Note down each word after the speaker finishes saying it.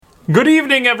Good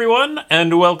evening, everyone,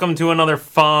 and welcome to another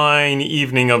fine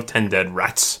evening of 10 Dead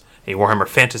Rats, a Warhammer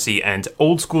Fantasy and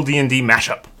old school D&D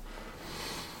mashup.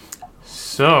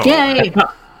 So, yay!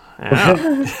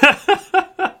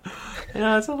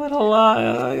 Yeah, it's a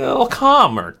little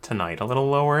calmer tonight, a little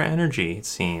lower energy, it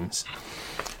seems.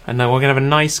 And then we're gonna have a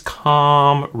nice,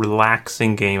 calm,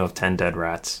 relaxing game of 10 Dead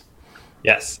Rats.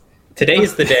 Yes.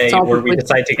 Today's the day where we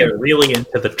decide to get really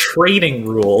into the trading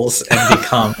rules and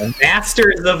become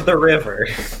masters of the river.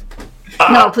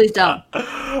 No, please don't.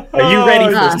 Are you ready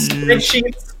for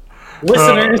spreadsheets?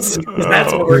 Listeners,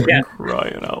 that's what we're getting.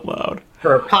 Crying out loud.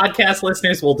 For our podcast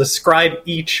listeners, we'll describe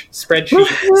each spreadsheet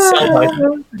cell by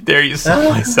cell. There you saw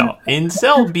myself. In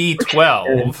cell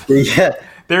B12, Yeah.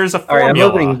 there's a All right, I'm formula.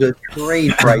 opening the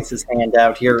trade prices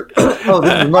handout here. Oh,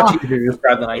 this is much easier to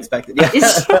describe than I expected. Yeah.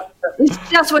 It's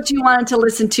just what you wanted to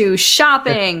listen to.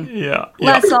 Shopping. Yeah.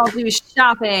 Let's all do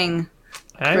shopping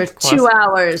for Classic- 2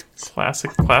 hours.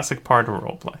 Classic part of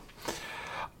roleplay.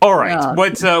 All right, Yeah.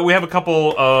 but we have a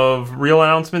couple of real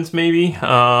announcements, maybe.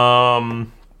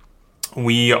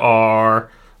 We are,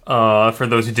 for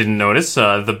those who didn't notice,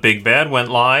 The Big Bad went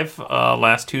live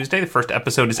last Tuesday. The first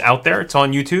episode is out there. It's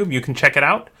on YouTube. You can check it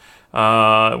out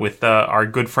with our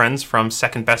good friends from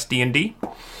Second Best D&D.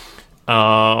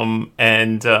 Yeah,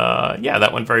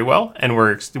 that went very well. And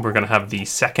we're going to have the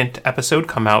second episode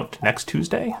come out next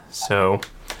Tuesday. So,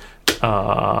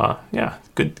 yeah,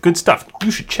 good stuff.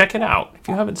 You should check it out. If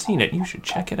you haven't seen it, you should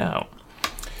check it out.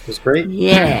 It was great.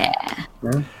 Yeah.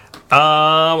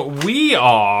 We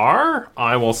are,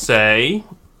 I will say,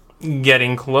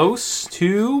 getting close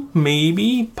to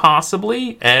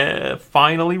possibly,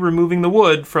 finally removing the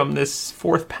wood from this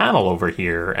fourth panel over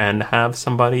here and have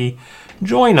somebody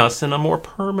join us in a more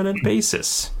permanent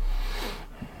basis.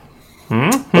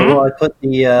 Well, I put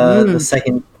the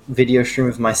second video stream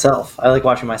of myself. I like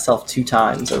watching myself 2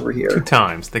 times over here. 2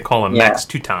 times. They call him Max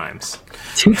 2 times.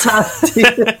 2 times.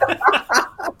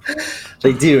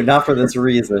 They do, not for this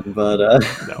reason, but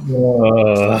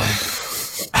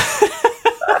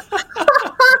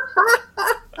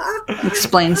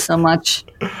Explains so much.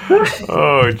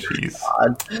 Oh, jeez.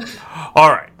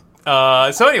 All right.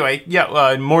 So anyway,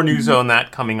 more news on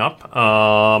that coming up.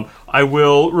 I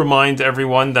will remind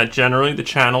everyone that generally the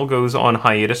channel goes on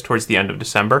hiatus towards the end of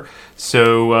December.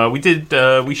 So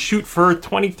we shoot for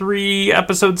 23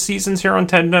 episode seasons here on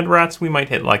 10 Dead Rats. We might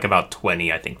hit like about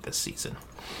 20, I think, this season.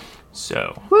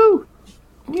 So, Woo!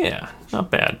 yeah,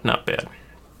 not bad.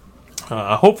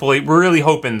 Hopefully, we're really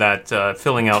hoping that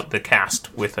filling out the cast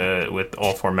with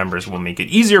all 4 members will make it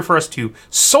easier for us to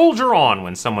soldier on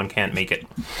when someone can't make it.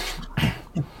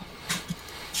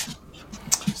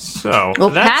 So, Well,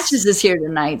 Patches is here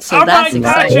tonight, so all that's right,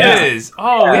 exciting. Patches.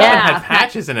 Oh, we Yeah. haven't had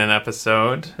Patches in an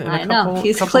episode. I know.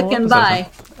 He's clicking by.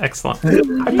 Excellent.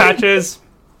 Hi, Patches.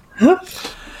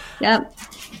 Yep.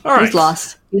 All right. He's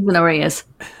lost. He doesn't know where he is.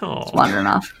 Oh. He's wandering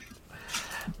off.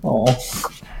 All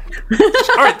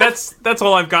right, that's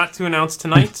all I've got to announce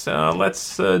tonight.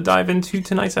 Let's dive into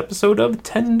tonight's episode of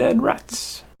 10 Dead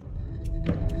Rats.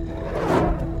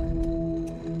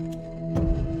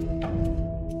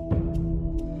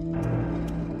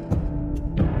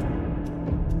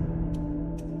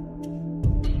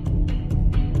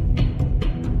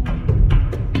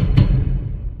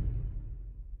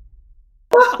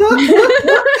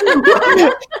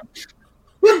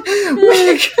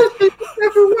 it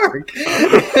never work.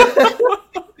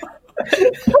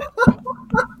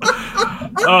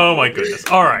 Oh my goodness.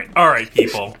 All right,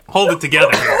 people. Hold it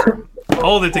together here.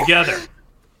 Hold it together.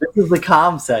 This is the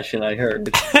calm session, I heard.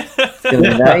 It's gonna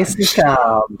be nice and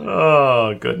calm.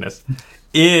 Oh, goodness.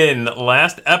 In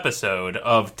last episode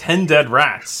of 10 Dead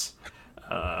Rats,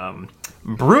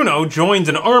 Bruno joins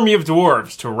an army of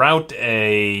dwarves to rout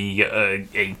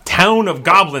a town of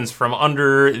goblins from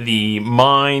under the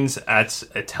mines at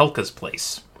Atelka's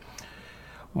place.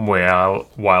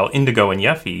 While Indigo and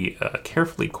Yeffy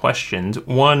carefully questioned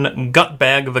one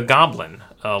Gutbag the Goblin,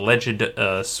 alleged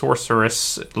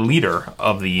sorceress leader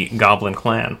of the Goblin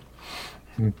clan.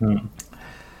 Mm-hmm.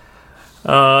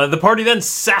 The party then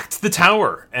sacked the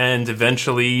tower and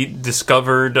eventually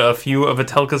discovered a few of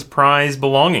Atelka's prize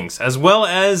belongings, as well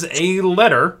as a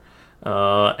letter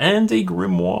and a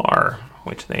grimoire,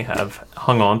 which they have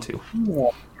hung on to.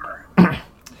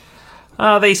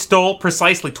 They stole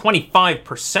precisely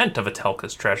 25% of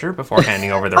Atelka's treasure before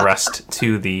handing over the rest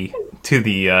to the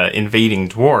invading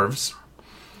dwarves.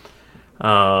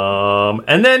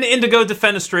 And then Indigo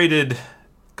defenestrated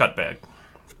Gutbag.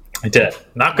 I did.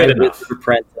 Not good enough.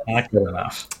 Not good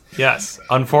enough. Yes,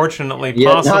 unfortunately,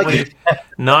 possibly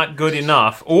not good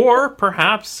enough. Or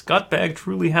perhaps Gutbag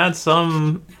truly had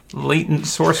some latent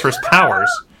sorceress powers.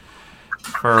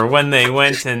 For when they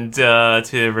went and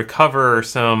to recover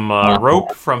some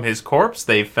rope from his corpse,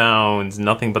 they found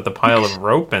nothing but the pile of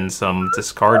rope and some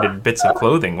discarded bits of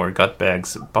clothing where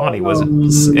Gutbag's body was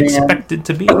expected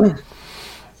to be.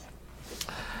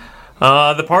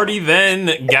 The party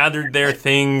then gathered their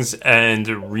things and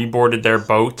reboarded their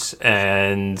boat,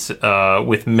 and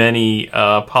with many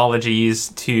apologies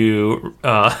to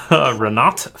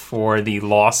Renat for the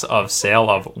loss of sale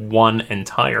of one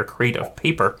entire crate of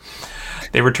paper,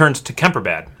 they returned to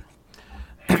Kemperbad.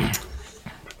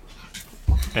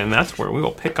 And that's where we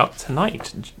will pick up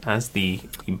tonight, as the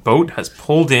boat has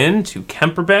pulled in to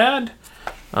Kemperbad.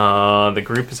 The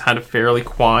group has had a fairly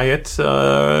quiet,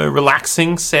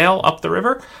 relaxing sail up the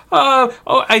river.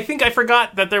 I think I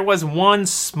forgot that there was one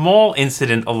small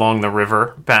incident along the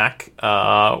river back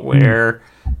where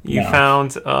you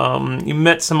found you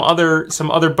met some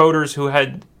other boaters who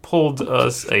had pulled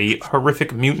a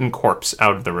horrific mutant corpse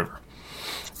out of the river,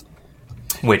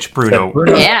 which Bruno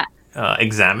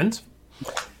examined.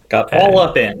 Got all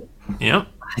up in. Yeah.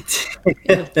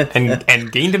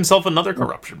 and gained himself another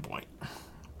corruption point.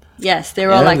 Yes, they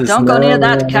were all like, "Don't go near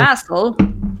that castle."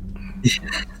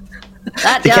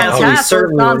 That The damn castle we castle's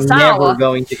certainly gone were sour. never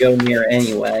going to go near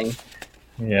anyway.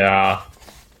 Yeah.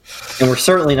 And we're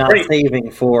certainly not Great.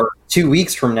 saving for 2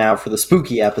 weeks from now for the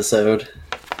spooky episode.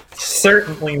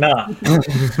 Certainly not.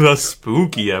 The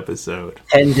spooky episode.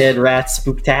 10 Dead Rats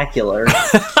Spooktacular.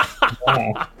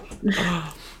 Wow.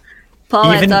 Paul,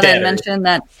 I Even thought I'd better. mention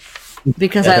that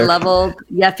because I leveled,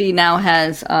 Yeffy now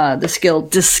has the skill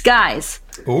Disguise,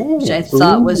 Ooh, which I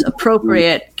thought was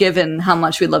appropriate given how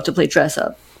much we love to play dress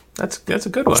up. that's a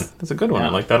good one. That's a good one. I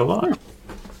like that a lot.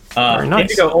 Very nice.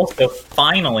 Indigo also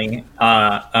finally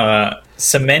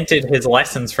cemented his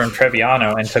lessons from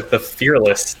Treviano and took the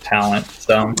Fearless talent.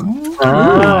 So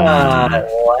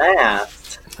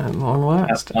Last. At long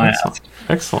last. At last.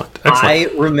 Excellent. I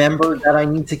remember that I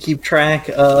need to keep track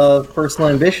of personal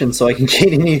ambition so I can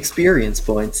gain any experience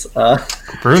points.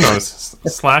 Bruno's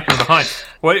slacking behind.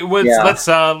 What's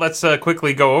Yeah. Let's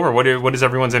quickly go over what is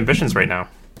everyone's ambitions right now.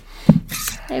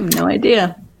 I have no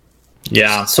idea.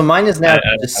 yeah. So mine is now I-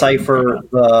 to decipher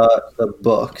the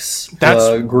books. That's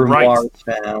the grimoires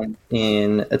found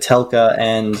in Atelka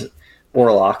and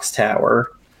Orlok's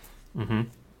Tower.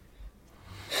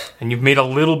 And you've made a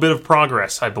little bit of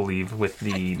progress, I believe, with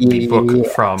the Yes. book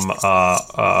from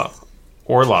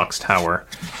Orlok's Tower.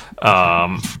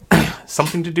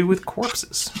 Something to do with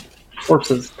corpses.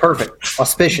 Corpses. Perfect.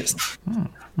 Auspicious.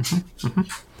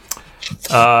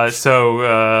 So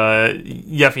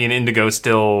Yeffy and Indigo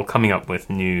still coming up with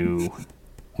new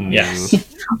Yes.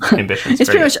 ambitions. It's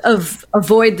Very pretty much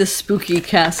avoid the spooky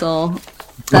castle.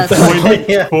 That's Avoid,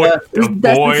 Yeah. avoid That's as good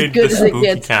the as it spooky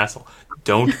gets. castle.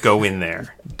 Don't go in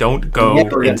there. Don't go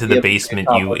Never into gonna the be able to basement,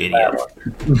 keep up you with idiot.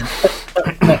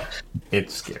 that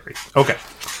It's scary. Okay.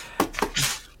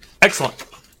 Excellent.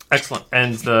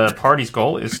 And the party's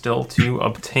goal is still to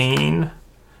obtain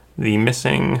the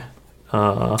missing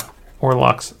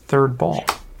Orlok's third ball.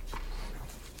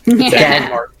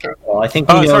 Dagmar's ball. I think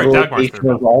we know sorry, the Dagmar's location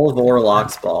third of all of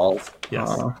Orlok's balls.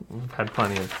 Yes, we've had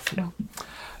plenty of.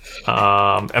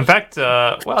 Yeah. In fact,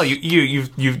 well,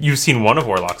 you've seen one of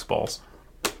Orlok's balls.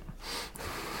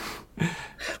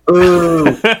 Ooh.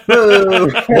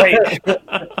 Ooh. Wait.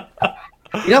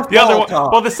 Enough The other ball one,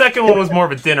 talk. well, the second one was more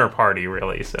of a dinner party,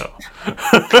 really. So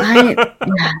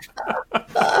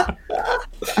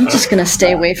I'm just gonna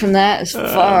stay away from that as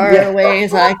far away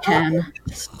as I can.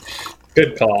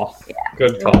 Good call.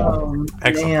 Good call. Oh,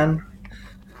 Excellent. man.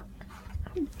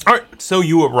 All right, so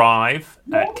you arrive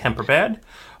at Kemperbad.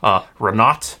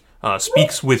 Renat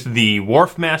speaks with the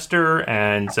wharf master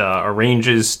and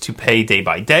arranges to pay day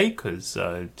by day because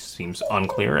it seems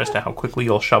unclear as to how quickly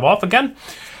you'll shove off again.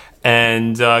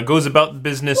 And goes about the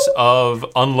business of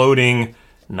unloading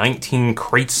 19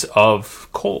 crates of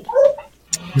coal.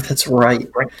 That's right.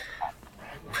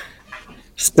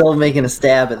 Still making a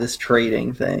stab at this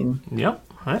trading thing. Yep.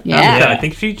 Right. Yeah. I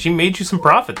think she made you some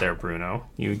profit there, Bruno.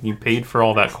 You paid for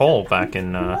all that coal back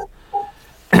in Well,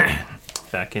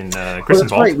 Grissom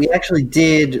that's right. We actually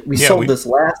did. We Yeah, sold we- this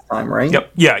last time, right?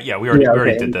 Yep. Yeah. We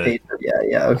already did that.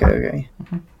 Yeah. Okay.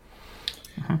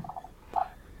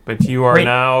 But you are Wait.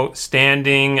 now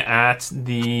standing at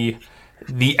the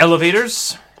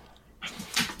elevators.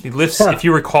 The lifts, Huh. if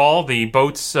you recall, the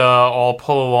boats all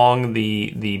pull along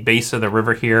the base of the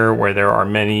river here, where there are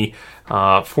many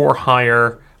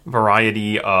for-hire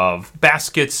variety of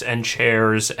baskets and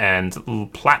chairs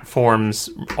and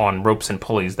platforms on ropes and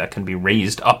pulleys that can be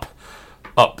raised up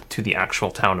to the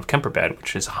actual town of Kemperbad,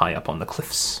 which is high up on the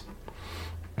cliffs.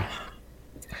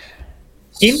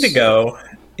 Indigo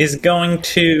is going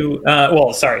to.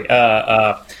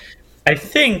 I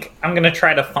think I'm going to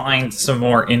try to find some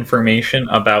more information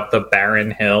about the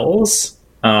Barren Hills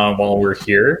while we're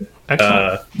here.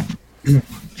 Excellent.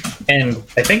 And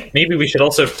I think maybe we should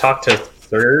also talk to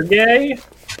Sergey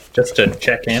just to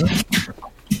check in.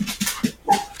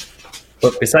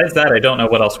 But besides that, I don't know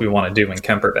what else we want to do in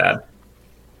Kemperbad.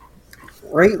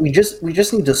 Right, we just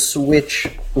need to switch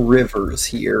rivers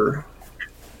here.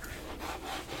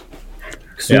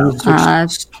 Yeah.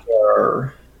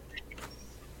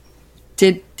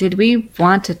 Did we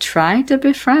want to try to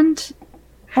befriend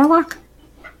Orlok?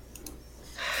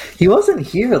 He wasn't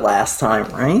here last time,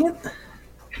 right?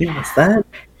 Was that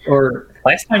or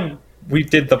Last time we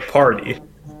did the party.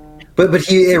 But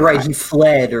he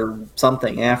fled or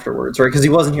something afterwards, right? Because he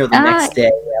wasn't here the next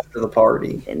day after the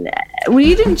party.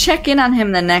 We didn't check in on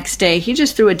him the next day. He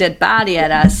just threw a dead body at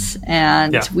us,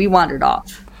 and we wandered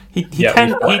off. He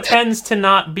tends to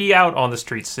not be out on the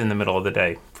streets in the middle of the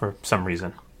day for some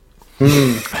reason.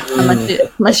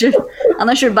 Unless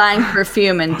you're buying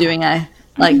perfume and doing a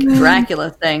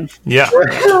Dracula thing. Yeah.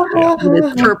 With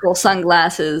his purple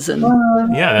sunglasses and a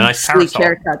nice sleek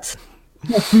parasol.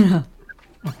 haircuts.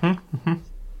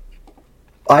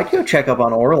 I'd go check up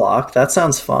on Orlok. That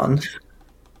sounds fun.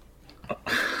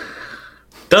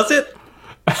 Does it?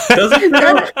 Does it?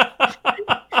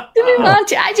 Do we want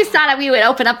to? I just thought that we would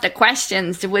open up the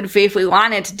questions to if we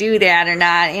wanted to do that or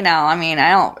not. You know, I mean,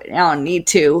 I don't need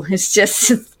to. It's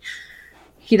just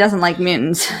he doesn't like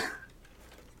mutants.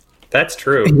 That's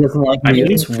true. He doesn't like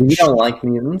mutants. We don't like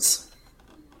mutants.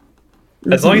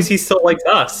 As long as he still likes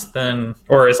us, then,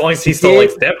 or as long as he still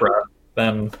likes Deborah,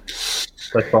 then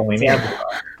that's all we need.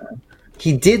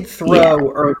 He did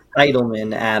throw Ernst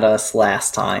Eidelman at us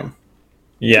last time.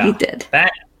 Yeah, he did.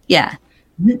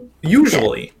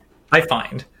 Usually, I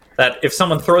find that if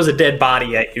someone throws a dead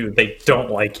body at you, they don't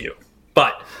like you.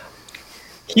 But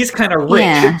he's kind of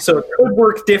rich, so it could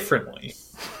work differently.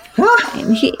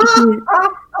 I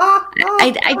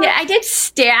did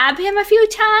stab him a few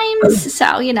times,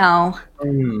 so you know.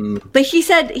 But I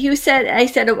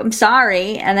said, oh, I'm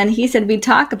sorry, and then he said we'd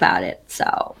talk about it.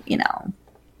 So you know.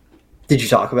 Did you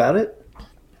talk about it?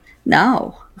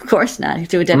 No, of course not. He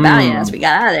threw a dead body as we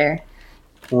got out of there.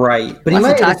 Right, but he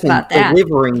might have been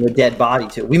delivering the dead body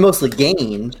to. We mostly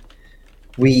gained.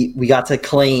 We got to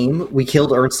claim. We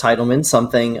killed Ernst Heidelman,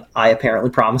 something I apparently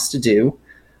promised to do.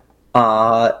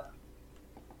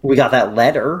 We got that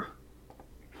letter.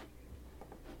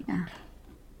 Yeah.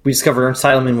 We discovered Ernst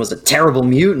Heidelman was a terrible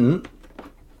mutant.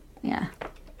 Yeah.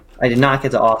 I did not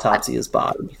get to autopsy his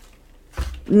body.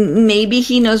 Maybe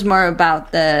he knows more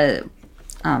about the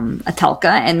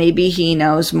Atelka, and maybe he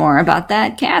knows more about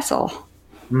that castle.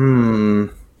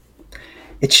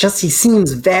 It's just he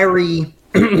seems very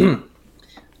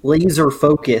laser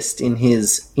focused in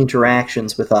his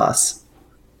interactions with us.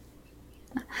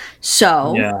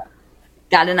 So,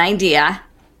 got an idea.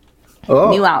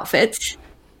 New outfits.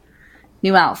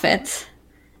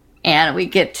 And we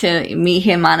get to meet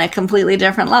him on a completely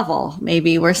different level.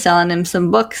 Maybe we're selling him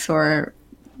some books or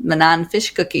Manon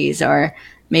fish cookies, or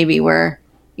maybe we're,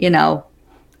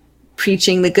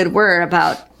 preaching the good word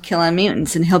about killing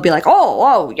mutants, and he'll be like,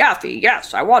 oh, Yaffy,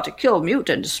 yes, I want to kill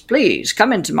mutants. Please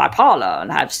come into my parlor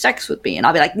and have sex with me. And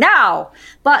I'll be like, no,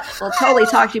 but we'll totally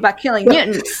talk to you about killing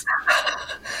mutants.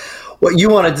 What you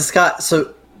want to discuss?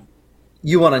 So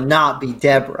you want to not be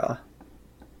Deborah?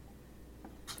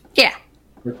 Yeah.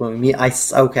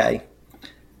 Okay.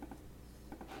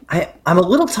 I'm a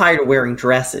little tired of wearing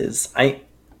dresses.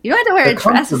 You have to wear a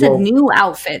dress. I said new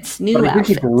outfits. But I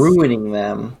keep ruining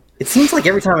them. It seems like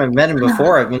every time I've met him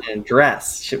before, I've been in a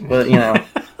dress. But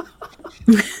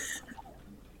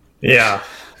Yeah,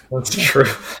 that's true.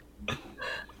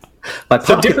 My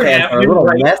pocket pants are a little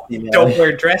messy now. Don't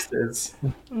wear dresses.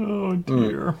 Oh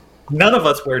dear. None of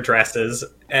us wear dresses,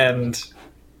 and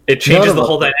it changes the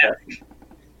whole dynamic.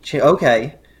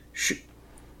 Okay.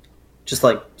 Just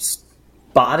like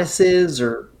bodices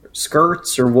or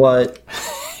skirts or what?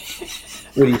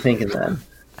 What are you thinking then?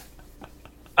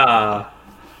 I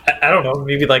don't know.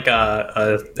 Maybe like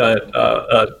a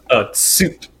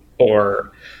suit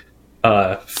or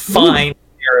a fine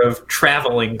pair of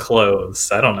traveling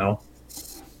clothes. I don't know.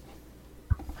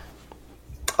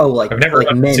 Oh, like, I've never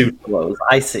like men's clothes.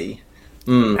 I see.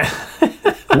 That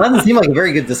doesn't seem like a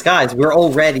very good disguise. We're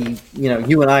already,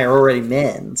 you and I are already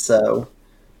men, so.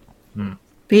 But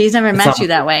he's never met you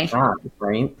that way.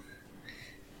 Right?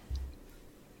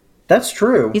 That's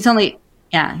true. He's only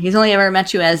ever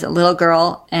met you as a little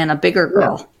girl and a bigger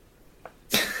girl.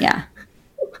 Yeah.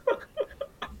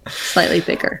 Slightly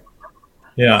bigger.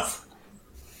 Yeah.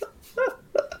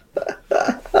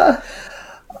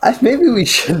 Maybe we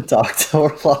shouldn't talk to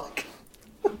Orlok.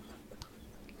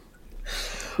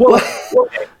 Well,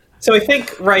 okay. So I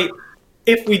think,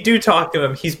 if we do talk to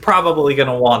him, he's probably going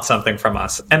to want something from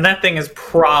us. And that thing is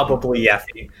probably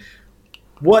Yeffy.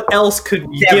 What else could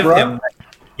we give him?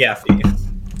 Yeffy.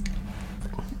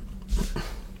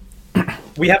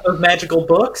 We have those magical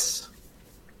books.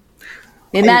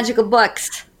 The magical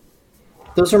books.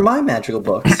 Those are my magical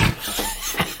books.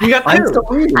 You got I'm still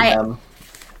reading them.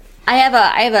 I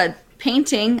have a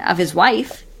painting of his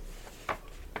wife.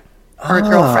 Or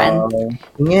girlfriend.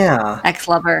 Yeah.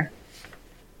 Ex-lover.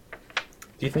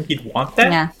 Do you think he'd want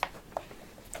that? Yeah.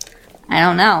 I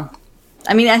don't know.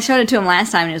 I mean, I showed it to him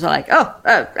last time, and he was like, or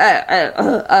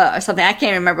something. I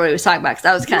can't remember what he was talking about, because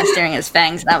I was kind of staring at his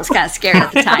fangs, and I was kind of scared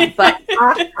at the time. But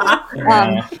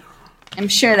I'm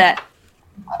sure that,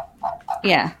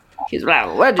 he's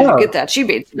like, where did you get that? She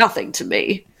means nothing to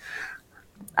me.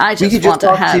 I just want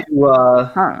to have...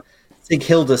 to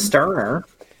Sighilda Sterner.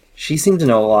 She seemed to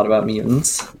know a lot about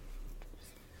mutants.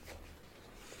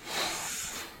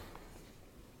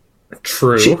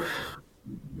 True.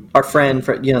 Our friend,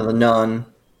 the nun.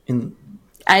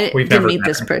 I didn't meet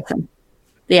this person.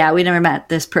 Yeah, we never met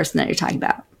this person that you're talking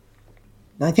about.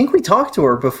 I think we talked to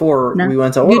her before we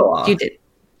went to Orlok.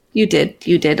 You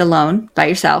did alone, by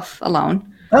yourself,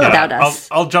 alone, without us.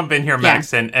 I'll jump in here,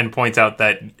 Max, and point out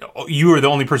that you are the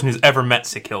only person who's ever met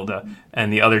Sighilda,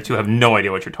 and the other two have no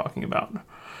idea what you're talking about.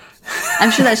 I'm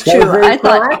sure that's true. I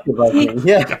thought.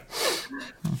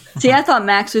 See, I thought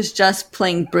Max was just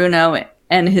playing Bruno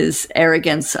and his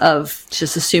arrogance of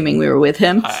just assuming we were with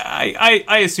him.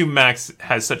 I assume Max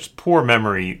has such poor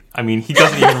memory. I mean, he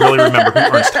doesn't even really remember who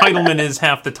Ernst Titelman is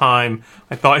half the time.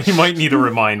 I thought he might need a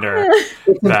reminder.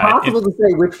 It's impossible to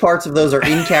say which parts of those are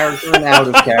in character and out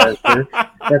of character.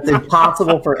 That's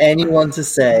impossible for anyone to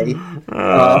say.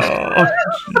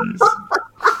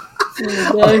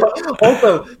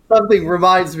 Also, something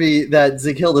reminds me that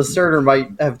Sighilda Sterner might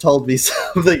have told me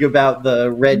something about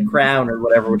the Red Crown or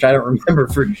whatever, which I don't remember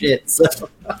for shit. So,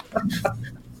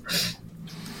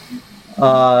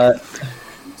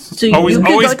 always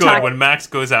good when Max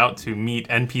goes out to meet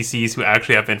NPCs who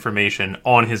actually have information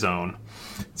on his own.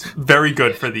 It's very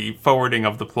good for the forwarding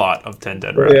of the plot of 10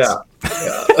 Dead Rats.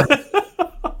 Yeah.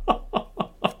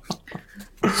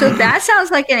 So that sounds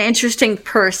like an interesting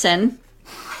person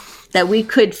that we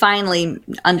could finally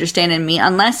understand and meet,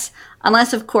 unless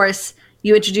of course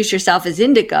you introduce yourself as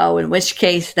Indigo, in which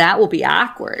case that will be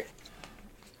awkward.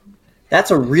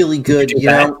 That's a really good,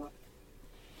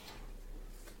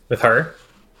 with her.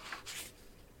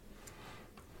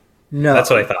 No, that's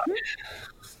what I thought.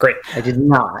 Great. I did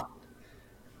not,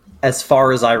 as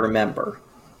far as I remember.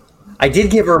 I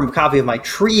did give her a copy of my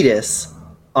treatise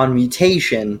on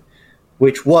mutation,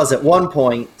 which was at one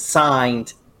point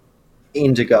signed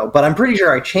Indigo, but I'm pretty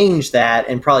sure I changed that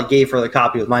and probably gave her the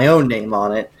copy with my own name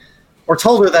on it, or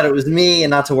told her that it was me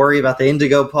and not to worry about the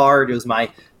Indigo part. It was my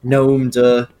Gnome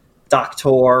de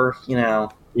Doctor,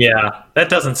 Yeah, that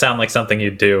doesn't sound like something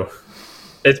you'd do.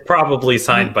 It's probably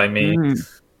signed by me.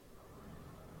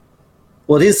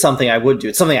 Well, it is something I would do.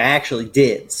 It's something I actually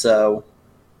did, so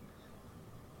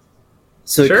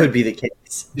sure. It could be the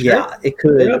case. Sure. Yeah, it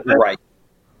could, right.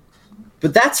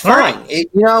 But that's fine. Right.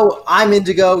 I'm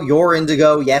Indigo, you're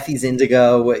Indigo, Yeffy's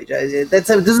Indigo.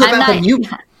 This is about you.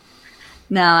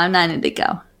 No, I'm not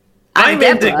Indigo. I'm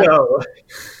Indigo.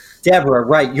 Deborah,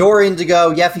 right. You're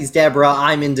Indigo, Yeffy's Deborah,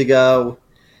 I'm Indigo.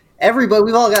 Everybody,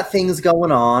 we've all got things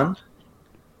going on.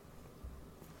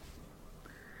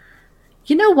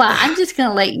 You know what? I'm just going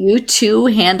to let you two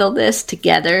handle this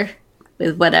together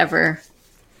with whatever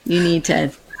you need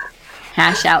to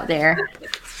hash out there.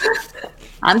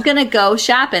 I'm gonna go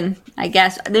shopping, I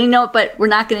guess. But we're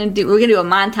not gonna do. We're gonna do a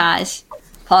montage.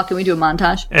 Paul, can we do a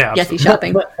montage? Yeah, Yeffy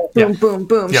shopping. Boom, boom,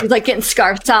 boom. Yep. She's like getting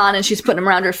scarves on, and she's putting them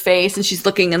around her face, and she's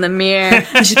looking in the mirror,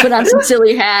 and she's putting on some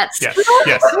silly hats. Yes.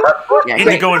 Yeah,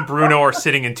 Indigo and Bruno are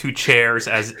sitting in two chairs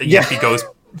as Yeffy goes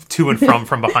to and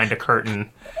from behind a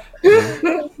curtain. This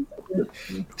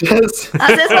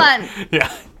one.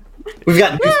 Yeah. We've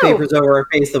got newspapers over our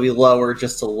face that we lower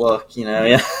just to look,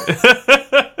 Yeah.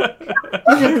 It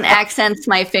doesn't accent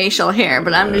my facial hair,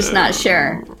 but I'm just not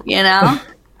sure, I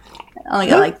only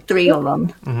got like 3 of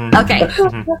them. Mm-hmm. Okay.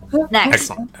 Mm-hmm.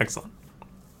 Next. Excellent.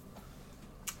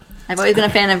 I've always been a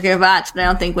fan of Gravats, but I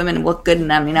don't think women look good in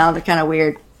them, they're kind of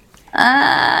weird.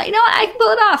 I can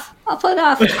pull it off. I'll pull it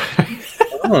off.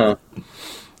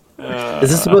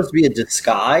 Is this supposed to be a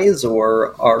disguise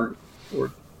or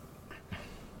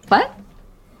what?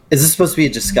 Is this supposed to be a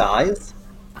disguise?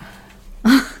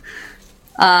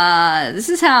 This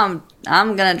is how I'm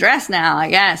I'm gonna dress now, I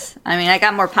guess. I mean, I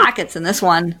got more pockets in this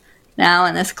one now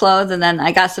in this clothes, and then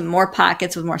I got some more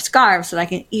pockets with more scarves so that I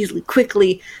can easily,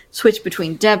 quickly switch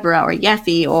between Deborah or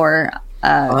Yeffy or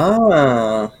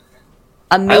a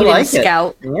maiden like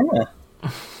scout. Yeah,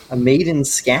 a maiden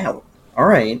scout. All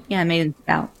right. Yeah, a maiden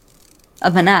scout. A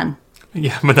Manon.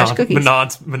 Yeah, Fresh cookies.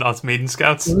 Manon's Maiden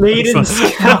Scouts. Maiden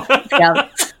scout.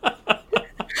 Scouts.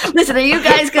 Listen, are you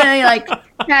guys gonna like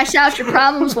hash out your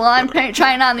problems while I'm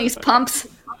trying on these pumps?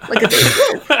 Look at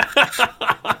this.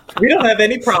 We don't have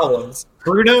any problems.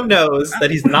 Bruno knows that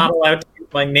he's not allowed to use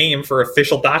my name for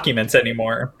official documents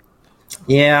anymore.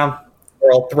 Yeah.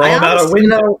 Or I'll throw him out a honestly,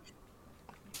 window.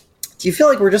 Do you feel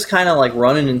like we're just kind of like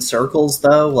running in circles,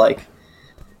 though? Like,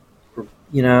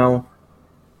 you know,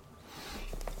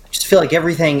 I just feel like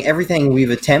everything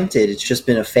we've attempted, it's just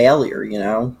been a failure. You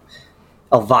know,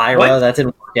 Elvira, What? that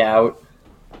didn't work out.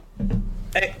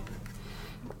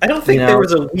 I don't think You know, there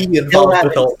was a we Still involved had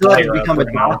with to Elvira. become a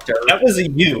Bruno. doctor. That was a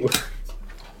you.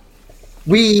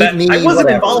 We, That- me, I wasn't whatever.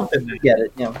 involved in that. Get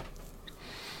it? You know.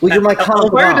 Well, you're my Elvira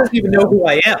confidant. doesn't even know who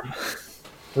I am.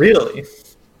 Really.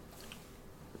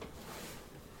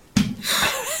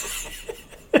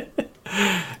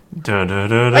 Da, da,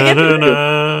 da, da, da,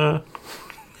 da.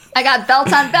 I got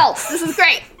belts on belts. This is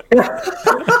great.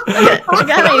 I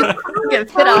gotta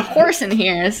fit a horse in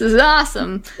here. This is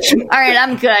awesome. All right,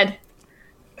 I'm good.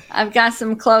 I've got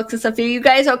some cloaks and stuff. Are you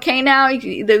guys okay now?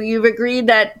 You've agreed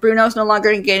that Bruno's no longer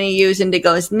going to use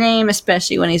Indigo's name,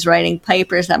 especially when he's writing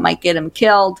papers that might get him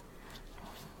killed.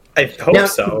 I hope Now,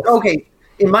 so. okay,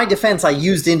 in my defense, I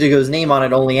used Indigo's name on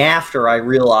it only after I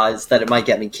realized that it might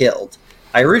get me killed.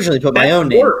 I originally put my That's own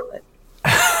name worse. on it.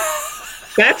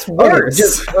 That's Okay,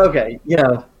 worse. okay, you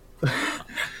know.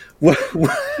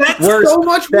 That's worse, so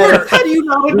much better. worse. How do you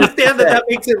not understand that that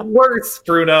makes it worse,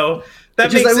 Bruno? That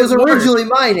Because makes it was it worse. originally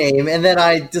my name, and then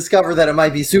I discovered that it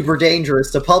might be super dangerous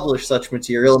to publish such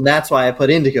material, and that's why I put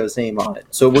Indigo's name on it,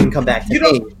 so it wouldn't come back to You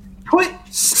me. don't put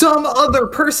some other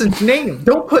person's name.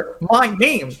 Don't put my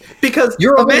name, because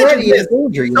You're imagine already this. in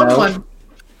danger, you know.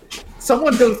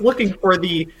 Someone goes looking for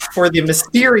the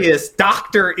mysterious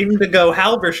Dr. Indigo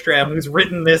Halberstram who's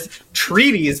written this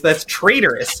treatise that's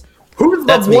traitorous. Who's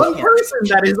That's the me, one yeah. person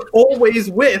that is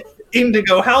always with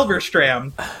Indigo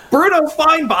Halberstram? Bruno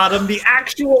Feinbottom, the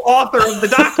actual author of the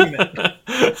document.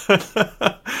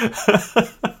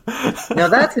 Now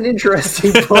that's an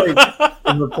interesting point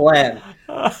in the plan.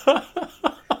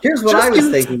 Here's what Just I was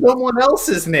use thinking. someone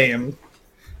else's name.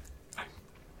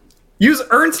 Use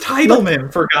Ernst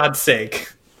Heidelman, for God's sake.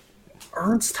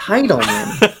 Ernst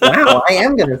Heidelman. Wow, I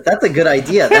am gonna. That's a good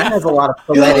idea. That has a lot of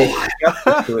poetic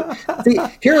justice to it. See,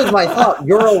 here is my thought.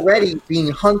 You're already being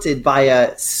hunted by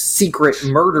a secret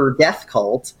murder death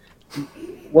cult.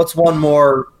 What's one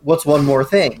more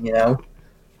thing? You know.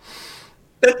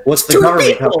 What's the Two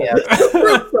government people coming out?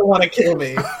 that want to kill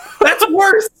me. That's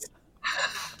worse.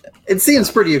 It seems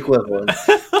pretty equivalent.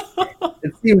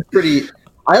 It seems pretty.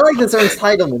 I like this Ernst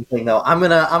Heidelman thing though. I'm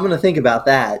gonna think about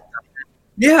that.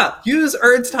 Yeah, use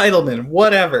Ernst Heidelman,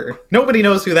 whatever. Nobody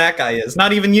knows who that guy is,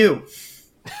 not even you.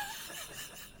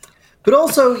 But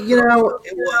also, you know,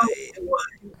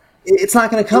 it's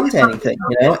not going to come to anything.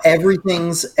 You know,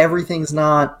 everything's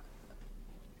not.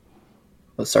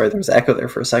 Oh, sorry, there was echo there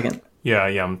for a second. Yeah,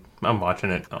 I'm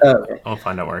watching it. Okay. I'll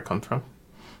find out where it comes from.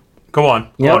 Go on.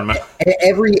 You Go know, on, Matt.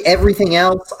 everything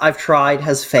else I've tried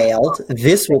has failed.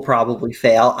 This will probably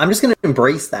fail. I'm just going to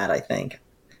embrace that. I think.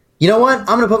 You know what? I'm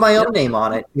going to put my own name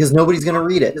on it because nobody's going to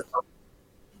read it.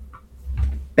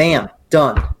 Bam,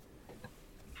 done.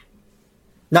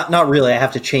 Not really. I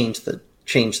have to change the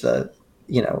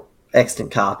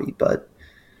extant copy, but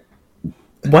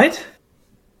What?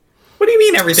 What do you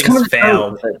mean just everything's coming to terms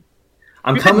failed? with it.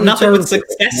 I'm You've had coming to nothing with terms with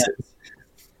it. successes.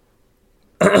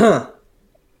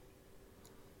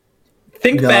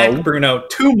 Think No. back, Bruno,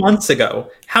 2 months ago.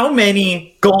 How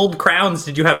many gold crowns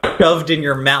did you have shoved in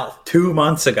your mouth 2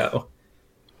 months ago?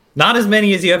 Not as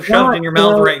many as you have shoved in your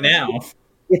mouth Well, right now.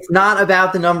 It's not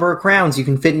about the number of crowns you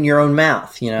can fit in your own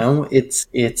mouth. You know, it's.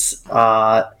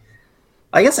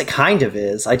 I guess it kind of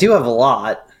is. I do have a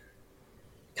lot.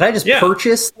 Can I just Yeah.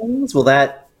 purchase things? Well,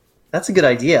 that's a good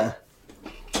idea.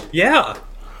 Yeah.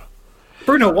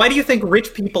 Bruno, why do you think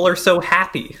rich people are so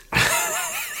happy?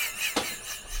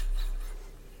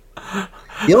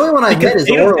 The only one I've met is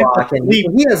they don't have Orlok, to and leave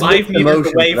he has 5 mixed meters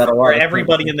emotions away about a lot where of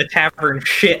everybody things. in the tavern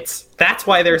shits. That's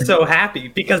why they're so happy,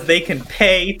 because they can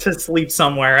pay to sleep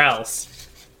somewhere else.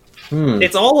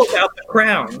 It's all about the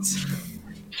crowns.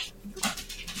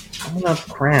 All about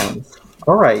crowns.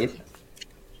 All right.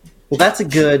 Well, that's a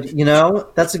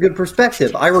good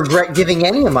perspective. I regret giving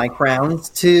any of my crowns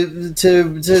to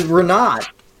Renat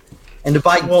and to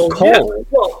buy coal. Yeah.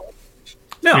 Well,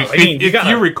 no, I mean, if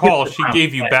you recall, she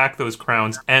gave you back those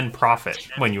crowns and profit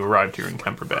when you arrived here in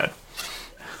Kemperbad.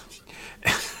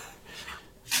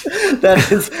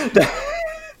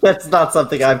 That's not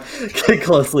something I'm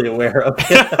closely aware of.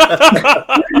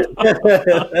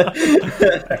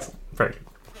 Right.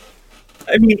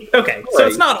 I mean, okay, so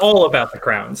it's not all about the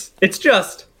crowns. It's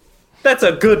just that's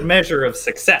a good measure of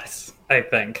success, I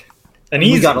think. An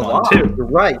easy got a one lot. too. You're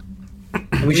right.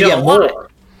 We should get more.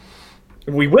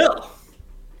 We will.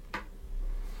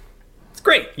 It's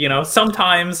great,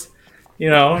 sometimes,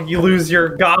 you lose your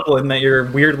goblin that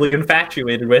you're weirdly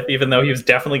infatuated with, even though he was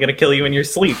definitely going to kill you in your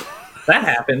sleep. That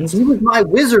happens. He was my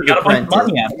wizard You got a bunch of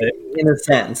apprentice, money out of it. in a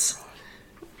sense.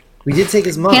 We did take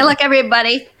his money. Hey, look,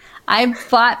 everybody. I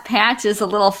bought Patches a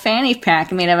little fanny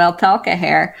pack made of alpaca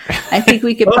hair. I think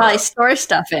we could probably store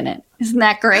stuff in it. Isn't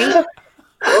that great?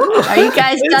 Are you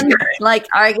guys done,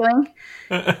 arguing?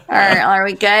 Are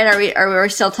we good? Are we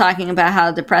still talking about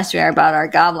how depressed we are about our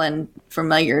goblin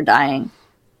familiar dying?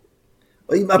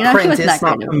 Apprentice,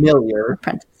 not familiar.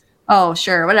 Apprentice. Oh,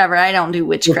 sure, whatever. I don't do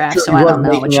witchcraft, so He I was don't know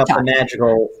what making you're up the talking about.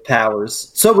 magical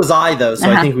powers. So was I, though, so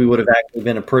I think we would have actually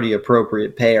been a pretty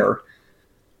appropriate pair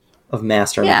of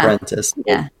master and apprentice.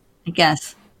 Yeah, I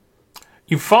guess.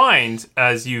 You find,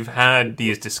 as you've had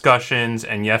these discussions,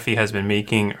 and Yeffy has been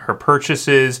making her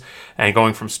purchases and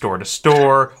going from store to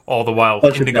store, all the while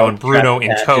Indigo and Bruno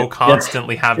in tow,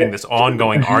 constantly having this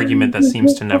ongoing argument that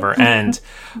seems to never end.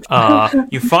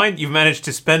 You find you've managed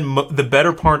to spend the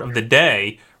better part of the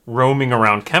day roaming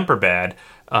around Kemperbad.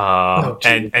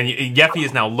 And Yeffy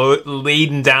is now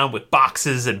laden down with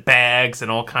boxes and bags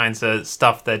and all kinds of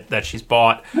stuff that she's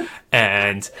bought,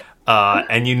 and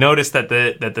you notice that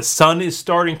the sun is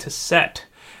starting to set,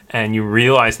 and you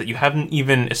realize that you haven't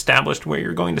even established where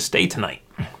you're going to stay tonight.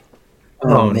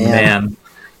 Oh man.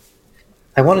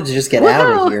 I wanted to just get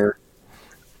out of here.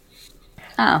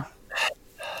 Oh.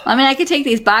 I mean, I could take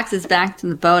these boxes back to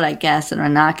the boat, I guess, and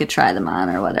Renat could try them on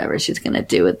or whatever she's going to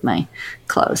do with my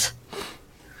clothes.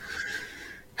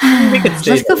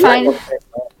 Let's go find...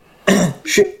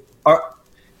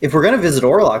 If we're going to visit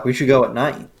Orlok, we should go at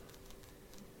night.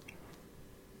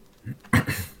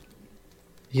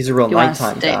 He's a real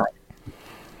nighttime guy.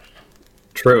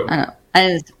 True.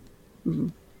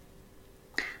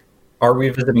 Are we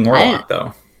visiting Orlok,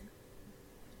 though?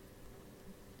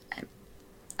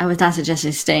 I was not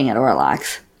suggesting staying at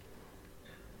Orlok's.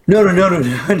 No.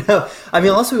 I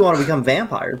mean, unless we want to become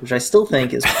vampires, which I still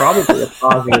think is probably a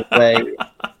positive way.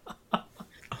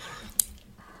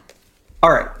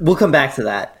 All right, we'll come back to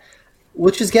that.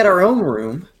 Let's just get our own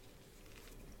room.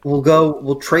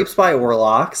 We'll traipse by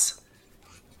Orlok's.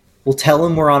 We'll tell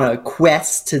him we're on a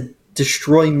quest to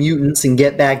destroy mutants and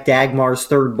get back Dagmar's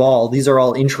third ball. These are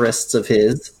all interests of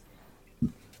his.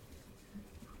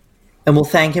 And we'll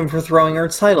thank him for throwing our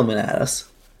entitlement at us.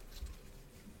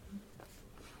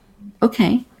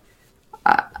 Okay.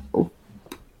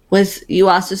 Was you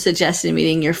also suggested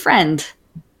meeting your friend,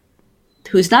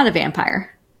 who's not a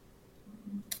vampire?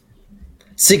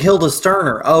 Sighilda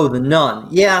Sterner. Oh, the nun.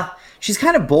 Yeah, she's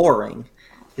kind of boring.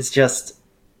 It's just...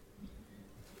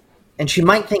 And she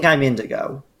might think I'm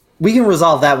Indigo. We can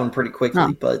resolve that one pretty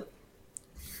quickly, but...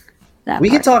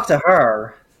 We can talk to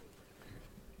her.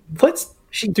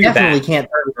 She definitely can't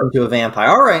turn into a vampire.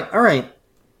 All right.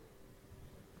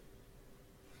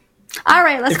 All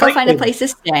right, let's go find a place to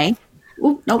stay.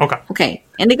 Ooh, nope. Okay.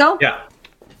 Indigo? Yeah.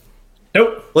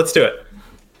 Nope. Let's do it.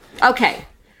 Okay.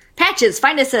 Patches,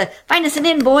 find us an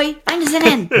inn, boy. Find us an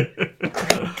inn.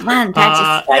 Come on,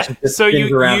 Patches. So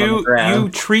you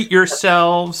treat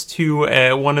yourselves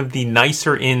to one of the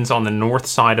nicer inns on the north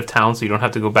side of town, so you don't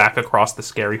have to go back across the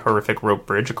scary, horrific rope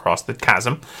bridge across the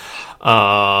chasm.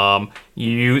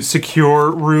 You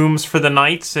secure rooms for the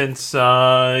night since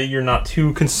you're not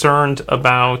too concerned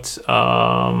about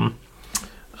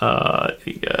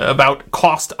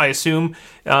cost, I assume.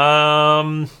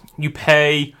 You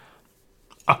pay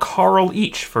a Carl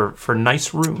each for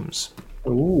nice rooms.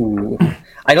 Ooh.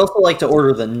 I'd also like to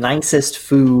order the nicest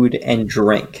food and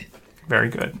drink. Very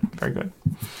good.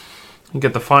 You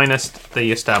get the finest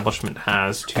the establishment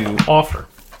has to offer.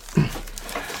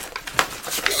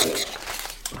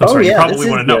 You probably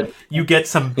want to know. You get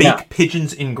some baked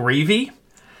pigeons in gravy,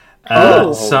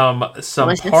 some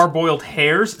parboiled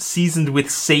hares seasoned with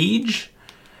sage,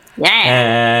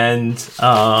 and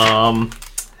some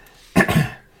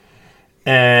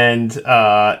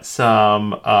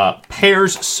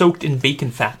pears soaked in bacon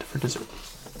fat for dessert.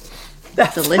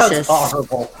 That Delicious. sounds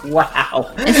horrible.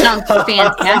 Wow. It sounds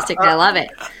fantastic. I love it.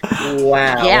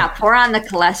 Wow. Yeah, pour on the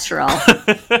cholesterol.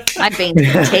 My veins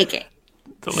can take it.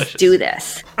 Delicious. Do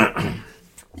this.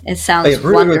 It sounds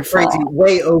Bruno is wonderful. crazy,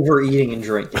 way overeating and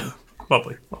drinking.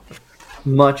 Lovely.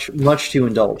 Much too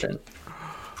indulgent.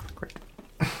 Great.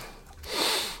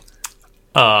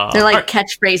 They're like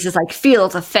catchphrases like "feel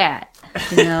the fat,"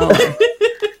 you know.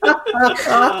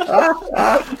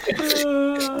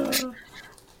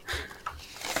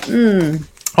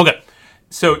 Okay,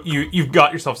 so you've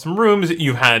got yourself some rooms.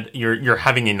 You're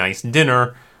having a nice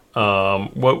dinner.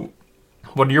 What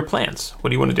are your plans? What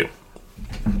do you want to do?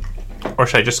 Or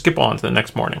should I just skip on to the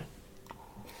next morning?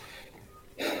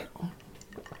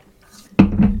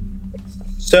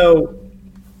 So,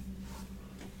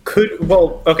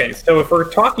 okay, so if we're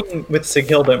talking with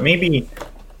Sighilda, maybe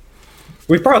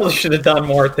we probably should have done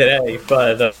more today,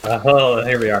 but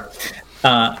here we are.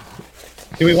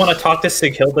 Do we want to talk to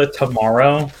Sighilda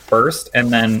tomorrow first,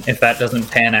 and then if that doesn't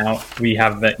pan out, we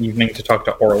have the evening to talk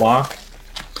to Orlok?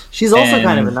 She's also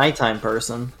kind of a nighttime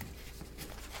person.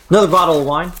 Another bottle of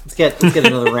wine. Let's get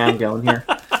another round going here.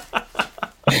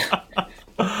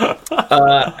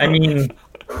 I mean,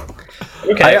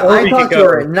 okay, I talked to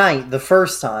her at night the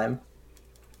first time.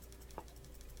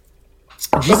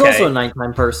 She's Okay. also a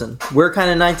nighttime person. We're kind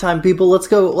of nighttime people. Let's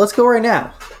go right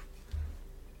now.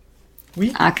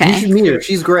 You Okay. should meet her.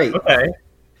 She's great. Okay,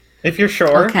 if you're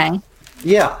sure. Okay.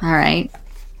 Yeah. All right.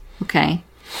 Okay.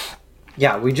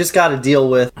 Yeah, we just got to deal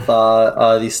with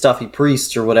these stuffy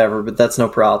priests or whatever, but that's no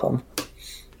problem.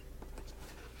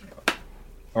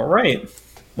 All right.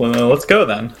 Well, let's go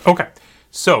then. Okay,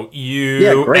 so you.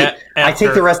 Yeah, great. I take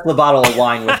after- the rest of the bottle of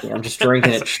wine with me. I'm just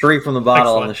drinking it straight from the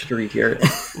bottle on the Excellent. street here.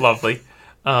 Lovely.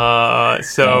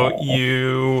 So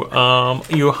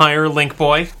you hire Link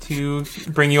Boy to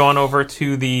bring you on over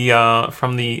to the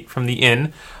from the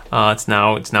inn. It's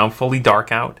now fully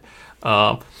dark out.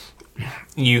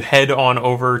 You head on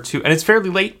over to, and it's fairly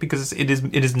late because it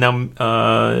is now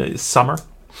summer.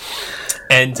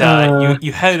 And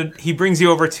you head. He brings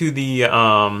you over to the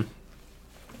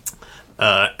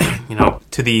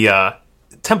to the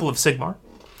Temple of Sigmar,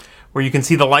 where you can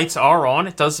see the lights are on.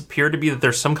 It does appear to be that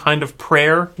there's some kind of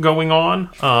prayer going on.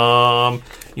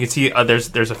 You can see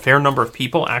there's a fair number of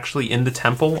people actually in the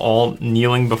temple, all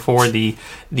kneeling before the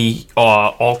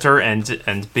altar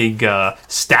and big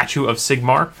statue of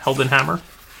Sigmar, Heldenhammer,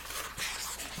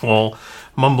 all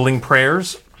mumbling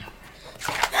prayers.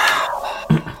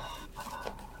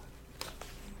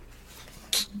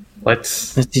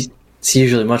 Let's. It's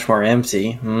usually much more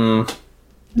empty. Nah.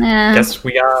 Guess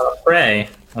we gotta pray.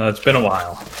 It's been a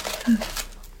while.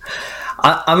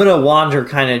 I'm gonna wander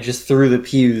kind of just through the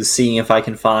pews, seeing if I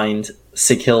can find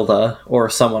Sighilda or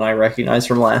someone I recognize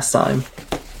from last time.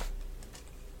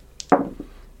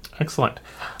 Excellent.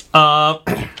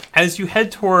 As you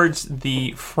head towards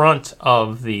the front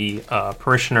of the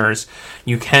parishioners,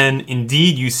 you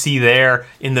see there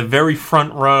in the very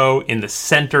front row, in the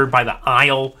center by the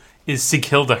aisle, is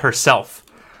Sighilda herself,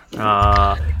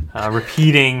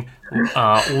 repeating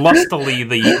lustily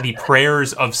the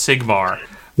prayers of Sigmar.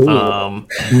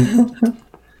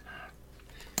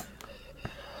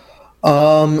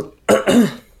 I'll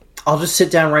just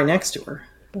sit down right next to her.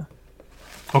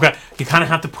 Okay, you kind of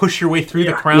have to push your way through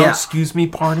the crowd. Yeah. Excuse me,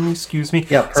 pardon me, excuse me.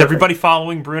 Yeah, Is perfect. everybody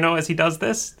following Bruno as he does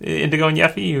this? Indigo and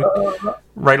Yeffy, you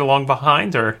right along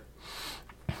behind, or?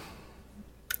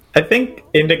 I think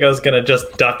Indigo's gonna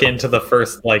just duck into the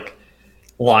first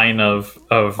line of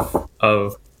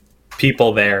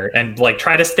people there and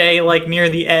try to stay near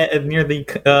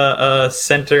the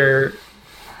center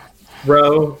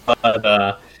row,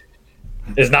 but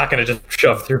is not gonna just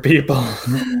shove through people.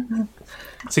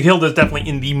 Sighilda is definitely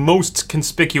in the most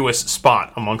conspicuous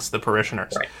spot amongst the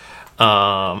parishioners. Right.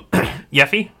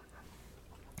 Yeffy?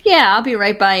 Yeah, I'll be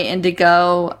right by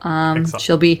Indigo. Excellent.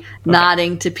 She'll be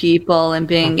nodding to people and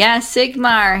being, yeah,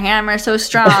 Sigmar, hammer so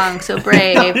strong, so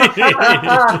brave.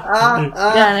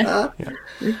 Yeah,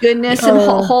 goodness and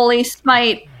holy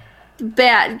smite,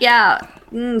 bad, yeah,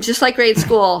 just like grade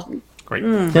school. Great.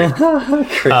 Great.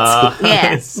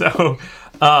 Yeah.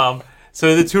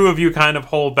 So the two of you kind of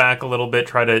hold back a little bit,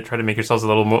 try to make yourselves a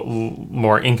little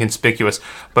more inconspicuous.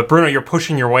 But Bruno, you're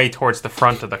pushing your way towards the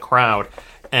front of the crowd,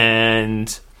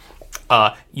 and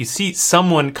you see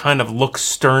someone kind of look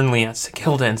sternly at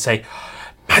Sighilda and say,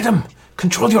 "Madam,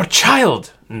 control your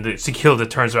child." And Sighilda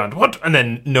turns around, "What?" And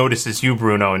then notices you,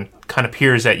 Bruno, and kind of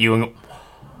peers at you and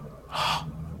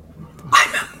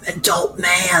I'm an adult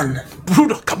man.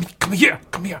 Bruno, come here.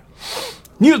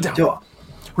 Kneel down. Do-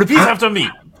 Repeat after me.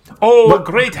 Oh,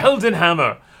 great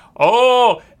Heldenhammer.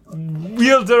 Oh,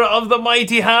 wielder of the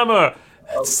mighty hammer,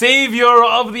 savior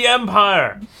of the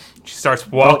empire. She starts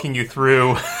walking you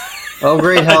through. Oh,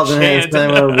 great help in Chant.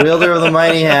 wielder of the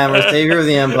mighty hammer, savior of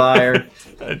the empire.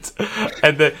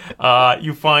 And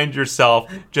you find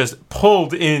yourself just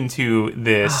pulled into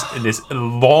this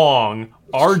long,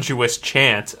 arduous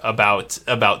chant about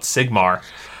Sigmar.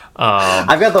 Um,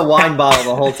 I've got the wine bottle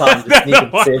the whole time, just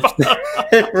sneaking sips.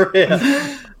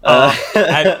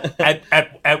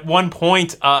 At one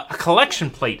point, a collection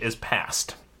plate is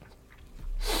passed.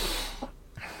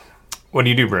 What do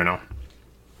you do, Bruno?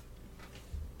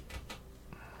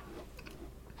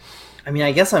 I mean,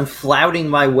 I guess I'm flouting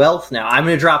my wealth now. I'm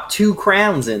going to drop 2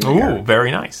 crowns in there. Ooh,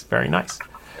 very nice, very nice.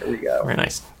 There we go. Very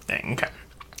nice. Okay.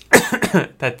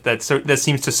 that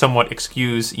seems to somewhat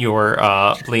excuse your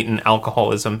blatant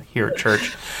alcoholism here at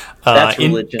church. That's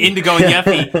religion. Indigo and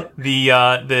Yeffy,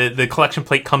 the collection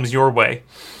plate comes your way.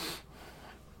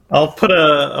 I'll put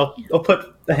a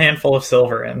handful of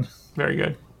silver in. Very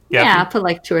good. Yeah, Yeffy? I'll put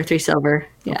like 2 or 3 silver.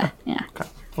 Yeah, yeah.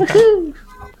 Okay. Woohoo!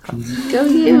 Go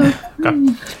you.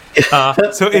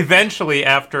 Okay. So eventually,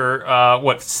 after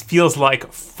what feels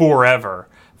like forever,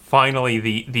 finally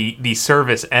the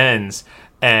service ends,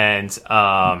 and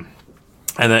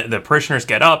the parishioners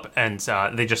get up and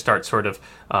they just start sort of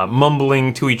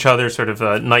mumbling to each other, sort of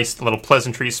a nice little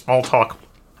pleasantry, small talk,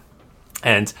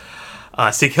 and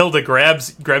Sighilda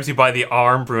grabs you by the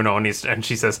arm, Bruno, and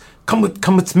she says, "Come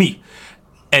with me,"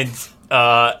 and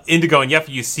Indigo and Yeffy,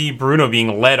 you see Bruno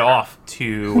being led off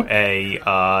to a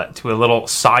little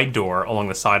side door along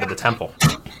the side of the temple.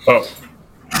 Oh,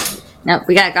 No,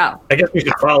 we gotta go. I guess we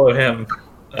should follow him.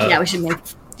 Yeah, we should make.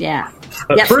 Yeah.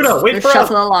 Bruno, wait we're for us.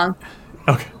 shuffling along.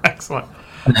 Okay, excellent.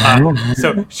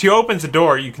 So she opens the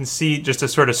door. You can see just a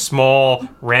sort of small,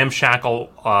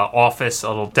 ramshackle office, a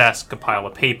little desk, a pile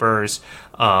of papers,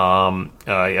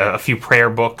 a few prayer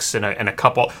books, and a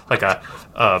couple, like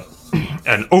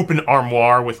an open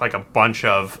armoire with like a bunch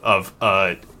of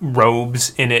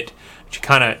robes in it. She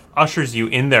kind of ushers you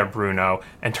in there, Bruno,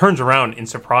 and turns around in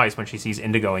surprise when she sees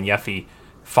Indigo and Yeffy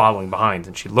following behind,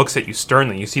 and she looks at you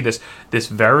sternly. You see this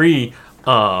very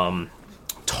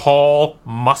tall,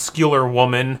 muscular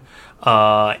woman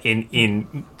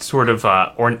in sort of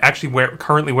or actually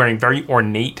currently wearing very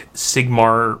ornate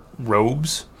Sigmar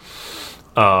robes.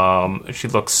 She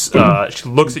looks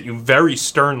at you very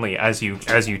sternly as you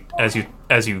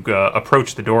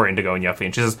approach the door, Indigo and Yeffy,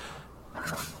 and she says,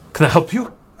 "Can I help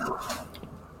you?"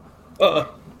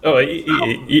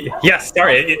 Yes,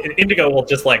 sorry. Indigo will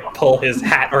just like pull his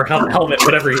hat or helmet,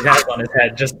 whatever he has on his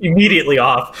head, just immediately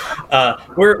off.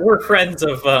 We're friends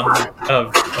of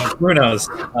Bruno's.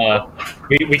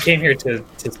 We came here to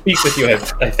speak with you.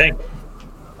 I think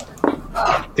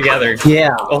together.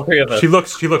 Yeah. All 3 of us. She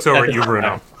looks over at you,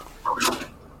 Bruno.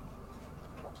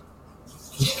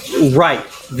 Right.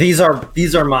 These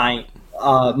are my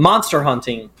monster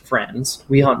hunting friends.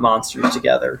 We hunt monsters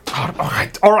together.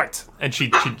 All right. And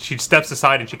she steps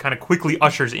aside and she kind of quickly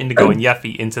ushers Indigo and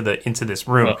Yeffy into this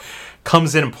room,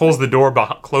 comes in and pulls the door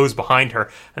closed behind her,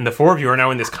 and the 4 of you are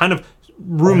now in this kind of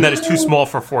room that is too small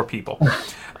for 4 people.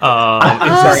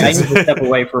 I'm sorry, I need to step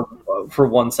away for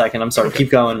 1 second. I'm sorry. Okay. Keep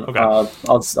going. Okay.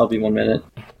 I'll be 1 minute.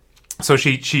 So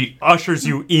she ushers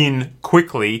you in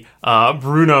quickly.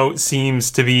 Bruno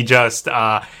seems to be just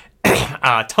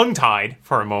tongue-tied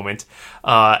for a moment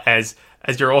as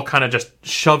you're all kind of just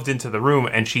shoved into the room,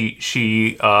 and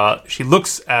she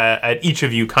looks at each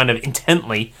of you kind of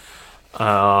intently,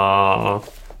 and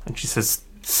she says,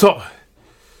 "So,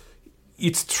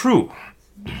 it's true.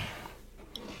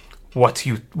 What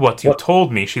you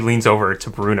told me." She leans over to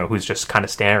Bruno, who's just kind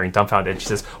of staring dumbfounded, and she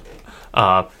says,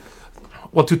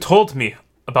 "What you told me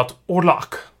about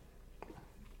Orlok."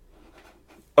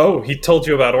 Oh, he told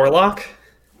you about Orlok?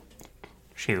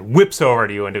 She whips over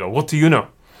to you and to go, "What do you know?"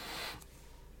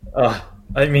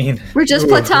 I mean, We're just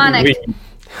platonic.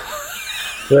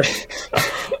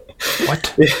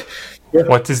 What?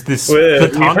 What is this We've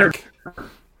platonic?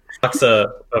 Orlok's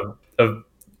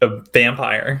a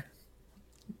vampire.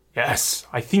 Yes,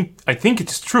 I think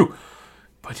it is true,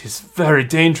 but he's very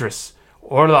dangerous.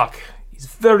 Orlok is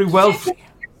very wealthy.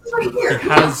 He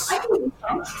has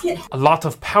a lot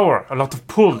of power, a lot of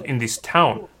pull in this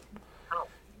town.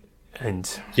 And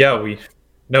Yeah, we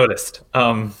noticed.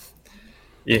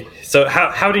 Yeah. So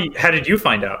how did you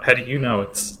find out? How do you know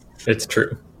it's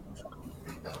true?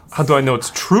 how do I know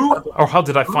it's true, or how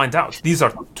did I find out? These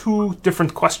are 2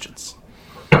 different questions.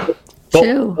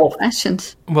 2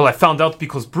 questions. Well, I found out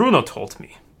because Bruno told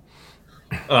me.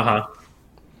 Uh-huh.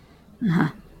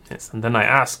 Yes, and then I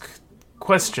ask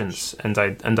questions, and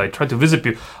I try to visit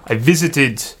you. I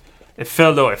visited a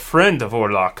friend of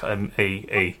Orlok,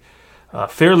 a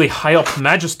fairly high up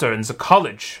magister in the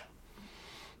college.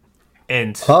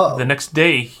 And the next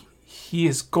day, he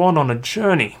is gone on a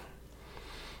journey.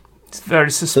 It's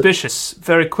very suspicious.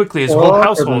 Very quickly, his whole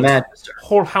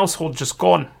household just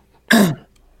gone.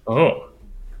 Oh,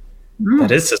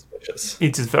 that is suspicious.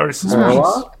 It is very suspicious.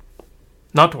 Orlok?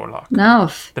 Not Orlok. No,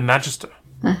 The magister.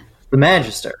 The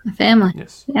Magister. the family.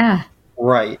 Yes. Yeah.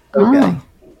 Right. Okay.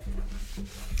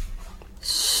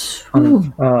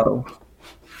 Ooh. Oh.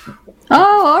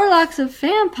 Oh, Orlok's a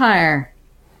vampire.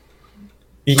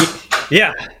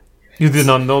 Yeah. You did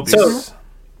not know this. So-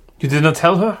 You did not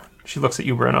tell her? She looks at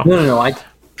you, Bruno. No. I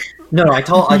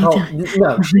told. No, she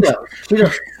knows. She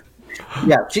knows.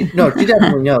 Yeah, she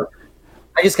definitely knows.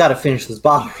 I just got to finish this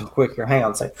bottle real quick here. Hang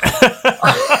on a second.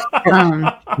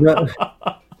 No.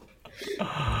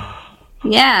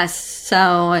 Yes.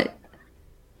 So,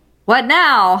 what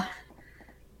now?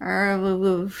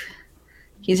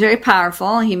 He's very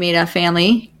powerful. He made a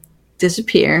family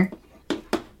disappear.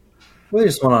 We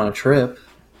just went on a trip.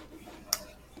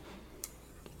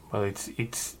 Well,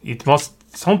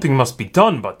 something must be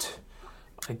done, but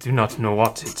I do not know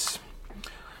what.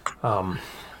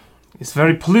 It's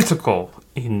very political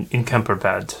in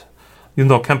Kemperbad. You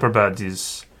know, Kemperbad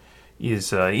is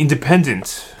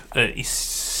independent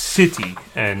city,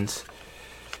 and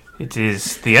it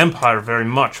is the Empire very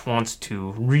much wants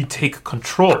to retake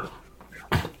control.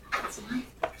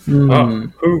 Oh,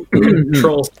 who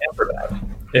controls Amberbad,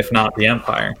 if not the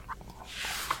Empire?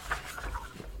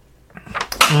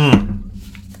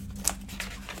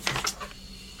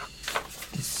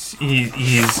 He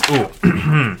is.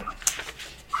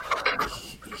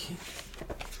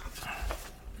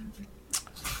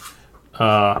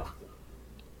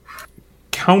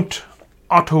 Count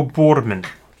Otto Bormann.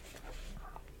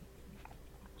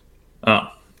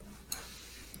 Oh,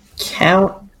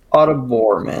 Count Otto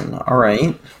Bormann. All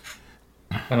right.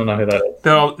 I don't know who that is.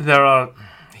 There are.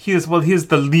 He is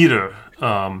the leader.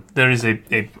 There is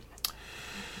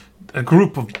a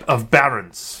group of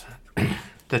barons,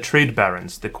 the trade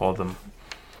barons they call them,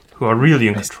 who are really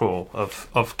in control of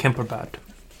Kemperbad.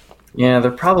 Yeah,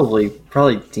 they're probably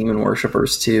demon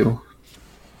worshippers too.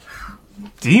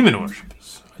 Demon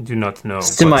worshippers? I do not know.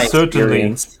 Just in my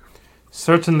experience.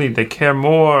 Certainly they care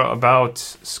more about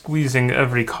squeezing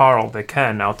every carl they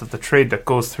can out of the trade that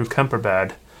goes through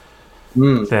Kemperbad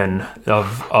than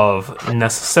of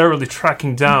necessarily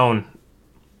tracking down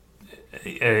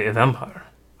an empire.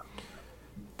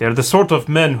 They're the sort of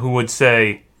men who would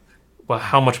say, well,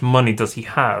 how much money does he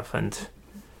have? And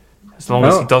as long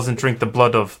as he doesn't drink the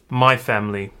blood of my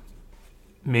family,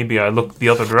 maybe I look the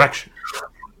other direction.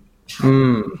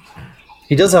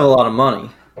 He does have a lot of money.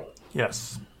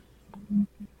 Yes.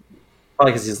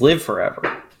 Probably because he's lived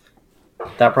forever.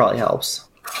 That probably helps.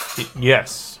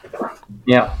 Yes.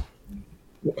 Yeah.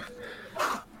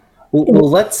 Well,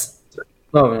 let's...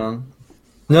 Oh,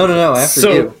 no.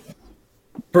 After you.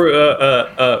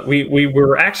 We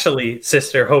were actually,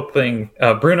 sister, hoping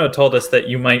Bruno told us that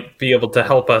you might be able to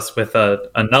help us with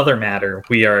another matter.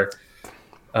 We are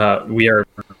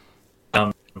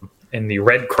in the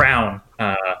Red Crown,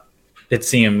 it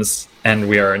seems, and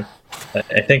we are,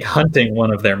 I think, hunting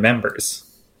one of their members.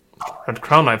 Red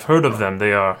Crown, I've heard of them.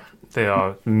 They are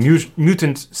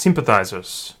mutant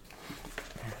sympathizers.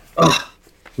 Ugh,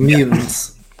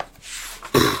 mutants.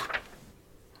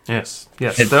 Yes.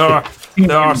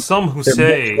 There are some who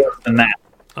say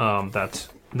that.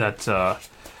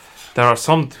 There are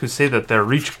some who say that their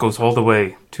reach goes all the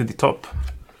way to the top.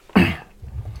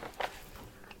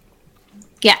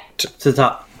 Yeah. To the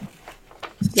top.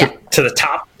 Yeah. To the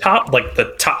top, like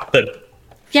the top,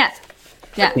 Yeah.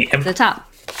 The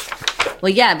top.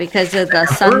 Well, yeah, because of the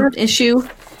sun issue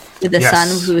with the sun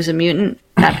who's a mutant.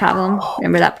 That problem.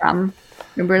 Remember that problem?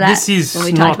 Remember that when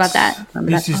we talked about that?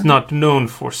 This is not known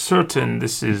for certain.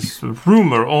 This is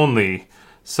rumor only.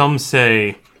 Some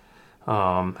say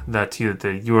that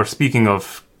you are speaking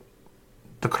of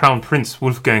the Crown Prince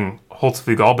Wolfgang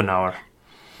Holtzwig Abenauer.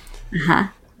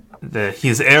 He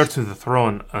is heir to the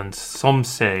throne, and some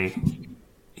say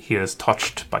he is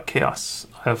touched by chaos.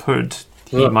 I have heard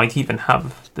he might even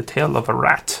have the tail of a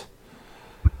rat.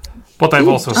 But I've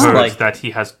also heard that he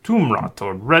has tomb rot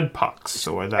or red pox,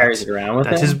 or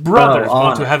that his brothers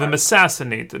want to have him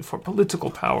assassinated for political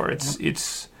power.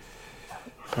 It's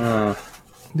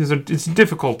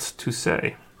difficult to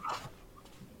say.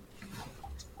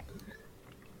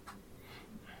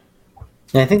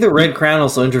 I think the Red Crown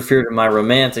also interfered in my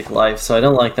romantic life, so I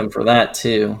don't like them for that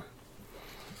too.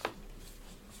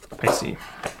 I see.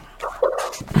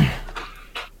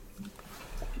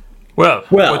 Well,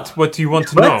 Well, what do you want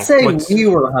to know? Let's say What- we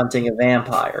were hunting a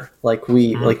vampire, like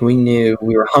we knew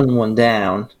we were hunting one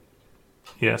down.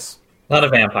 Yes, not a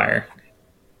vampire.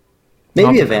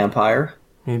 Maybe Not a vampire.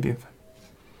 maybe.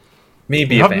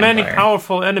 Maybe You a have many vampire.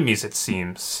 powerful enemies, it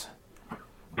seems.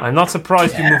 I'm not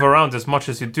surprised you move around as much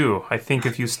as you do. I think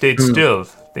if you stayed still,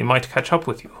 they might catch up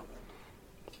with you.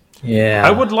 Yeah.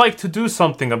 I would like to do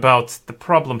something about the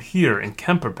problem here in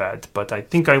Kemperbad, but I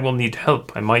think I will need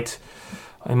help. I might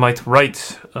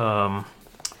write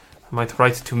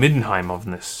to Middenheim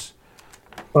on this.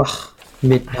 Ugh,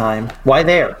 Midtime. Why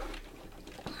there?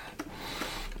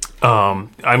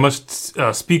 I must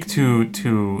speak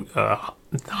to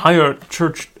higher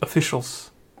church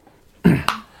officials.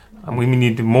 And we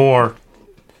need more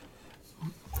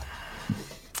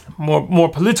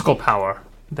political power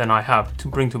than I have to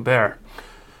bring to bear,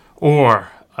 or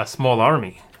a small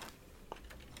army.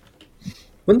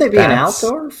 Wouldn't they be That's- an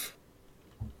Altdorf?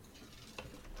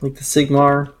 Like the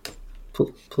Sigmar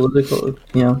political,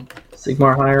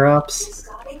 Sigmar higher ups?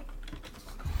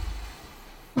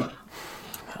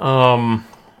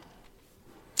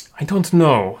 I don't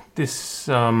know. This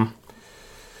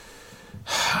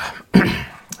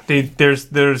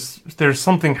there's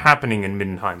something happening in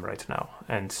Middenheim right now,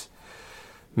 and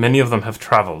many of them have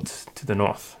traveled to the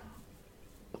north.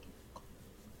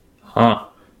 Huh.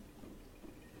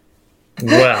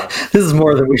 Well, This is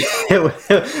more than we.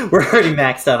 We're already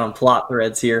maxed out on plot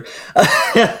threads here.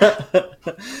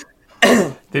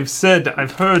 They've said,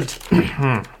 I've heard.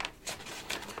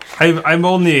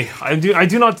 I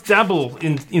do not dabble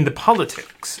in the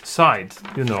politics side.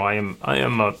 You know, I am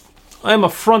a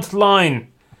frontline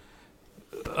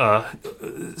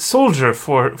soldier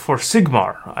for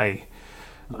Sigmar.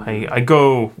 I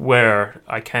go where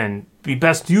I can be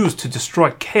best used to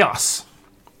destroy chaos.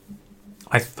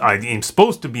 I am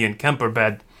supposed to be in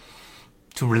Kemperbad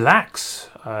to relax.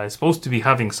 I'm supposed to be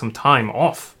having some time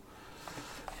off.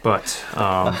 But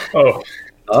oh,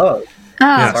 Oh,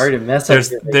 yes. sorry to mess up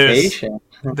your vacation.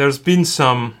 there's been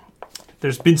some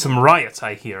riots,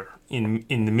 I hear, in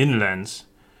the Midlands,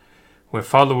 where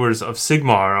followers of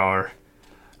Sigmar are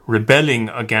rebelling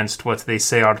against what they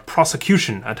say are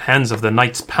prosecution at hands of the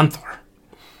Knights Panther.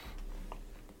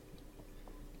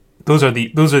 Those are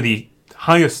the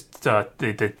highest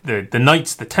the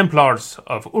Knights, the Templars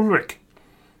of Ulrich.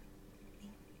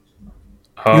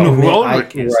 You know who Oh,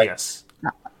 Ulrich is, right. yes.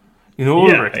 You know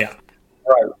Ulrich. yeah.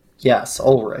 Right. Yes,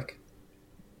 Ulrich.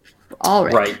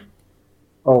 Ulrich. Right.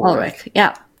 Ulrich.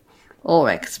 Yeah.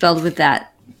 Ulrich. Spelled with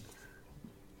that.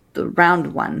 The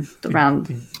round one. The round.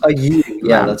 U.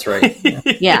 Yeah, Wow. that's right. Yeah.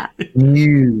 Yeah.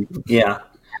 U. Yeah.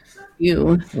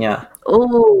 You. Yeah.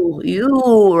 Oh,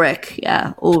 Ulrich.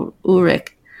 Yeah.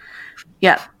 Ulrich.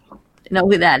 Yeah. Know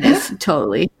who that is.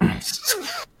 Totally.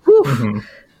 Whew.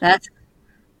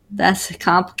 That's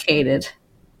complicated.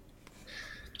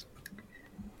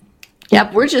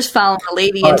 Yep, we're just following a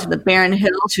lady into the barren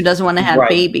hills who doesn't want to have Right.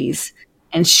 babies.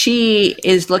 And she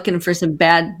is looking for some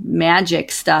bad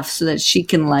magic stuff so that she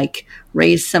can, like,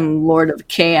 raise some Lord of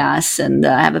Chaos and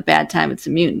have a bad time with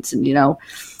some mutants. And, yeah.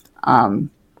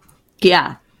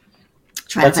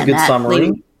 Try to That's a find good that summary.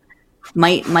 lady.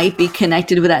 Might be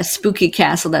connected with that spooky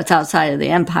castle that's outside of the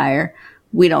Empire.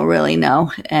 We don't really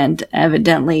know. And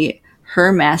evidently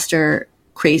her master,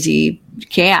 Crazy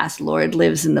Chaos Lord,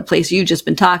 lives in the place you've just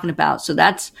been talking about. So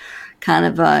that's kind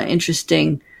of an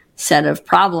interesting set of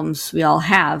problems we all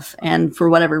have. And for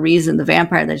whatever reason, the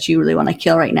vampire that you really want to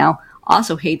kill right now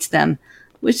also hates them,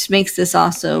 which makes this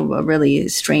also a really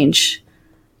strange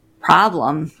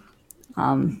problem.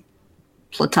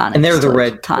 Platonic. And they're the still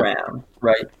red platonic. crown,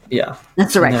 right? Yeah.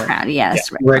 That's the red Yeah. crown.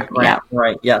 Yes. Red crown. Yeah.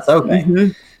 Right. Yes. Okay.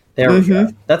 Mhm. There we go.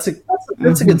 That's a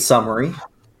good summary.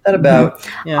 That about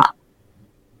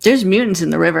There's mutants in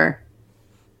the river.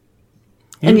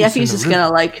 And Mutants in Yeffy's the just river.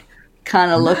 gonna like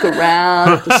kind of look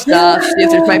around at the stuff, see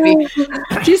if there might be.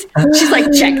 She's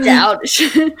like checked out.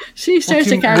 She starts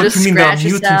to kind of What just do you mean there are scratch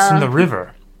mutants in the herself.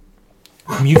 river?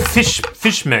 You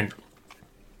fishmen.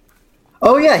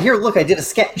 Oh yeah, here look, I did a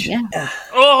sketch. Yeah.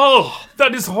 Oh,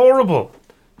 that is horrible.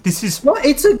 This is, Well,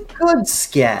 it's a good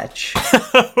sketch.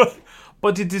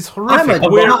 but it is I'm horrific. a A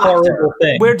Where, horrible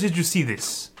thing. where did you see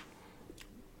this?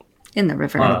 In the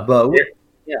river. On a boat.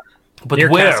 But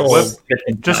Near where? Castle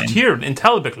Wittgenstein. Just here in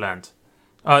Talbotland.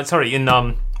 Sorry, in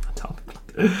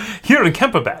here in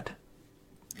Kemperbad.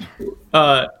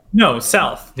 No,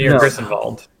 south near No.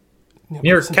 Grissenwald,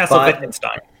 near Castle But-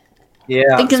 Wittgenstein.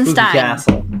 Yeah. Wittgenstein. Spooky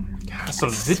Castle. Castle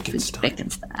Wittgenstein.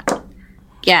 Wittgenstein.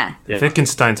 Yeah. Yeah.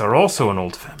 Wittgensteins are also an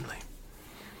old family.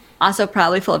 Also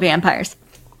probably full of vampires.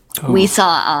 Oh. We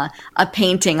saw a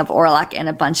painting of Orlok and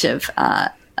a bunch of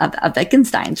of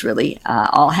Wittgenstein's, really,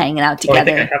 all hanging out Oh, I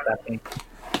together. think I have that thing.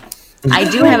 I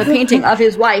do have a painting of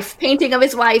his wife. Painting of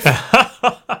his wife.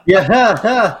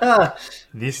 Yeah.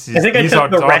 This I is think I these are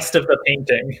took the dark, rest of the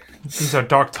painting. these are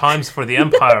dark times for the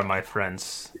Empire, my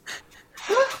friends.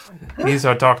 These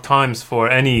are dark times for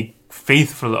any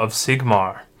faithful of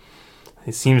Sigmar.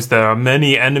 It seems there are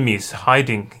many enemies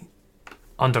hiding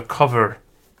under cover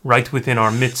right within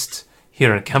our midst,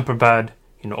 here in Kemperbad,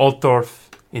 in Altdorf,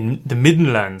 in the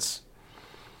Midlands.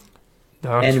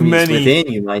 There are too Enemies many.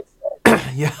 within, you might say.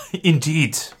 Yeah,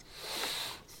 indeed.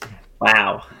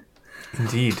 Wow.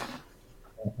 Indeed.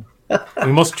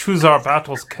 We must choose our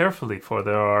battles carefully, for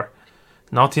there are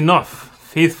not enough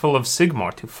faithful of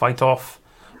Sigmar to fight off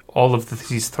all of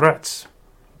these threats.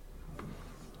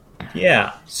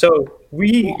 Yeah. So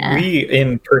we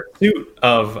in pursuit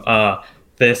of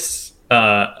this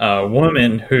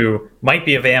woman who might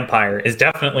be a vampire, is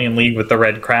definitely in league with the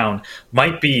Red Crown,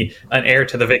 might be an heir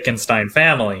to the Wittgenstein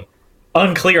family.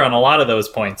 Unclear on a lot of those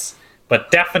points, but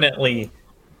definitely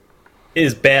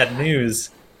is bad news.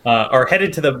 We're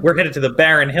headed to the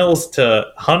Barren Hills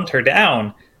to hunt her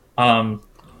down.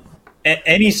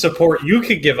 Any support you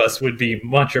could give us would be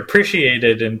much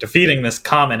appreciated in defeating this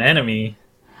common enemy.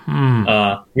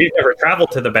 We've never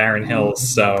traveled to the Barren Hills,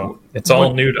 so it's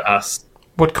all new to us.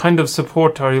 What kind of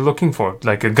support are you looking for?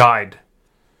 Like a guide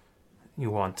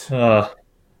you want? That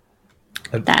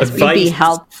would be Advice.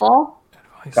 helpful.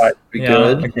 That'd be Yeah,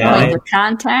 good. okay. Points of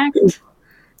contact.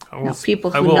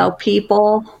 People who know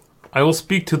people. I will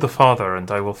speak to the father, and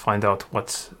I will find out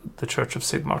what the Church of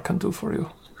Sigmar can do for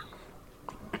you.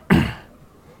 Good.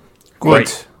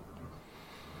 Great.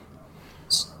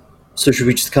 So should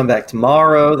we just come back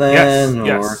tomorrow then?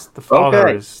 Yes. Or... The father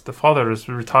Okay. is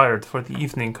retired for the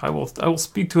evening. I will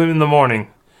speak to him in the morning.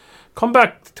 Come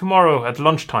back tomorrow at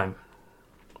lunchtime.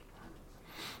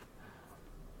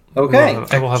 Okay.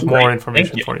 I will have Great. more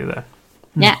information Thank you. for you there.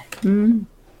 Yeah. Do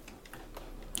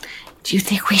you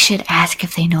think we should ask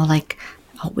if they know, like,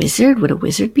 a wizard? Would a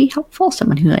wizard be helpful?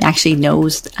 Someone who actually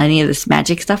knows any of this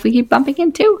magic stuff we keep bumping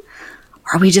into?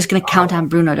 Or are we just going to count on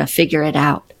Bruno to figure it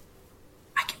out?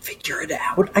 I can figure it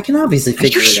out. I can obviously Are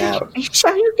figure you it sure? out. Are you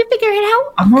sure you can figure it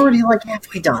out? I'm already like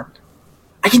halfway done.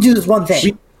 I can do this one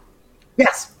thing.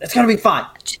 Yes, it's gonna be fine.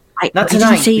 Not didn't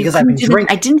tonight, say you because I've couldn't been do the-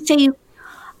 drinking. I didn't say you.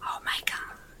 Oh my god.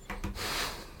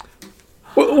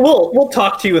 We'll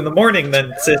talk to you in the morning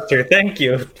then, sister. Thank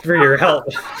you for your help.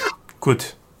 Good.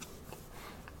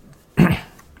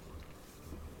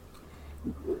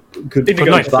 Good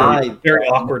Indigo night. goes very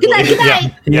awkwardly. Good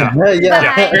night, good night.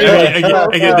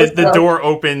 Yeah. The door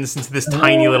opens into this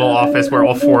tiny little office where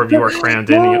all four of you are crammed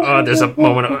in. There's a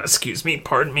moment of, excuse me,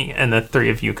 pardon me, and the three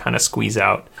of you kind of squeeze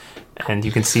out. And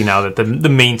you can see now that the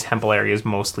main temple area is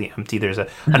mostly empty. There's an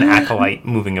acolyte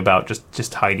moving about,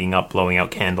 just hiding up, blowing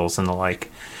out candles and the like.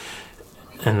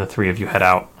 And the three of you head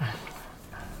out.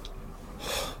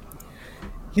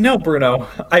 You know, Bruno,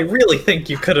 I really think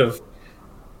you could have.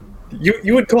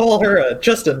 You would call her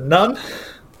just a nun?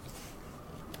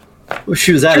 Well,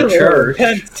 she was at a church.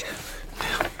 Repent.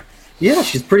 Yeah,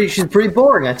 she's pretty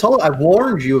boring. I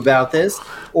warned you about this.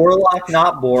 Orlok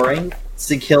not boring.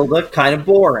 Sikhilda kind of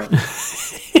boring.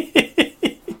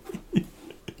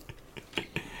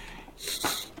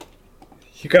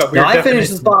 You got Now weird I finished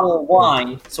this definitions. bottle of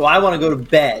wine, so I want to go to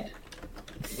bed.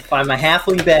 Find my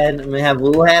halfling bed. I'm gonna have a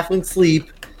little halfling sleep,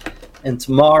 and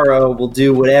tomorrow we'll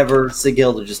do whatever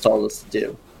Sikhilda just told us to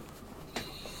do.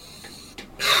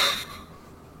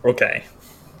 Okay.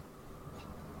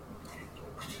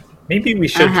 Maybe we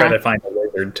should try to find a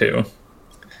wizard too.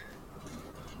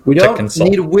 We don't consult.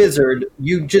 need a wizard.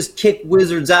 You just kick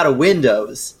wizards out of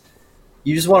windows.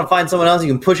 You just want to find someone else you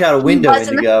can push out a window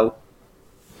wasn't- Indigo.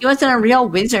 He wasn't a real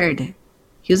wizard.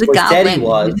 He was a Well, he said goblin. he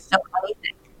was. didn't know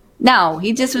anything. No,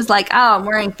 he just was like, oh, I'm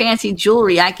wearing fancy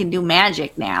jewelry. I can do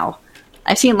magic now.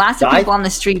 I've seen lots of I- people on the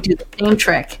street do the same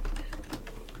trick.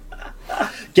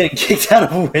 Getting kicked out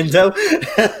of a window.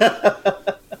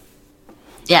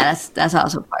 Yeah, that's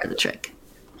also part of the trick.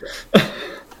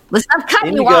 Listen, I'm cutting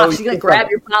Indigo, you off. So you're going you to grab can-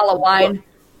 your bottle of wine.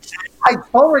 I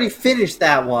already finished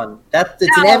that one. It's an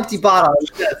No. empty bottle. I was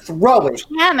gonna throw it.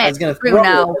 Damn I was it, gonna throw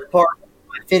Bruno. it apart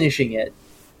by finishing it.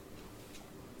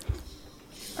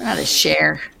 We're not a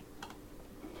share.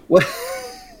 What?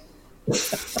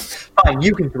 Fine,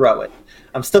 you can throw it.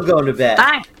 I'm still going to bed.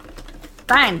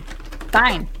 Fine.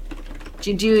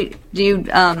 Do you,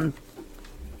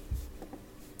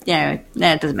 yeah,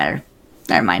 it doesn't matter.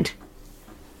 Never mind.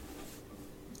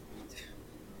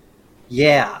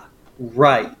 Yeah,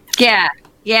 right.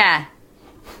 Yeah.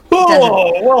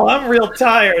 Oh, well, I'm real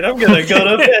tired. I'm gonna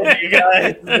go to bed, you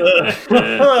guys.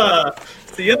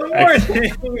 See you in the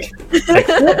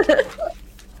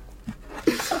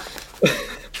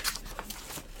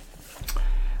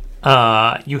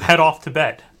morning. You head off to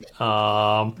bed.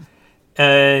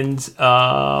 And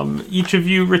each of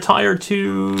you retire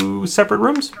to separate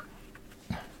rooms.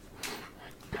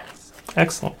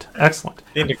 Excellent.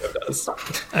 Indigo does.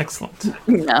 Excellent.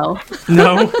 No.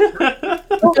 No?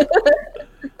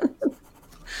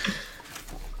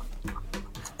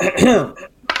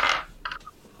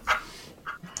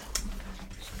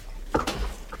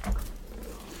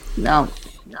 No.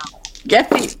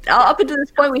 Jeffy, up until this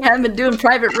point, we haven't been doing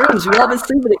private rooms. We've all been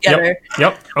sleeping together.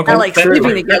 Yep. Okay. Not like That's sleeping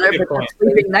right. together, That's a good but point.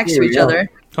 sleeping next to each other.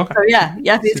 Okay. So yeah,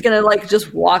 Jeffy's gonna like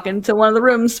just walk into one of the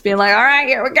rooms, being like, "All right,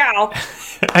 here we go."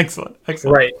 Excellent.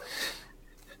 Right.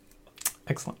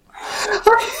 Excellent.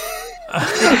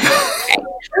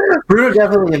 Bruno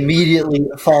definitely immediately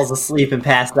falls asleep and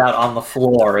passes out on the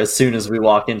floor as soon as we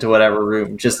walk into whatever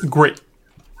room. Just Great.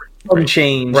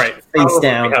 unchanged, Right. face Probably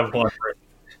down, have one room.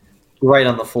 right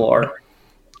on the floor.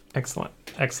 Excellent.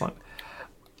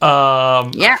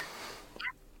 Yeah.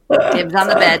 Dibs on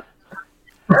the bed.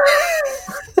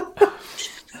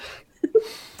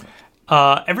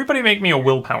 Everybody make me a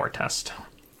willpower test.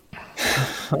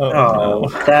 Oh,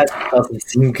 that doesn't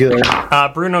seem good.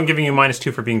 Bruno, I'm giving you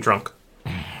 -2 for being drunk.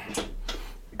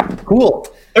 Cool.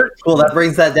 Cool, that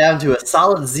brings that down to a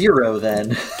solid 0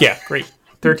 then. Yeah, great.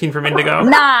 13 from Indigo.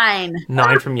 9.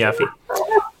 9 from Yeffy.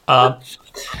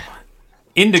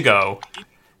 Indigo,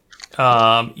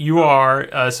 you are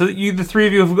the three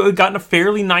of you have gotten a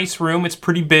fairly nice room. It's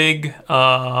pretty big.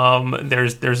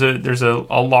 There's a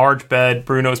large bed.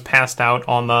 Bruno's passed out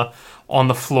on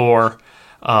the floor.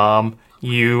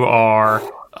 You are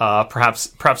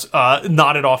perhaps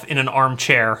nodded off in an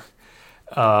armchair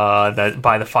that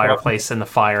by the fireplace, and the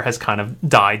fire has kind of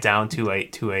died down to a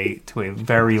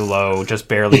very low, just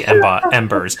barely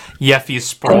embers. Yeffy is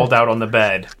sprawled out on the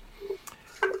bed.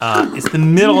 It's the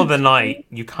middle of the night.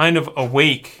 You kind of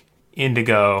awake,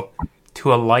 Indigo,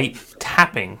 to a light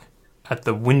tapping at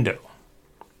the window.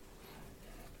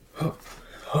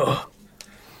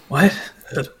 What?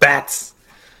 There's bats.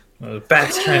 There's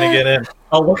bats trying to get in.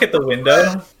 I'll look at the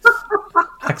window.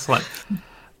 Excellent.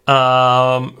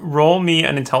 Roll me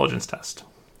an intelligence test.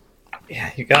 Yeah,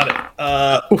 you got it.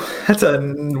 That's a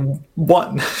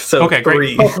 1. So Okay,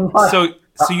 3. great. So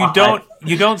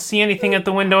you don't see anything at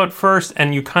the window at first,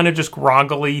 and you kind of just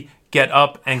groggily get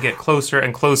up and get closer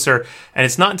and closer, and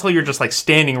it's not until you're just like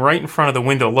standing right in front of the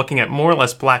window looking at more or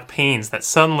less black panes that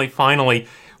suddenly, finally,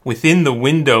 within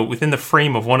the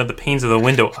frame of one of the panes of the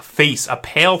window, a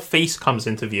pale face comes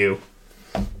into view.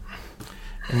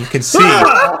 And you can see,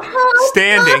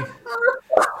 standing...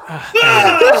 He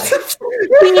has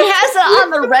it on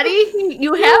the ready.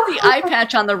 You have the eye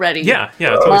patch on the ready. Yeah,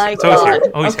 it's always here.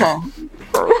 Always Okay.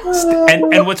 here.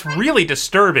 And what's really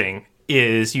disturbing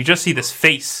is you just see this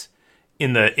face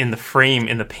in the frame,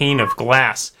 in the pane of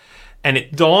glass, and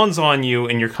it dawns on you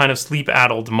in your kind of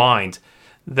sleep-addled mind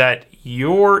that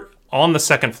you're on the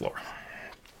second floor.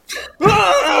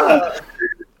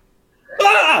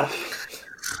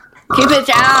 Keep it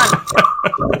down.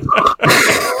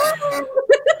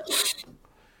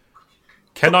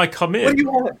 Can I come in? What do you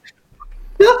want?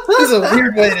 This is a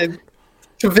weird way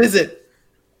to visit.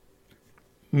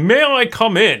 May I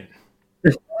come in?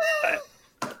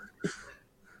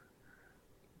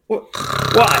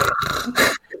 Why?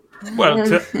 Well,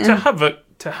 to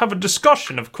have a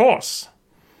discussion, of course.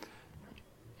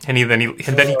 And then he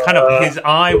kind of, his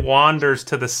eye wanders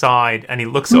to the side, and he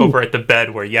looks over at the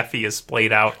bed where Yeffy is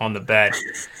splayed out on the bed,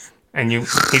 and he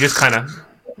just kind of.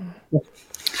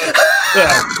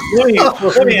 Let me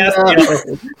ask you: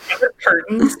 are there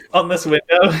curtains on this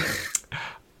window?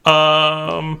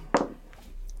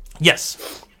 Yes.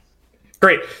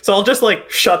 Great. So I'll just like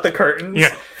shut the curtains,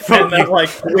 Yeah. and then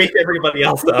like wake everybody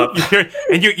else up.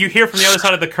 You hear from the other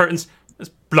side of the curtains. That's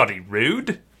bloody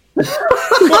rude.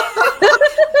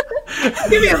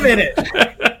 Give me a minute.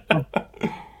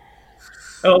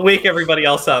 I'll wake everybody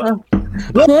else up.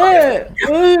 What?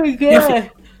 Oh my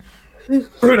god.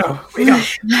 Bruno, wake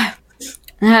up.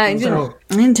 I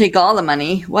didn't take all the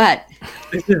money. What?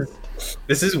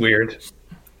 This is weird.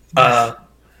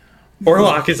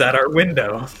 Orlok is at our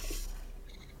window.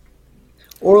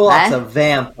 Orlok's What? a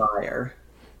vampire.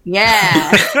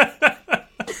 Yeah.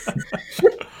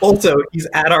 Also, he's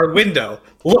at our window.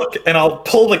 Look, and I'll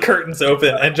pull the curtains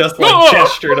open and just like Oh!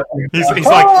 gesture to He's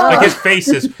like his face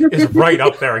is right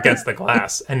up there against the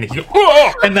glass, and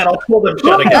oh! and then I'll pull them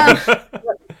shut again.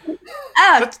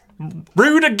 Ah,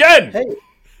 Rude again. Hey,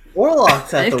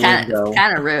 Orlok's at the it's window.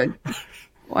 kind of rude.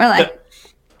 Or like,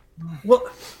 Well,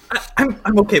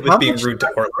 I'm okay with being rude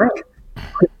to Orlok.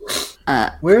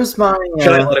 Where's my?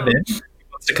 Should I let him in? He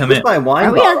wants to come in. My wine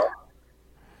Are we bottle.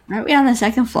 Aren't we on the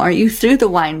second floor? You threw the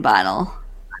wine bottle.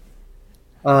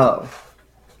 Oh.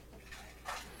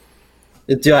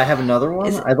 Do I have another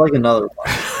one? I'd like another one.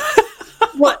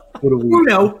 What? What do we?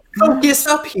 Bruno, focus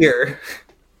up here.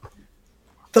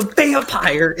 The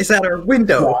vampire is at our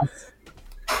window.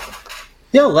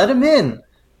 Yeah, let him in.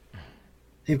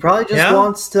 He probably just Yeah?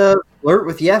 wants to flirt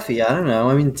with Yeffy. I don't know.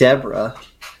 I mean, Deborah.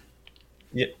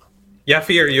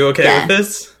 Yeffy, are you okay Yeah. with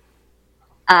this?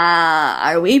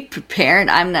 Are we prepared?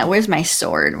 I'm not. Where's my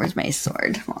sword?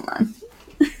 Hold on.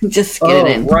 Just get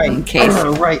it in right. case.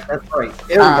 Right, that's right.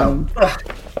 There we Um, go.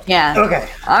 Yeah. Okay.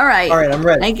 All right. All right, I'm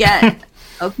ready. I get it.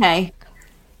 Okay.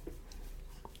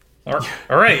 All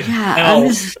right. Yeah,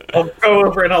 And I'll go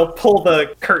over and I'll pull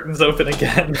the curtains open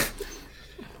again.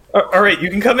 All right, you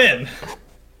can come in.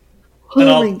 And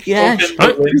Oh I'll my gosh.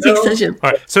 open the This is window. such a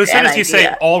All right. So as soon bad as you say,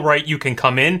 idea. "All right, you can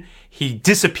come in," he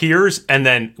disappears, and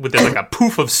then there's like a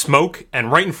poof of smoke,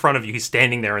 and right in front of you, he's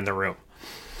standing there in the room.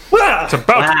 Ah! It's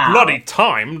about Wow. bloody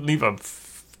time. Leave a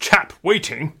chap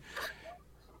waiting.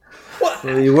 What?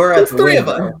 We were at There's the three of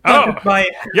window. them. Oh. Under my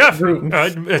Yeah, room.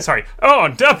 sorry. Oh,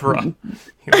 Deborah.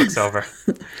 He looks over.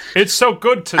 It's so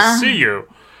good to see you.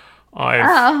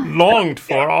 I've longed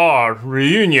for our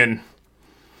reunion.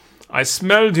 I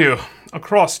smelled you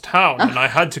across town, and I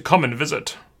had to come and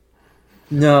visit.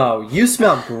 No, you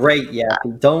smell great,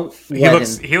 Yeffy. Don't He let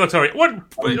looks. him. He looks over.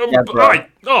 What?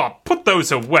 Deborah. Put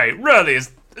those away. Really,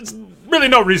 it's really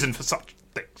no reason for such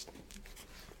things.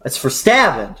 It's for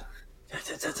stabbing.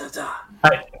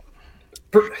 I-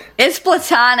 It's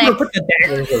platonic. Put the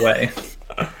daggers away.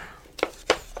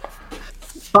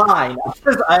 Fine.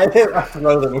 I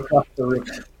throw them across the room.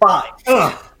 Fine.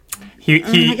 Ugh.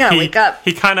 I gotta wake up.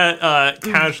 He kind of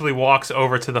casually walks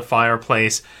over to the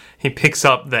fireplace. He picks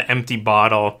up the empty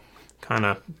bottle, kind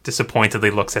of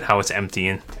disappointedly looks at how it's empty,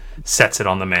 and sets it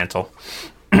on the mantle.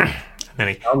 And then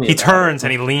me he about turns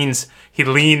and he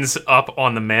leans up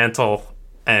on the mantle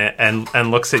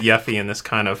and looks at Yeffy in this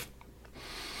kind of.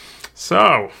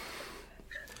 So,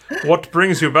 what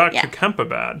brings you back Yeah. to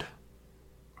Kemperbad?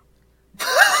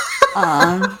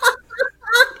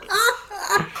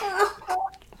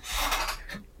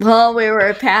 Well, we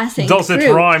were passing. Does it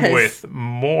through rhyme 'cause- with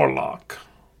Morlock?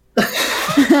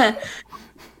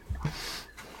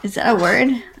 Is that a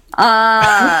word?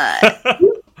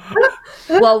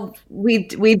 Well,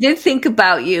 we did think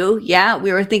about you. Yeah,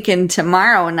 we were thinking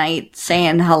tomorrow night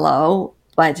saying hello,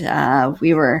 but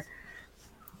we were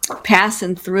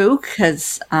passing through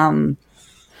because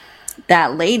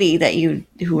that lady that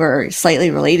who were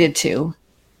slightly related to,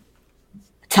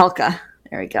 Telka.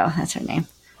 There we go. That's her name.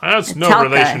 There's no Telka.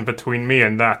 relation between me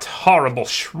and that horrible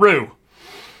shrew.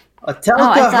 A Telka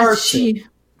Oh, I thought Herson. she.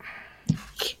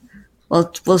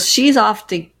 Well, she's off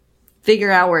to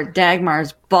figure out where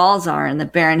Dagmar's balls are in the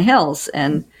Barren Hills,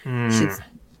 and she's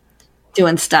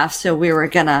doing stuff. So we were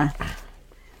gonna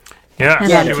Yeah,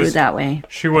 head on through that way.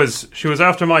 She was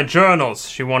after my journals.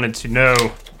 She wanted to know.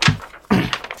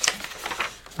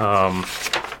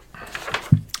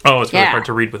 Oh, it's really Yeah. hard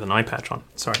to read with an eye patch on.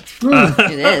 Sorry.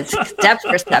 It is depth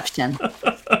perception.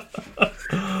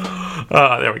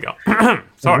 There we go.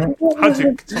 Sorry, had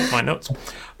to consult my notes.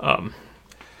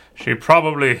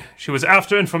 She was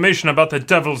after information about the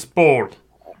Devil's Bowl,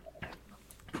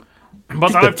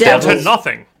 but I've told her Devil's-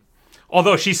 nothing.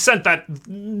 Although she sent that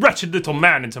wretched little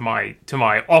man to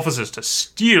my offices to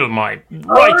steal my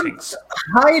writings.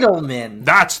 Heidelman.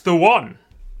 That's the one.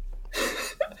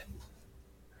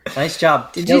 Nice job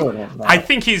you- killing him. I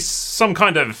think he's some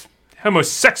kind of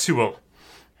homosexual.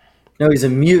 No, he's a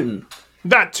mutant.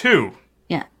 That too.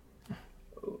 Yeah.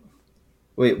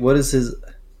 Wait, what is his?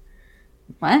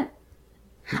 What?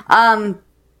 What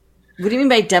do you mean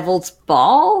by Devil's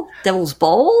Ball? Devil's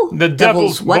Bowl? The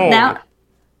Devil's what Bowl. now?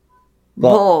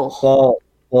 Bowl.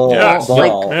 Ball. Yes, Ball.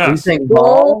 like- Are you yes. saying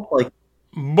ball? Like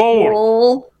Bowl.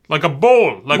 Bowl. Like a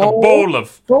bowl. Like Bowl. a bowl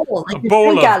of Bowl. Like a you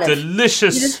bowl drink out of of.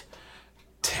 delicious, You just-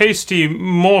 tasty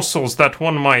morsels that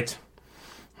one might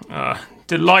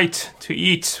delight to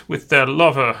eat with their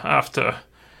lover after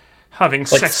having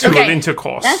sexual Okay.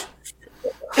 intercourse.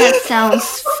 That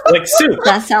sounds. Like soup.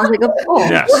 That sounds like a bowl.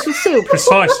 Yes. Like a soup.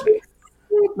 Precisely.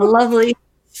 A lovely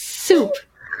soup.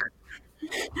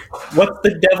 What's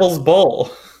the devil's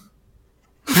bowl?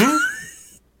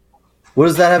 what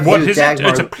does that have to What do with is it?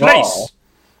 Dagmar's It's a place. ball?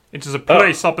 It is a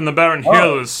place up in the Barren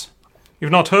Hills.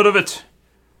 You've not heard of it?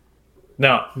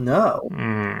 No. No.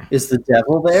 Is the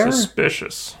devil there?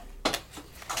 Suspicious.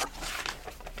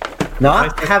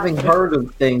 Not having heard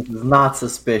of things is not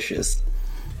suspicious.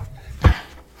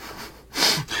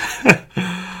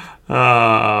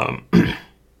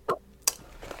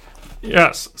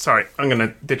 Yes, sorry. I'm going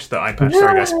to ditch the eye patch.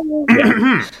 Sorry,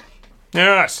 guys.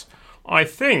 Yes, I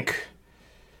think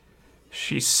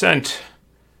she sent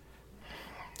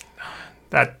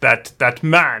that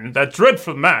man, that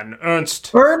dreadful man,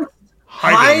 Ernst Ernst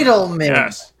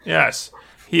Heidelman. Yes.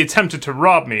 He attempted to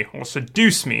rob me, or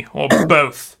seduce me, or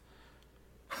both.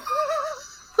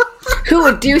 Who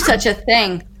would do such a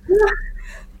thing?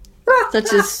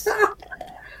 Such as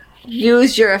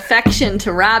use your affection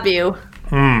to rob you.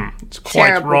 It's quite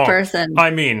Terrible wrong. person. I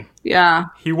mean, Yeah.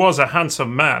 he was a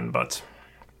handsome man, but...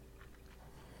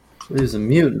 He was a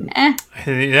mutant.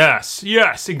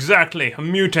 Yes, exactly. A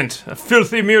mutant. A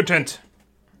filthy mutant.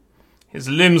 His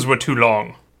limbs were too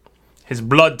long. His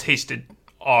blood tasted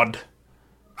odd.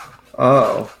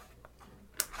 Oh.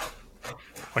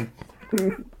 When...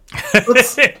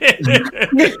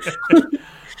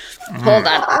 Hold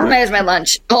on. There's my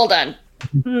lunch. Hold on.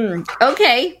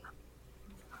 Okay.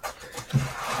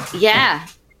 Yeah.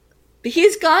 But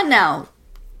he's gone now.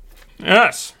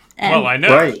 Yes. And- Well, I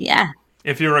know. Right. Yeah.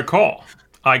 If you recall,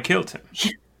 I killed him.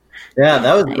 Yeah,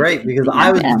 that was great because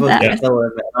I was supposed to kill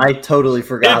him and I totally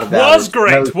forgot It about it. was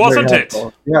great, That wasn't very it?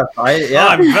 helpful. Yeah,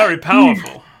 I'm very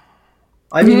powerful.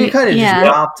 I mean, you kind of Yeah. just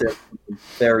dropped it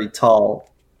very tall.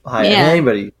 High. Yeah.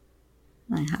 Anybody.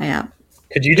 High up.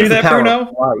 Could you do The that, power Bruno?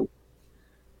 of flight.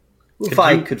 If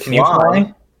I could Can you fly,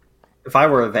 fly? if I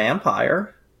were a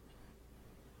vampire,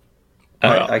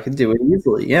 I could do it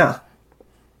easily. Yeah.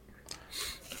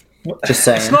 Just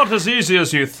saying. It's not as easy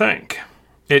as you think.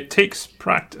 It takes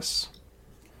practice.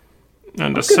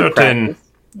 And a certain practice.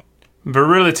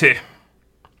 virility.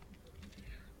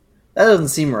 That doesn't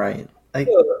seem right. That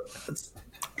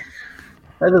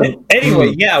doesn't.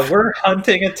 Anyway, yeah, we're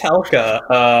hunting a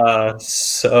Telka.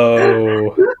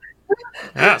 So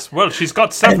Yes, well, she's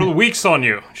got several weeks on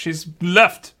you. She's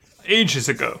left ages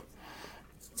ago.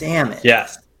 Damn it.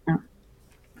 yes,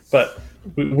 but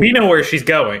we know where she's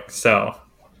going. So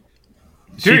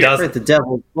Do she you? We're doesn't. at the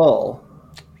Devil's Bowl.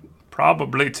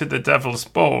 Probably to the Devil's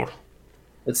Bowl.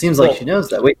 It seems like Well- she knows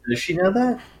that. Wait, does she know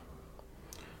that?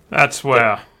 That's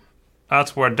where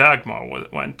Dagmar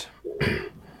went.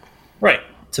 Right.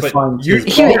 To But find you,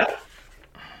 his bowl. yeah,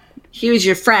 He was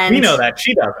your friend. we know that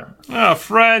she doesn't. A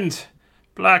friend,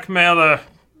 blackmailer,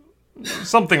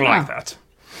 something like that.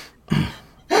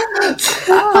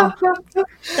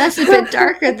 That's a bit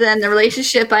darker than the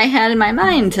relationship I had in my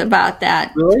mind about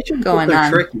that. relationships going are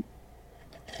on. tricky.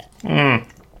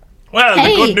 Well,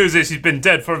 Hey. the good news is he's been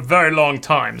dead for a very long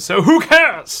time, so who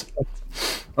cares?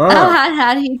 Oh,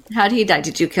 how did he die?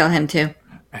 Did you kill him too?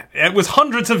 It was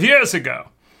hundreds of years ago.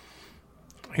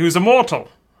 He was immortal,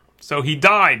 so he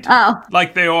died, Oh.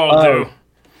 like they all do.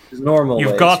 His normal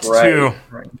You've ways, got right, to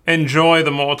right. enjoy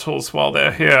the mortals while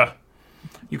they're here.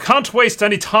 You can't waste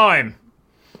any time.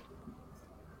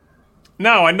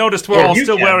 Now, I noticed we're Yeah, all you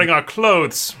still can. wearing our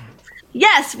clothes.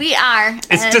 Yes, we are.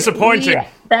 It's And disappointing.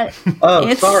 Oh,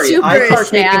 It's sorry. super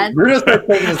sad. Bruno started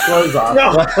taking his clothes off.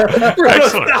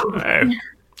 Excellent.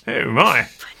 Oh my.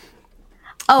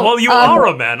 Oh, Well, you are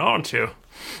a man, aren't you?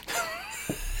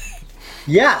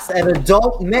 Yes, an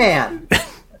adult man.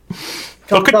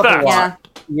 Look Comes at up a that. lot.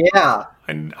 Yeah,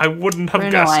 Yeah, I wouldn't have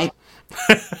Bruno, guessed.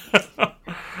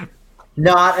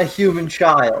 not a human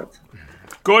child.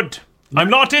 Good. I'm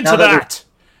not into Now that that.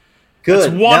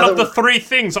 Good. It's one Now of the that three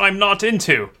things I'm not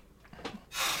into.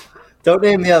 Don't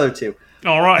name the other two.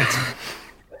 All right.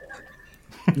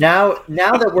 Now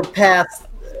that we're past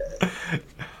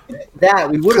that,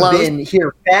 we would have Close. been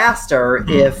here faster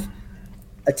if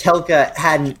Atelka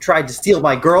hadn't tried to steal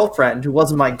my girlfriend, who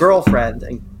wasn't my girlfriend,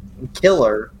 and kill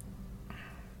her.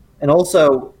 And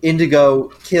also, Indigo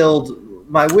killed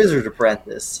my wizard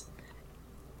apprentice.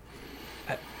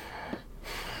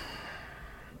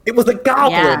 It was a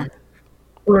goblin, Yeah.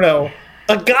 Bruno.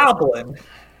 A goblin.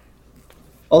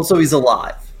 Also, he's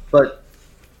alive. But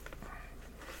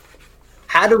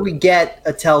how do we get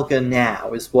Atelka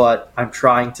now, is what I'm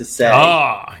trying to say.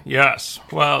 Ah, yes.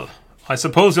 Well, I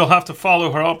suppose you'll have to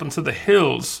follow her up into the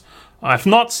hills. I've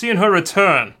not seen her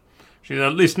return. She's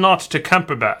at least not to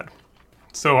Kemperbad.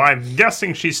 So I'm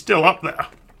guessing she's still up there.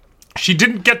 She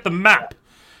didn't get the map,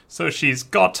 so she's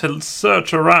got to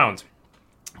search around.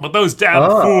 But those damn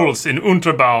Oh. fools in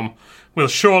Unterbaum will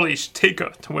surely take her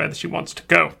to where she wants to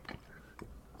go.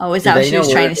 Oh, is that what they she know was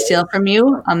where trying it to steal from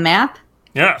you? A map?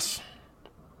 Yes.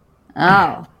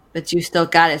 Oh, but you still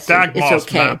got it. So Dagmar's it's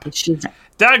okay. map. But she's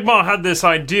Dagmar had this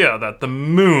idea that the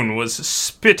moon was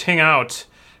spitting out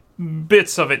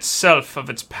bits of itself, of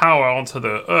its power, onto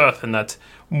the earth, and that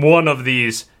one of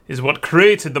these is what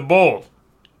created the bowl.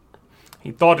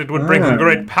 He thought it would bring him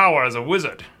great power as a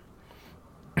wizard.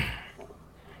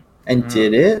 And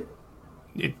did it?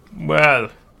 It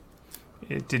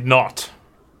did not.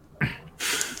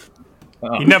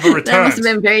 He never returned. That must have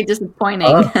been very disappointing.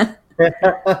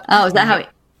 Oh, is that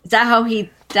how he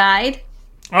died?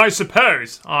 I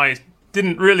suppose. I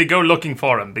didn't really go looking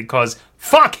for him because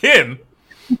fuck him.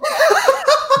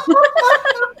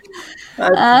 That's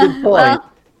a good point.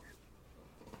 Well,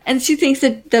 and she thinks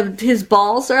that his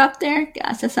balls are up there.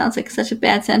 Gosh, that sounds like such a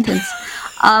bad sentence.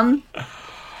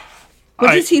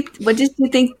 What did you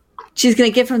think she's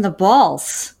going to get from the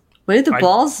balls? What did the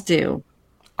balls do?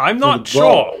 I'm not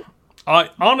sure. I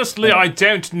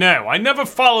don't know. I never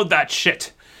followed that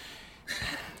shit.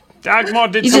 Dagmar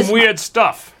did some weird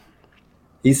stuff.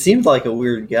 He seemed like a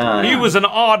weird guy. He was an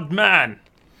odd man.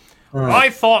 I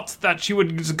thought that she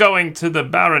was going to the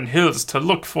Barren Hills to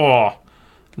look for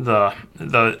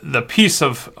the piece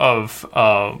of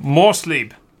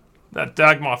Morsleep that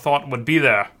Dagmar thought would be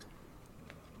there.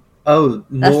 Oh,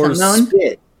 more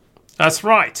spit. That's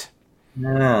right.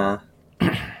 Yeah.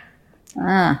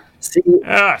 See,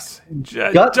 Yes.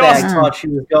 Gutbag thought she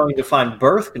was going to find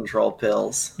birth control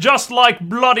pills. Just like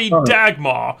bloody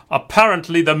Dagmar,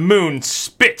 apparently the moon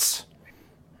spits.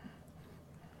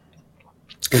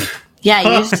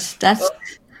 Yeah, that's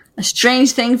a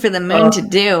strange thing for the moon to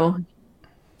do.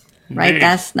 Right? Indeed.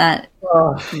 That's not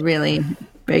really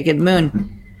very good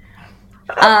moon.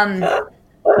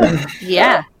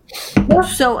 Yeah.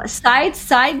 So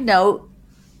side note,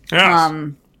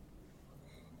 Yes,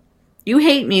 you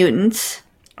hate mutants,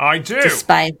 I do.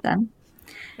 despise them.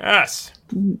 Yes.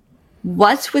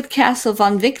 What's with Castle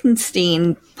von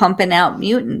Wittgenstein pumping out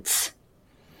mutants?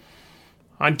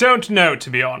 I don't know, to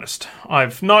be honest.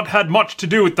 I've not had much to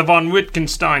do with the von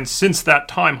Wittgensteins since that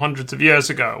time hundreds of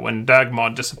years ago when Dagmar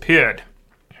disappeared.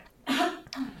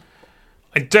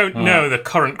 I don't know the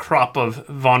current crop of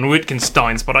von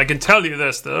Wittgensteins, but I can tell you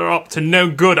this, they're up to no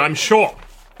good, I'm sure.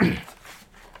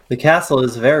 The castle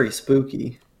is very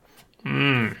spooky.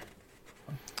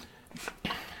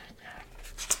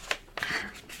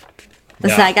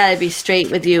 Listen, I gotta be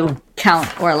straight with you, Count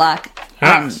Orlok.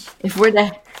 Yes. If we're to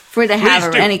have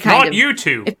Please do. any kind Not of you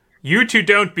two. You two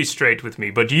don't be straight with me,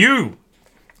 but you,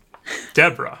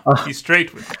 Deborah, be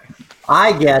straight with me.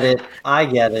 I get it.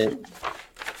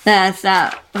 that's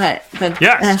not what. But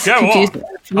Yes, that's go confusing.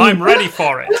 on. I'm ready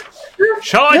for it.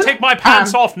 Shall I take my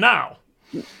pants off now?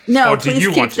 No, Or do please you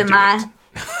keep want to them do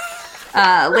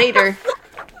on later.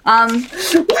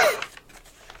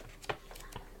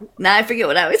 Now I forget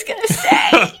what I was gonna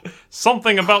say.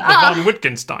 Something about the von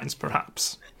Wittgensteins,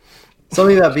 perhaps.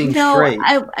 Something about being No, straight.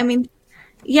 I mean,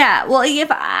 yeah. Well, if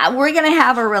we're gonna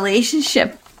have a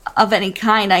relationship of any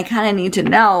kind, I kind of need to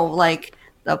know like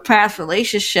the past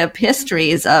relationship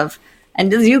histories of,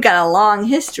 and you got a long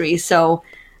history, so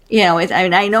you know.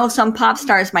 I know some pop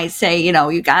stars might say, you know,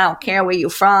 I don't care where you're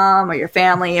from or your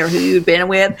family or who you've been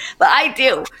with, but I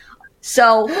do.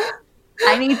 So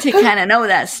I need to kind of know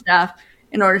that stuff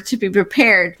in order to be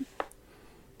prepared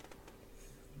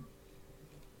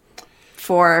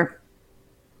for.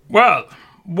 Well,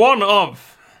 one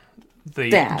of the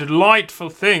That. delightful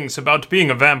things about being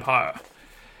a vampire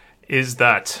is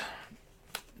that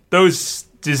those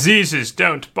diseases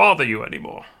don't bother you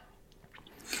anymore.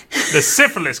 The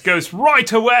syphilis goes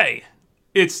right away.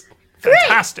 It's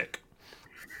fantastic.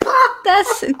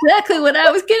 That's exactly what I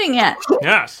was getting at.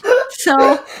 Yes.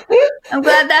 So I'm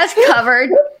glad that's covered.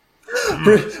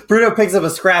 Bruno picks up a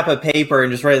scrap of paper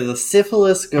and just writes, the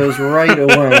syphilis goes right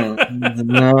away.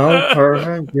 No,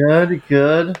 perfect,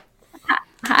 good.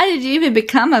 How did you even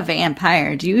become a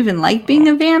vampire? Do you even like being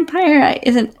a vampire?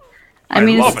 I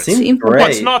mean, love it it. seems Great.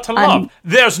 What's not to love?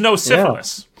 There's no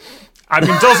syphilis. I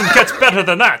mean, doesn't get better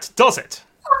than that, does it?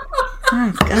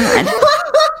 Oh God.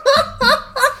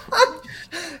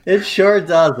 It sure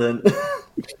doesn't.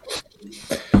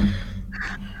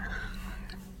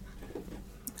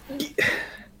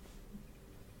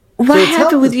 What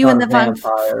happened with you and the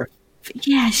vampire?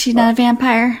 Yeah, she's not a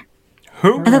vampire.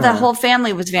 Who? I thought the whole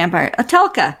family was vampire.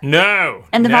 Atelka No.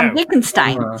 and the no. von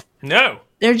Wittgenstein. No.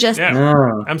 They're just No.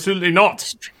 No, Absolutely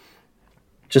not.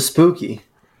 just spooky.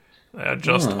 They're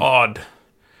just odd.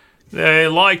 They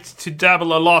liked to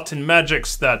dabble a lot in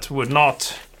magics that were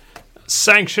not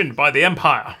sanctioned by the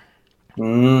Empire.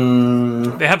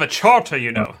 They have a charter,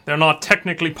 you know. They're not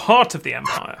technically part of the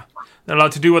Empire. They're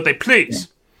allowed to do what they please.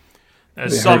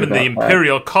 There's some heard in the about that.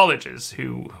 Imperial colleges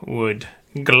who would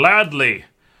gladly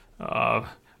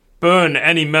burn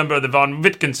any member of the von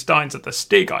Wittgensteins at the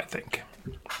stake, I think.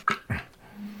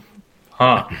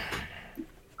 Huh.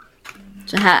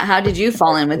 So how did you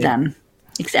fall in with them?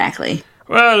 Exactly.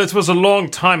 Well, it was a long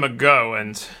time ago,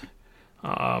 and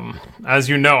As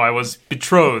you know, I was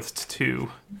betrothed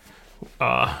to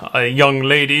a young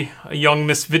lady, a young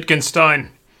Miss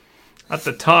Wittgenstein. At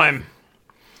the time,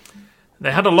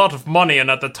 they had a lot of money,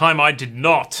 and at the time I did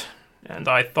not. And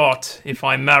I thought if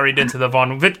I married into the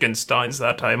von Wittgensteins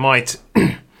that I might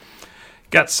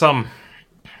get some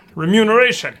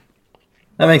remuneration.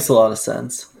 That makes a lot of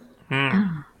sense.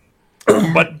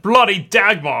 But bloody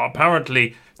Dagmar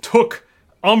apparently took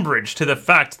umbrage to the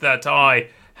fact that I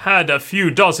had a few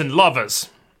dozen lovers.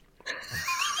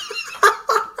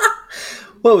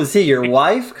 What, was he your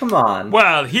wife? Come on.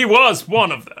 Well, he was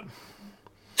one of them.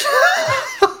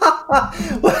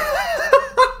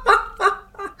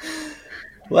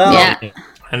 Well, Yeah.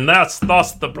 And that's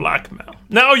thus the blackmail.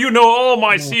 Now you know all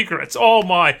my secrets, all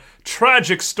my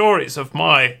tragic stories of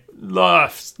my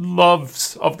loves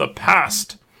of the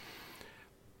past.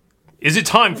 Is it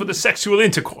time for the sexual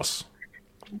intercourse?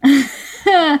 is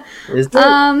it?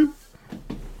 Probably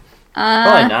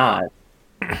not.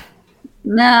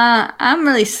 Nah, I'm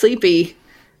really sleepy.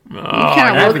 You Oh,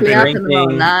 kind I've of woke been me up in the middle of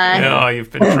the drinking. night. yeah,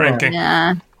 you've been drinking.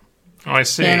 Yeah. I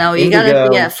see. You know, you gotta be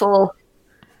Indigo. at full.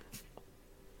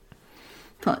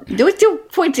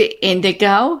 Don't point to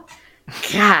Indigo.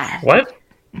 God. What?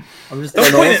 I'm just Don't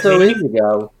and point at also me.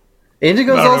 Indigo.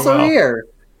 Indigo's Very also well. here.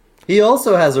 He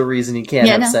also has a reason he can't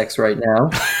Yeah, have no. sex right now.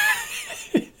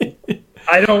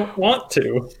 I don't want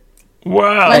to.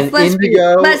 Well, And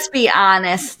Indigo- Let's be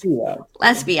honest. Yeah.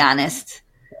 Let's be honest.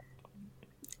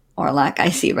 Orlok, I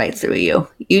see right through you.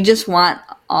 You just want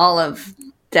all of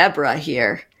Deborah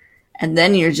here, and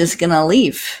then you're just gonna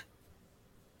leave.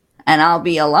 And I'll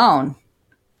be alone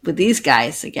with these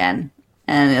guys again,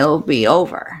 and it'll be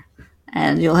over.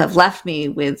 And you'll have left me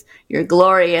with your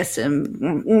glorious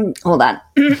hold on.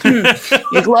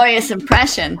 Your glorious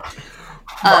impression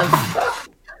of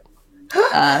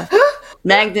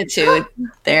magnitude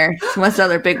there. What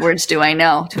other big words do I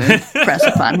know to impress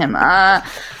upon him?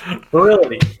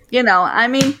 Virility. You know, I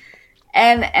mean,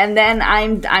 and then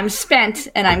I'm spent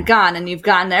and I'm gone, and you've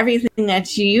gotten everything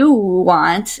that you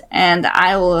want, and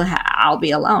I'll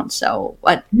be alone. So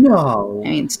what? No. I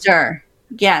mean, sir,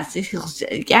 yes,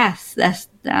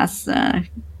 that's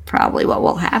probably what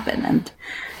will happen, and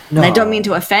I don't mean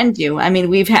to offend you. I mean,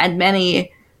 we've had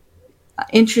many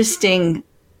interesting.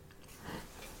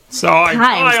 so I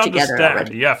times together understand,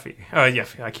 already. Yeffy.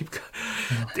 Yeffy, I keep...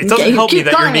 It doesn't You help me keep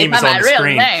that your calling me name by is on my the real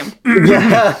screen. name.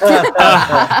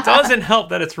 It doesn't help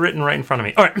that it's written right in front of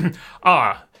me. All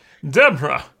right.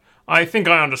 Deborah, I think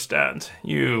I understand.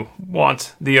 You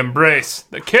want the embrace,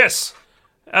 the kiss,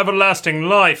 everlasting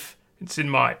life. It's in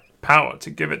my power to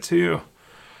give it to you.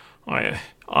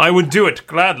 I would do it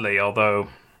gladly, although...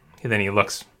 Then he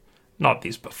looks... Not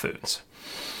these buffoons.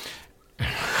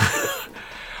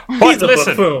 But He's a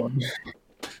listen, buffoon.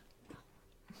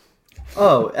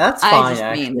 Oh, that's I fine, just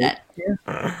actually. mean that.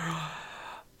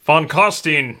 von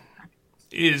Karstein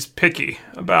is picky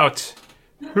about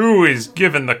who is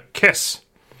given the kiss.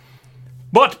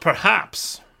 But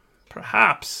perhaps,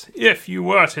 if you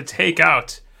were to take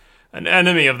out an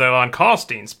enemy of the von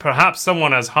Karsteins, perhaps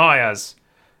someone as high as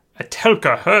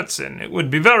Atelka Herzen, it would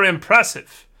be very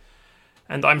impressive.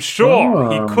 And I'm sure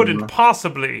he couldn't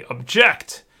possibly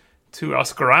object to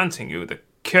us granting you the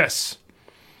kiss.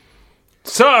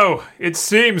 So, it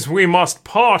seems we must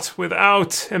part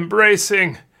without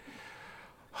embracing.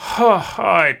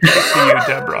 I pity you,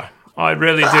 Deborah. I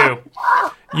really do.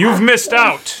 You've missed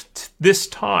out this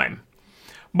time.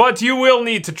 But you will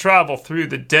need to travel through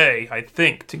the day, I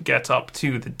think, to get up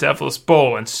to the Devil's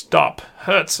Bowl and stop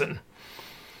Herzen.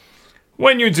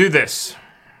 When you do this,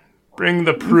 bring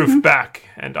the proof back,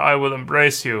 and I will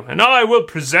embrace you, and I will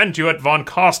present you at von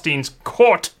Karstein's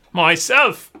court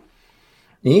myself.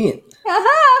 Neat.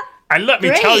 And let me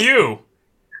Great. tell you,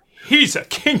 he's a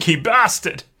kinky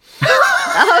bastard.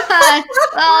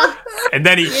 Well, And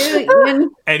then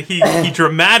he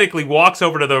dramatically walks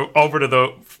over to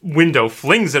the window,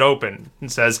 flings it open,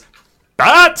 and says,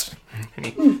 "Bat!" And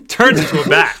he turns into a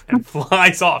bat and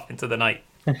flies off into the night.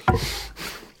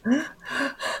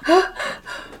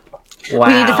 Wow.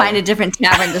 we need to find a different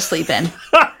tavern to sleep in.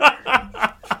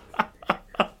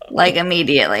 Like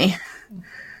immediately.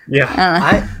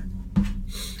 Yeah.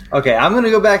 Okay, I'm gonna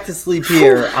go back to sleep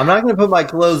here. I'm not gonna put my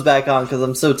clothes back on because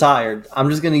I'm so tired. I'm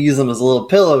just gonna use them as a little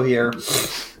pillow here.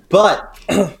 But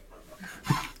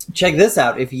check this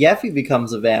out. If Yeffy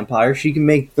becomes a vampire, she can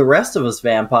make the rest of us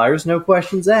vampires, no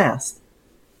questions asked.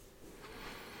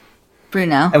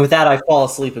 Bruno. And with that, I fall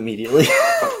asleep immediately.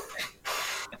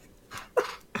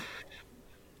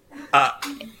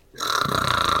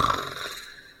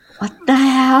 What the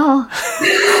hell?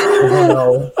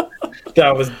 Oh, no.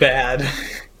 That was bad.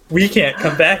 we can't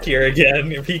come back here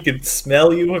again if he can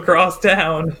smell you across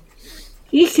town.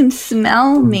 He can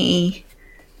smell me.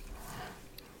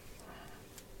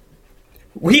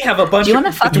 We have a bunch. Do you want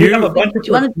to fuck? Do Do we have a bunch of?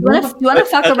 you want to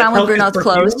fuck around with Bruno's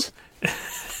clothes?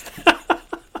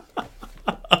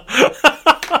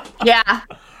 Yeah.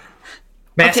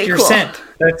 Mask Okay, your cool. scent.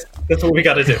 That's what we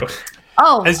got to do.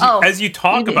 Oh, As you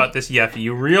talk about this, Yeffy,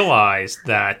 you realize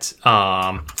that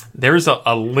there's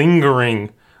a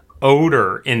lingering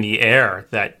odor in the air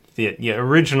that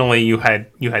originally you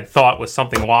had thought was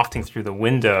something wafting through the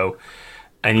window,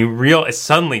 and it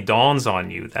suddenly dawns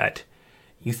on you that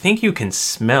you think you can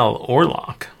smell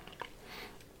Orlok.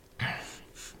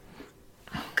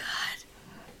 Oh God,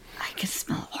 I can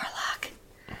smell Orlok.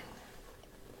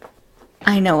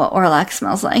 I know what Orlok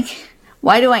smells like.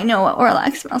 Why do I know what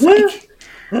Orlok smells like?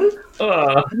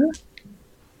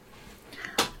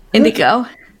 Indigo.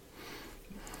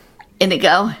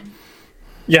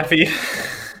 Yeffy.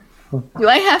 Do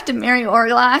I have to marry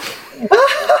Orlok?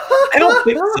 I don't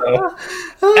think so.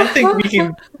 I think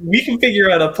we can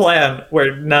figure out a plan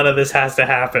where none of this has to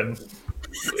happen.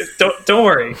 Don't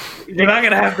worry. You're not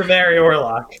gonna have to marry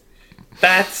Orlok.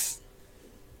 That's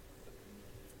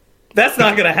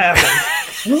not gonna happen.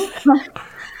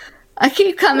 I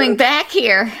keep coming back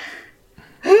here.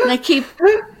 And I keep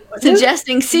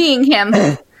suggesting seeing him.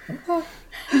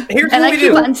 Here's And what I we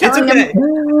keep do. on It's telling okay.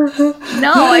 him,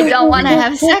 no, I don't want to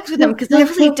have sex with him because I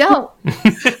really don't.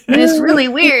 And it's really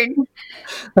weird.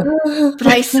 But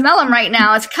I smell him right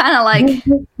now. It's kind of like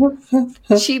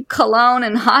cheap cologne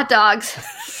and hot dogs.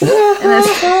 And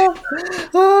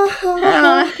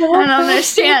I don't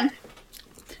understand.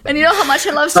 And you know how much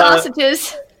I love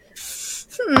sausages.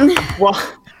 Well,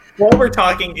 while we're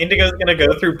talking, Indigo's gonna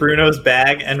go through Bruno's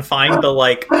bag and find the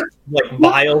like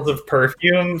vials of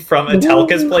perfume from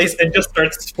Atelka's place and just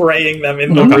start spraying them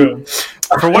in the room.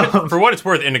 For what it's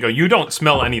worth, Indigo, you don't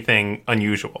smell anything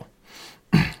unusual.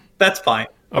 That's fine.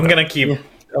 I'm gonna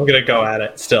go at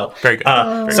it still. Very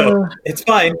good. So it's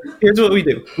fine. Here's what we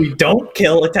do: we don't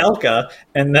kill Atelka,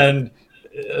 and then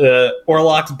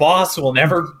Orlok's boss will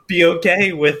never be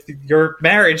okay with your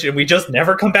marriage, and we just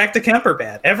never come back to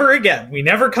Kemperbad ever again. We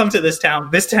never come to this town.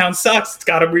 This town sucks. It's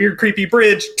got a weird, creepy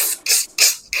bridge.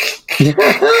 He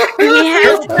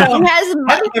has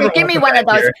give me one of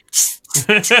those.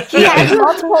 He has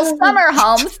multiple summer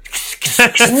homes.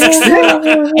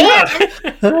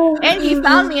 and he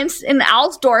found me in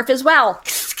Alsdorf as well.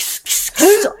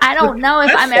 So I don't know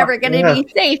if I'm ever going to be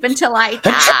safe until I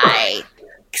die.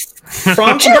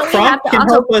 Frank can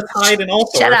help us hide in all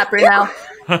sorts. Shut up, Bruno.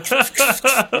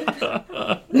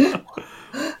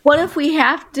 What if we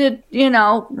have to,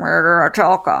 murder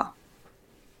Atelka?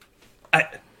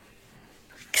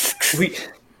 We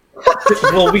can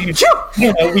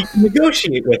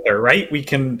negotiate with her, right? We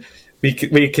can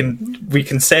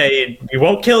say we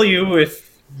won't kill you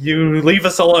if you leave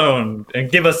us alone and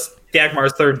give us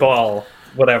Dagmar's third ball,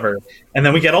 whatever. And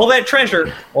then we get all that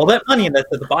treasure, all that money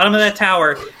that's at the bottom of that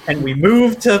tower, and we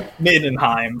move to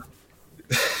Middenheim.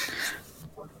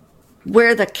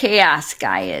 Where the chaos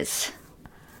guy is.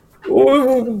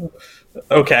 Ooh.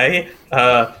 Okay.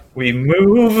 We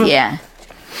move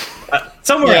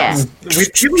somewhere else. We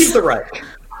leave the right.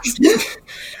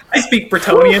 I speak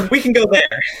Bretonnian. We can go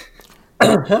there.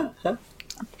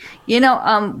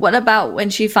 What about when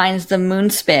she finds the moon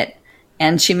spit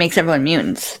and she makes everyone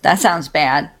mutants? That sounds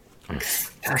bad.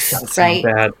 That sounds Right?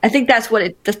 bad. I think that's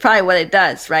probably what it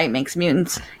does, right? Makes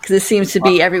mutants. Because it seems to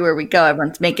be everywhere we go,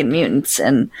 everyone's making mutants.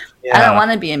 And I don't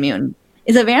want to be a mutant.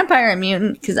 Is a vampire a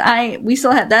mutant? Because we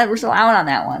still have that. We're still out on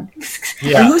that one.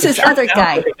 Yeah. And who's this other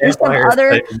guy? There's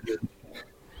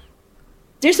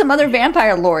some other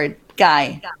vampire lord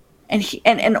guy. And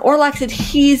Orlok said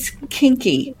he's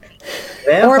kinky.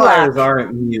 Vampires Orlok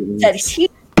aren't mutants. said he.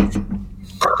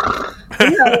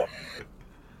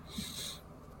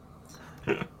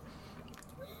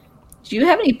 Do you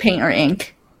have any paint or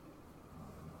ink?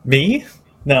 Me?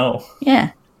 No.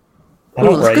 Yeah. I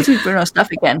don't Let's go write. through Bruno's stuff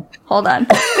again. Hold on.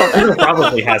 Bruno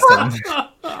probably has some.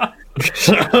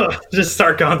 Just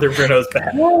start going through Bruno's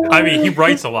bag. I mean, he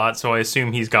writes a lot, so I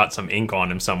assume he's got some ink on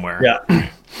him somewhere. Yeah.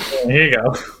 Here you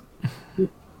go.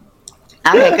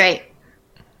 Okay,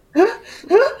 great.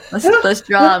 Let's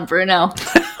draw on Bruno.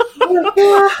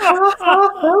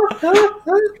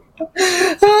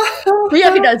 We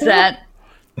hope he does that.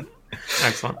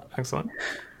 Excellent.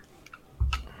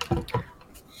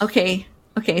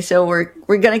 Okay, so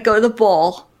we're gonna go to the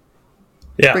bowl.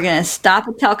 Yeah. We're gonna stop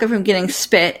Atelka from getting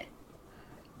spit.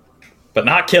 But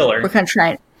not kill We're her. gonna try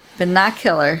it, but not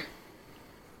kill her.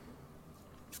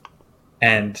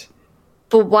 And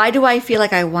But why do I feel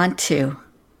like I want to?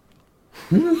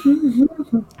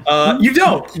 You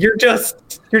don't. You're just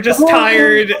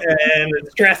tired and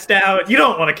stressed out. You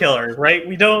don't want to kill her, right?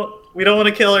 We don't want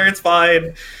to kill her. It's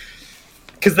fine.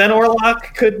 Because then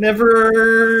Orlok could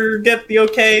never get the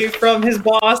okay from his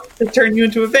boss to turn you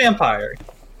into a vampire,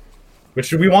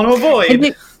 which we want to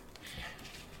avoid.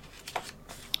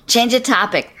 Change the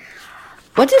topic.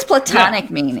 What does platonic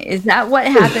mean? Is that what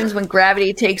happens when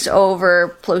gravity takes over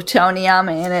plutonium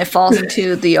and it falls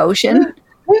into the ocean?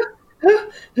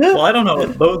 Well, I don't know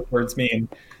what those words mean.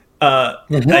 I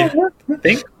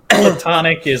think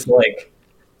platonic is like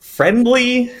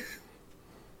friendly,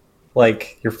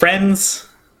 like you're friends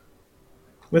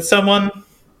with someone.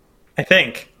 I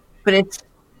think, But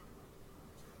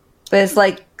it's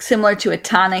like similar to a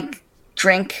tonic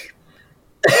drink,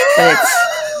 but it's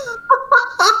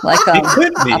like it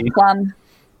could a be. plum.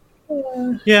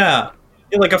 Yeah,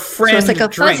 like a friend. So it's like a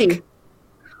drink. fuzzy.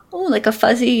 Oh, like a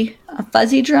fuzzy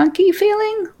drunky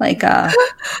feeling, like a.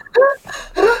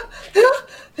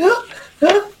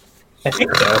 I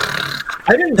think so.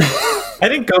 I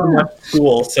didn't go to much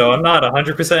school, so I'm not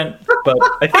 100%, but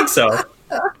I think so.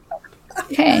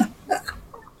 Okay.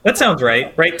 That sounds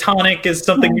right. Right? Tonic is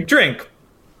something you drink.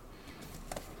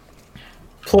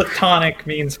 Platonic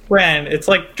means friend. It's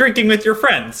like drinking with your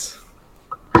friends.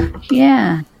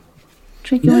 Yeah.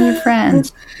 Drinking with your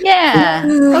friends. Yeah.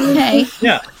 Okay.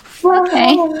 Yeah.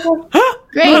 Okay.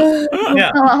 Great.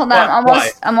 Yeah. Hold on.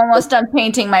 Why? I'm almost done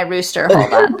painting my rooster.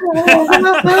 Hold on.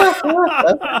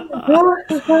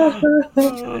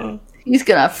 He's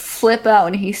gonna flip out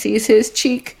when he sees his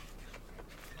cheek.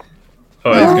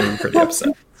 Oh, he's going to be pretty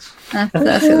upset.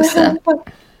 That's good stuff.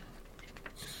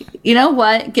 You know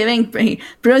what?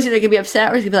 Bruno's either gonna be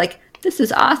upset or he's gonna be like, "This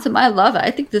is awesome. I love it.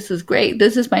 I think this is great.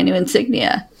 This is my new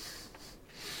insignia."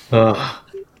 Ugh.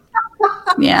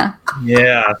 Yeah.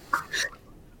 Yeah.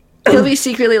 He'll be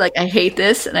secretly like, "I hate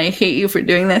this and I hate you for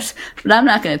doing this, but I'm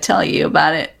not gonna tell you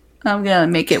about it. I'm gonna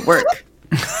make it work."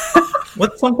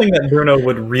 What's something that Bruno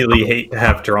would really hate to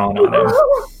have drawn on him?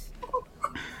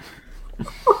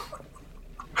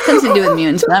 Something to do with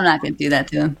mutants, but I'm not gonna do that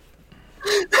to him.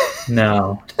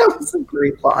 No. That was a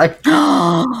great line.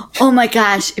 Oh my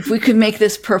gosh! If we could make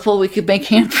this purple, we could make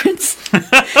handprints.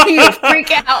 He would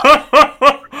freak out.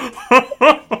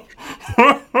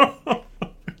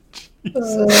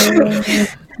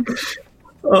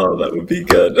 Oh, that would be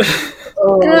good.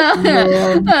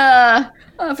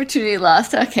 Opportunity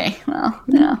lost. Okay, well,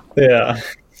 no. Yeah.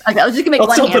 Okay, I was just gonna make I'll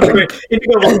one still put a handprint. big,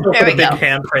 There we big go.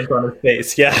 handprint on his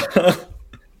face. Yeah.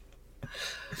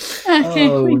 Okay,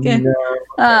 we good. no.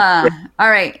 All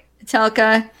right,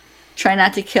 Telka, try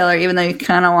not to kill her, even though you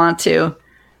kind of want to.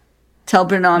 Tell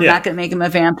Bruno I'm Yeah. not going to make him a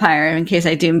vampire in case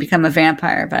I do become a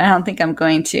vampire, but I don't think I'm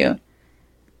going to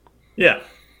Yeah.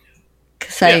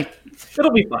 because Yeah. I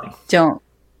It'll be fun. don't.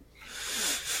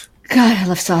 God, I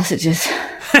love sausages.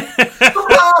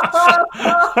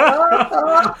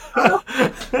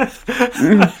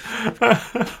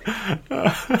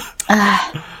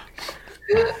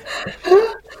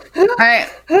 All right,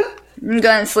 I'm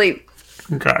going to sleep.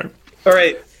 Okay. All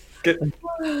right. Good.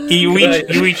 You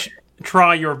Good each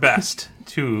try your best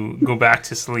to go back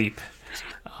to sleep.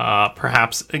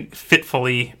 Perhaps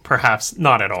fitfully, perhaps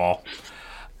not at all.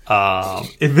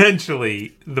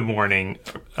 Eventually, the morning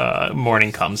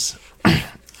comes,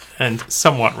 and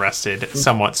somewhat rested,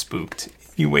 somewhat spooked,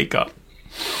 you wake up.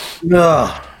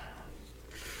 Ugh.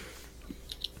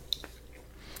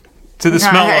 To the I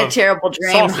smell had a of terrible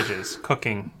dream. sausages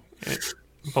cooking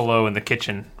below in the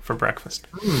kitchen for breakfast.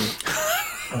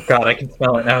 Oh God, I can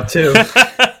smell it now too.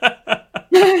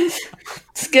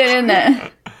 It's good, isn't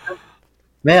it?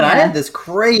 Man, I Yeah. had this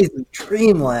crazy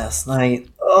dream last night.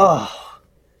 Oh,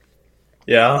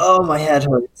 Yeah. my head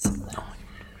hurts.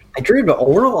 I dreamed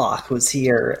Orlok was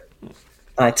here. And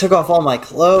I took off all my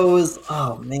clothes.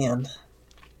 Oh man,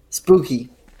 spooky.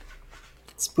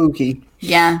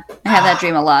 Yeah, I have that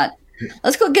dream a lot.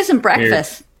 Let's go get some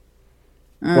breakfast.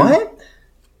 What?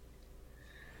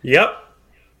 Yep.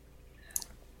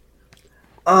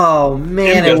 Oh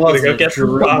man, Jim it goes to wasn't go a get some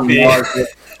dream. coffee. was it?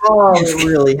 Oh, it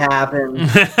really happened.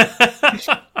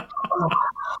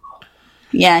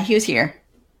 Yeah, he was here.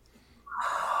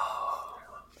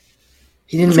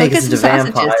 He didn't Let's make go us get into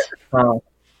some vampires. sausages. Oh.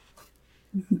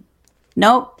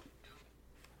 Nope.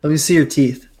 Let me see your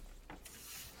teeth.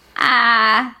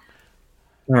 Ah.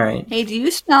 All right. Hey, do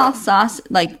you smell sauce?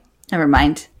 Like, never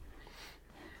mind.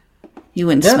 You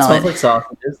wouldn't Yeah, it smell smells it. like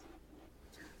sausages.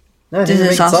 No, Does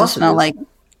it it also smell like?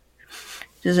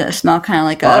 Does it smell kind of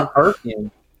like a lot a of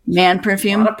perfume? man A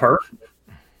perfume? lot of perfume.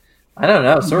 I don't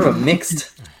know, sort of a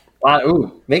mixed.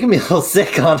 Ooh, making me a little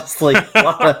sick, honestly.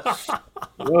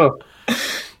 Whoa.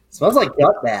 Smells like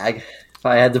gut bag. If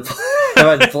I had to, if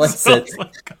I had to place it,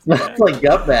 smells like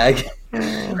gut bag.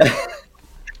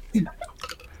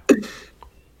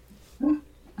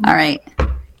 All right.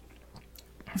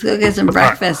 Let's go get some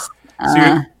breakfast.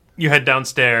 So you head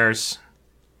downstairs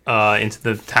into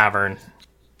the tavern,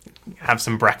 have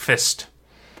some breakfast,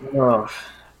 Oh,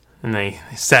 and they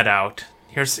set out.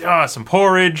 Here's some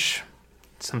porridge,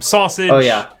 some sausage. oh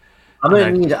yeah. I'm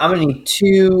Okay. gonna need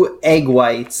 2 egg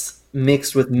whites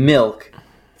mixed with milk.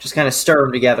 Just kind of stir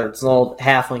them together. It's an old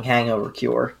halfling hangover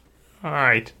cure. All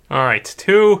right.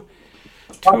 2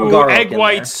 Pop a garlic egg in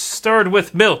whites stirred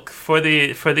with milk for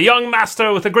the young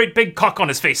master with a great big cock on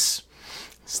his face.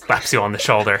 Slaps you on the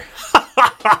shoulder.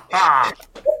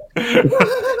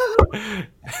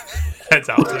 Heads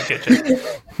out to the kitchen.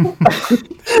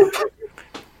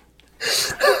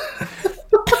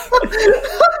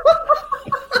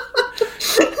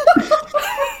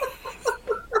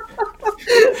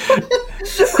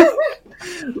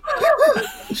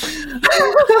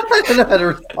 I don't know how to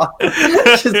respond.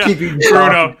 Just keep eating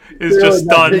Bruno is Really just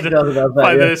not big stunned enough about that,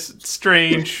 by yeah. this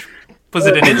strange. Was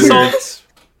it an insult?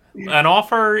 An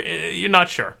offer? You're not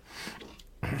sure.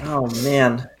 Oh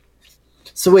man.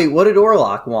 So wait, what did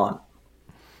Orlok want?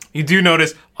 You do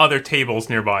notice other tables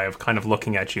nearby of kind of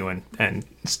looking at you and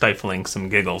stifling some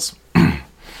giggles.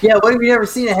 Yeah, what, have you never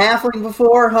seen a halfling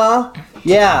before, huh?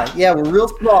 Yeah, we're real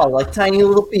small, like tiny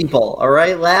little people. All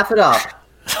right, laugh it up.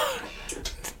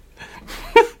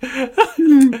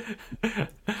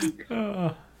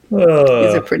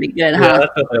 These are pretty good, Yeah, huh?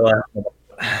 that's what they laugh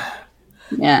at.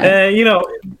 Yeah.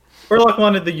 Orlok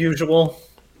wanted the usual.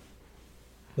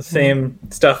 The same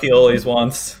stuff he always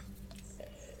wants.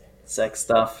 Sex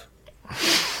stuff.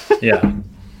 Yeah.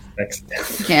 Next.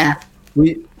 Yeah.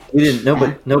 We didn't.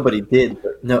 Nobody did.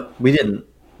 But no, we didn't.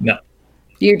 No.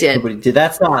 You did. Nobody did.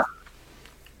 That's not.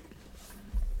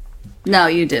 No,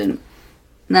 you didn't.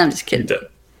 No, I'm just kidding.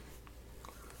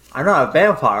 I'm not a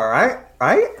vampire, right?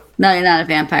 Right? No, you're not a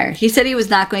vampire. He said he was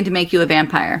not going to make you a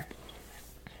vampire.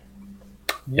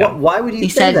 Yeah. Why would he He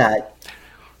say said- that?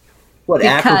 What,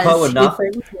 Because apropos of he-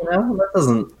 nothing? That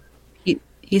doesn't.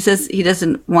 He says he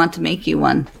doesn't want to make you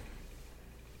one.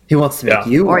 He wants to make Yeah.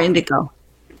 you Or one. indigo.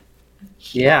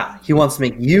 Yeah, he wants to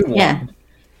make you one. Yeah.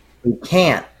 He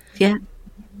can't. Yeah.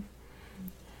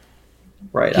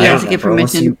 Right. He I has to get remember,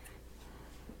 unless permission. you-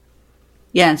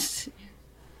 Yes.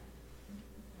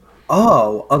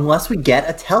 Oh, unless we get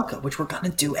a Telka, which we're gonna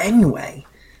do anyway.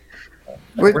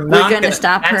 We're We're not going to gonna-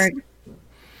 stop her. that's-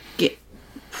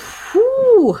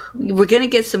 We're going to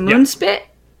get some moon spit,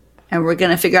 and we're going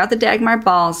to figure out the Dagmar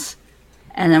balls,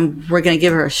 and then we're going to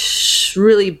give her a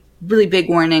really, really big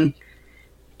warning,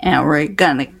 and we're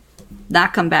going to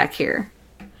not come back here.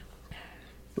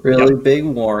 Really big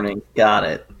warning. Got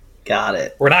it.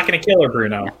 We're not going to kill her,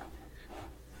 Bruno.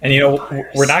 And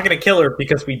we're not going to kill her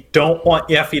because we don't want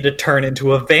Yeffy to turn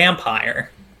into a vampire.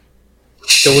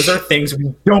 Those are things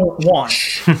we don't want.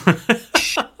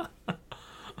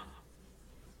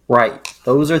 Right.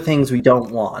 Those are things we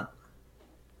don't want.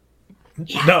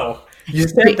 No, you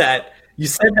said that. You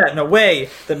said that in a way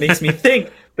that makes me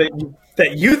think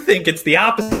that you think it's the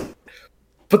opposite.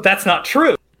 But that's not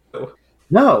true.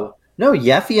 No,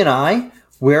 Yeffy and I,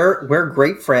 we're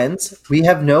great friends. We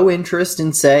have no interest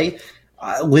in, say,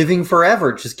 living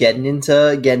forever, just getting into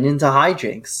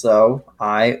hijinks. So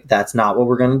that's not what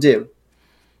we're gonna do.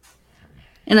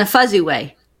 In a fuzzy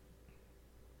way.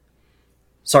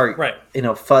 Sorry, Right.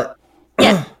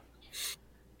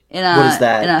 Yeah. What is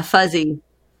that?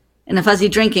 In a fuzzy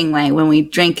drinking way, when we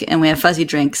drink and we have fuzzy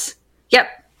drinks. Yep.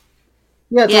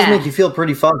 Yeah, it does Yeah. make you feel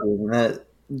pretty fuzzy.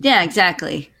 Yeah,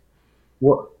 exactly.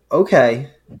 Okay.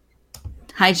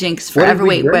 Hijinks What did forever. we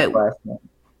Wait, drink last night?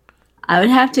 I would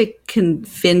have to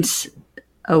convince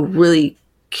a really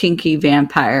kinky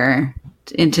vampire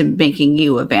into making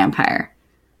you a vampire.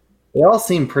 They all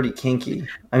seem pretty kinky.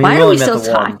 I mean, Why we are only we met still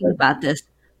the one, talking about this?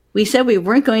 We said we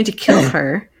weren't going to kill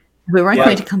her. We weren't Yeah.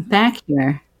 going to come back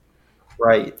here.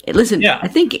 right? Listen, Yeah. I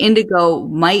think Indigo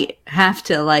might have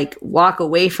to walk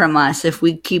away from us if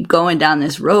we keep going down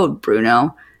this road,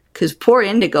 Bruno. Because poor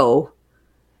Indigo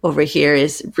over here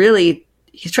is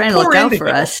really—he's trying to Poor look out for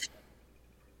Indigo. us.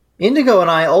 Indigo and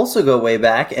I also go way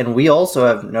back, and we also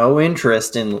have no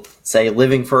interest in, say,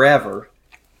 living forever.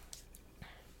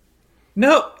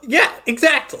 No, yeah,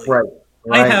 exactly. Right.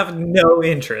 I have no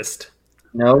interest.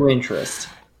 no interest.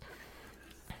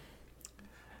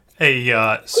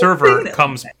 A server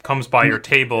comes by your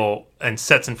table and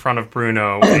sets in front of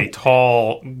Bruno a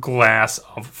tall glass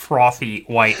of frothy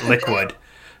white liquid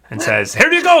and says,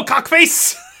 "Here you go,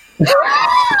 cockface!"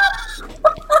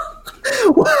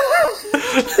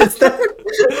 Is that...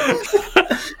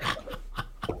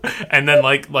 And then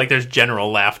like there's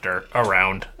general laughter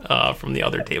around from the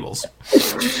other tables.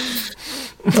 Is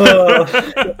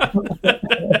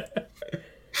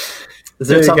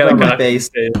there something on my face?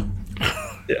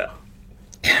 Yeah.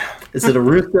 Is it a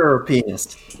rooster or a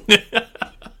penis?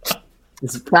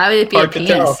 Why would it be Hard a to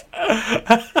tell.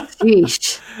 penis?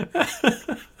 Sheesh.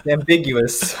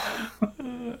 Ambiguous.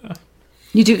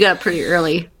 You do get up pretty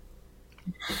early.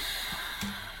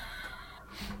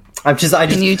 I just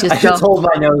hold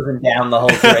my nose and down the whole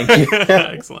drink.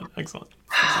 Excellent.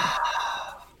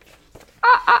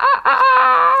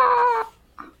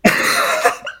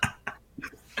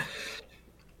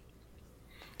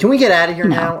 Can we get out of here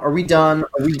now? Are we done?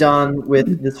 Are we done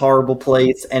with this horrible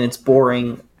place and its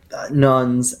boring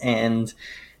nuns and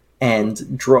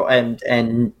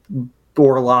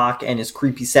Borlock and his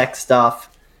creepy sex stuff?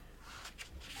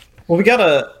 Well, we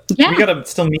gotta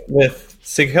still meet with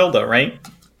Sighilda, right?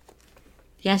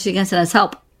 Yeah, she's gonna send us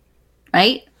help,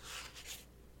 right?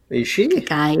 Is she? A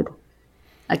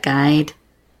guide.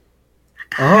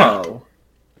 Oh,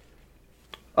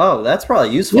 that's probably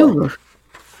useful. Ooh.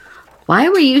 Why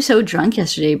were you so drunk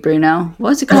yesterday, Bruno?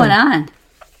 What's going on?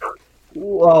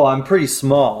 Well, I'm pretty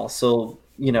small, so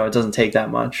it doesn't take that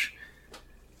much.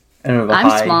 I don't know.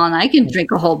 I'm small and I can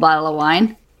drink a whole bottle of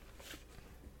wine.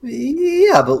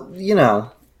 Yeah, but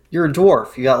you're a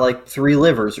dwarf. You got like 3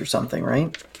 livers or something,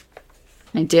 right?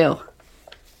 I do.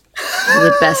 They're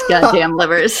the best goddamn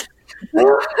livers.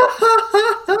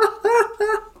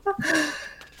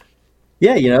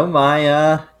 Yeah,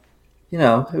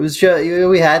 it was just,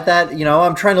 we had that,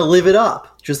 I'm trying to live it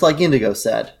up, just like Indigo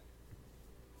said.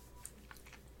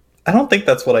 I don't think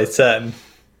that's what I said.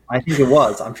 I think it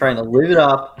was. I'm trying to live it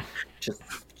up,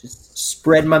 just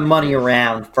spread my money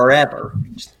around forever.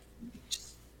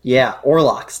 Yeah,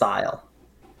 Orlok style.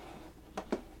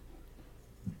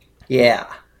 Yeah.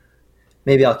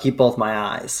 Maybe I'll keep both my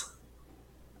eyes.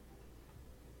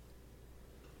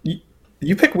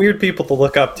 You pick weird people to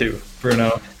look up to,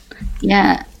 Bruno.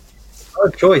 Yeah. No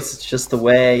choice. It's just the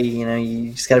way,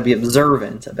 you just got to be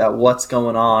observant about what's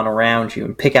going on around you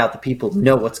and pick out the people who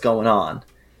know what's going on.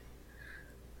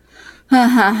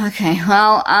 Okay.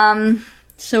 Well,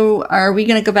 so are we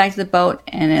going to go back to the boat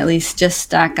and at least just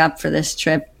stock up for this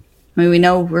trip? I mean, we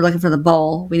know we're looking for the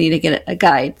bowl. We need to get a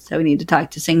guide, so we need to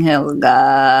talk to Sighilda.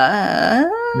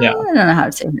 Yeah. I don't know how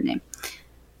to say her name.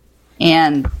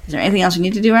 And is there anything else we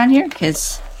need to do around here?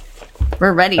 Because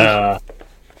we're ready.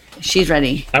 She's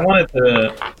ready. I wanted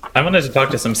to talk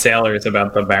to some sailors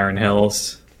about the Barren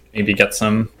Hills. Maybe get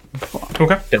some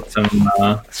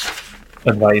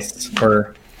advice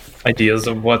or ideas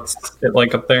of what's it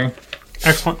like up there.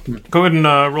 Excellent. Go ahead and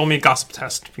roll me a gossip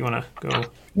test if you want to go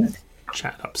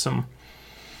chat up some.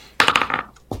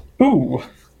 Ooh,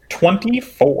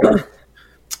 24.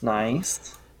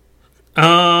 Nice.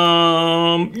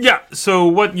 Yeah, so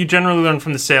what you generally learn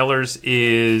from the sailors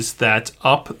is that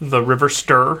up the River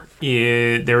Ster,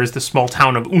 there is the small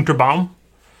town of Unterbaum,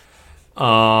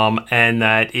 and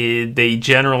that they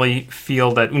generally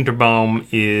feel that Unterbaum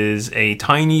is a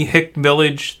tiny hick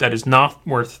village that is not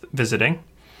worth visiting.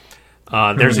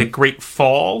 There's a Great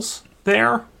Falls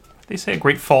there. They say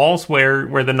Great Falls where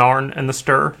the Narn and the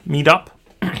Ster meet up.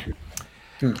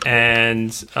 And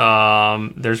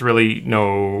there's really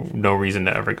no reason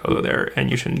to ever go there, and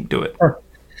you shouldn't do it.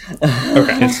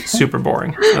 Okay, it's super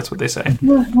boring. That's what they say.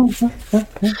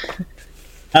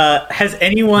 Has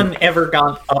anyone ever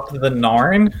gone up the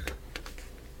Narn?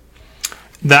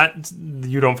 That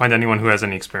you don't find anyone who has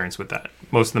any experience with that.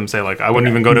 Most of them say I wouldn't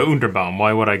even go to Unterbaum.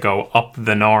 Why would I go up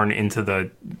the Narn into the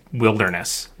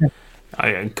wilderness?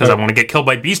 Because I want to get killed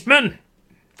by beastmen?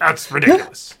 That's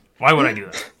ridiculous. Why would I do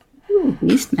that? Ooh,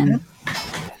 beastmen.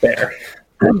 Fair.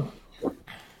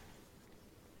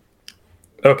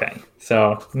 Okay,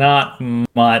 so not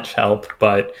much help,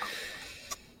 but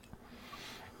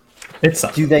it's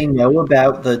something. Do they know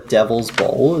about the Devil's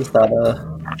Bowl? Is that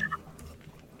a...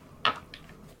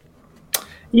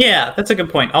 Yeah, that's a good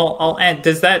point. I'll add.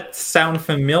 Does that sound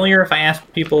familiar if I ask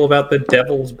people about the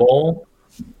Devil's Bowl?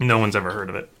 No one's ever heard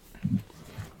of it.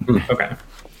 Okay.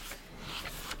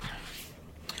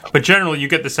 But generally, you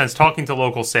get the sense, talking to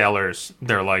local sailors,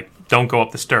 they're like, don't go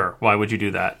up the Ster. Why would you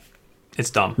do that? It's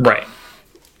dumb. Right.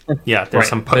 Yeah,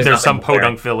 there's Right. there's some nothing there.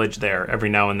 podunk village there. Every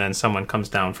now and then someone comes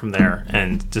down from there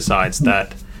and decides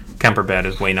that Kemperbad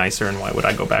is way nicer, and why would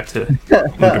I go back to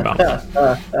Unterbaum?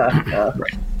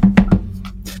 Right.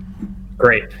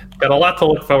 Great. Got a lot to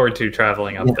look forward to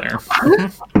traveling up there.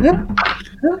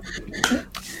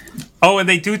 Oh, and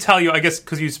they do tell you, I guess,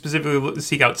 because you specifically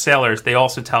seek out sailors, they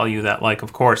also tell you that,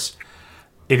 of course,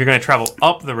 if you're going to travel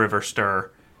up the River Stir,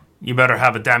 you better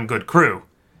have a damn good crew,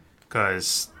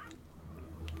 because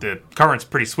the current's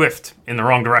pretty swift in the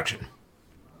wrong direction.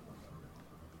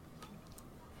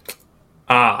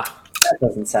 Ah, That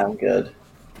doesn't sound good.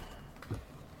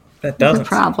 that doesn't No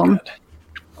problem. sound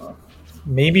good.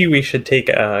 Maybe we should take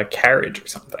a carriage or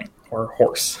something, or a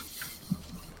horse.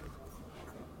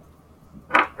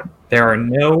 There are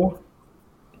no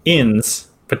inns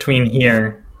between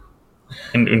here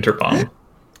and Unterbaum.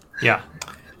 Yeah.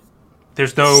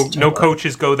 There's no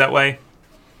coaches go that way.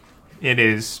 It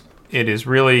is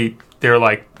really, they're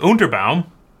like, Unterbaum?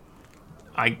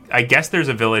 I guess there's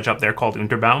a village up there called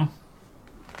Unterbaum.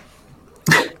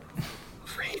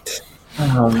 Great.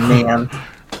 Oh man.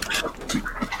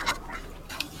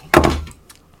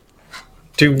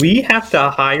 Do we have to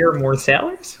hire more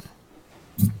sailors?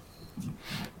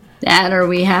 That or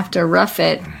we have to rough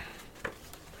it.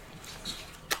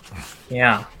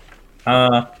 Yeah.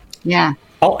 Yeah.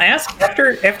 I'll ask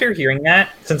after hearing that.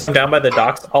 Since I'm down by the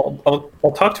docks, I'll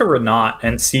talk to Renat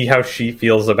and see how she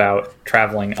feels about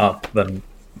traveling up the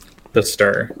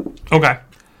Stir. Okay.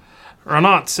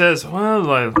 Renat says, "Well,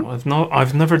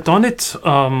 I've never done it,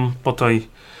 but I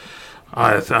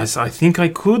think I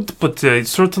could. But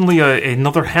certainly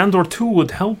another hand or two would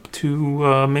help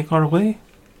to make our way.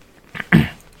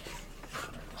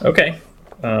 Okay.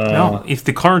 Now, if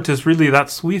the current is really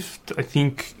that swift, I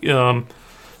think, I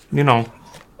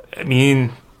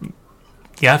mean,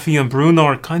 Yaffy and Bruno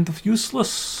are kind of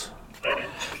useless.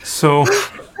 So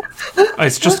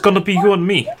it's just gonna be you and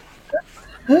me."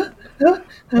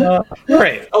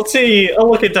 Great. I'll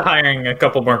look into hiring a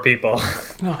couple more people.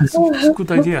 No, it's a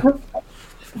good idea.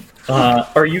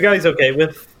 Are you guys okay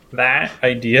with that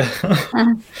idea?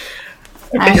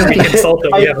 I We consult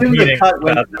and I we have a assume the meeting cut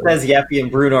when about it says Yappy and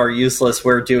Bruno are useless,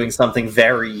 we're doing something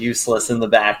very useless in the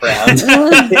background.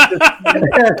 Yeah,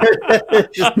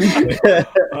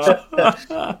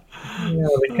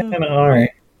 they kind of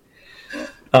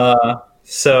are.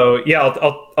 So yeah,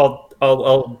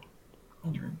 I'll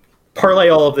parlay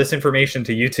all of this information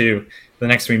to you two the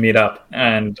next we meet up,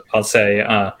 and I'll say,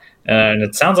 and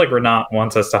it sounds like Renat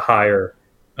wants us to hire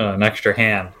an extra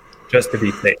hand just to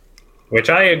be safe, which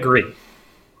I agree.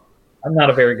 I'm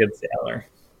not a very good sailor.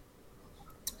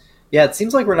 Yeah, it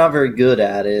seems like we're not very good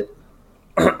at it.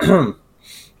 Well,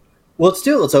 let's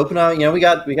do it. Let's open up. We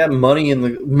got money in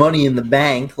the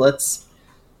bank. Let's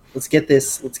get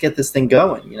this thing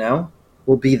going.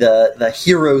 We'll be the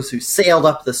heroes who sailed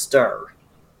up the Stir.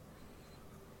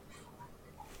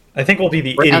 I think we'll be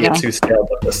the idiots who sailed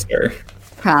up the Stir.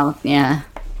 Probably, yeah.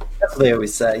 That's what they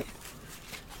always say.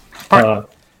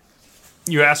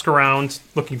 You ask around,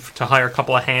 looking to hire a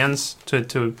couple of hands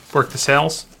to work the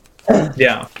sails.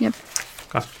 Yeah. Yep.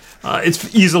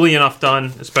 It's easily enough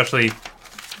done, especially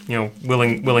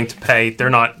willing to pay.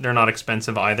 They're not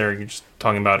expensive either. You're just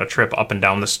talking about a trip up and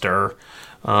down the Stir.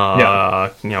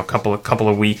 Couple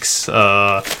of weeks.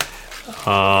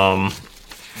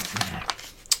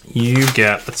 You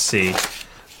get, let's see.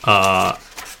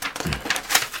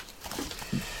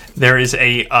 There is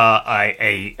a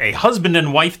husband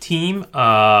and wife team,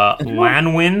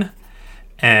 Lanwin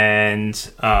and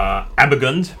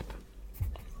Abigund,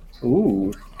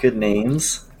 Ooh, good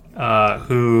names.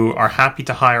 who are happy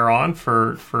to hire on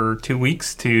for 2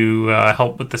 weeks to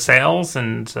help with the sales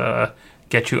and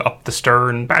get you up the Stir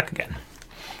and back again.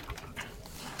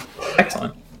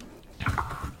 Excellent.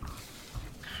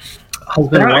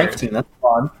 Husband and Right. wife team. That's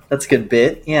fun. That's a good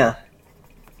bit. Yeah.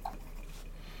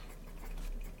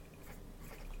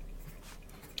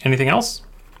 Anything else?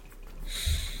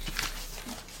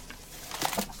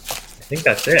 I think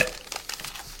that's it.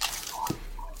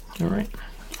 All right.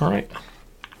 Well,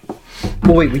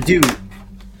 wait. We do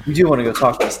want to go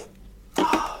talk to this.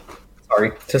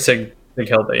 Sorry. To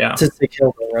Sighilda, yeah. To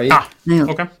Sighilda, right? Yeah.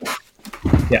 Okay.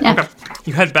 Yeah. Okay.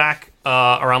 You head back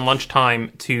around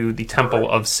lunchtime to the Temple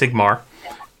of Sigmar,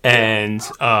 and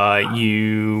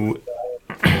you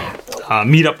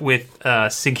meet up with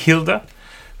Sighilda,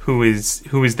 who is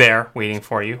there waiting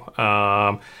for you.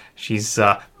 She's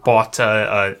bought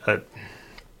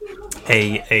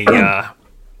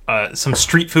some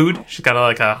street food. She's got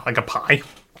like a pie.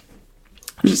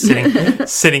 She's sitting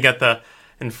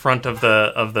in front of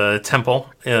the temple,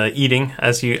 eating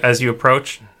as you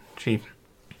approach. She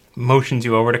motions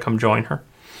you over to come join her.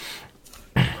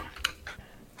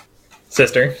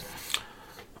 Sister.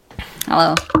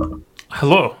 Hello.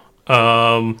 Hello.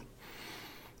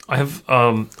 I've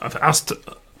asked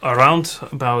around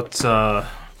about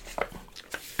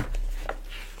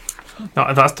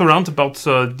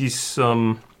this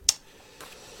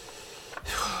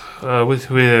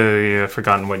I've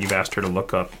forgotten what you've asked her to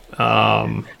look up.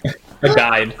 A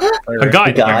guide. A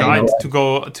guide guide. to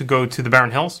go to the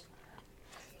Barren Hills.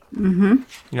 Mm-hmm.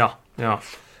 Yeah.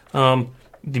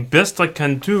 The best I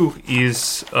can do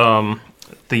is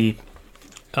the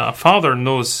father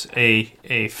knows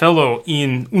a fellow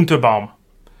in Unterbaum.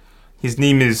 His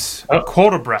name is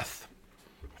Korbreath.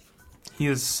 He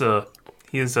is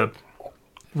a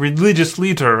religious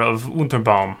leader of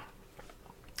Unterbaum,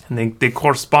 and they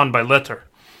correspond by letter.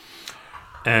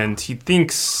 And he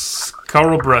thinks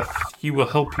Korbreath, he will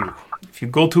help you if you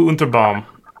go to Unterbaum,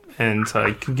 and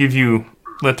he can give you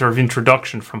letter of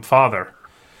introduction from father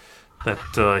that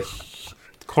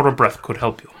Korbreath could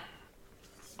help you.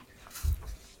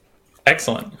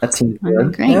 Excellent. That seems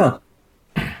good. Great. Yeah.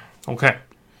 Okay.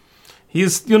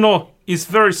 It's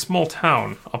very small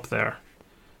town up there.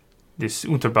 This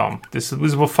Unterbaum. This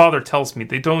is what father tells me.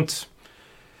 They do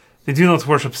not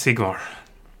worship Sigmar.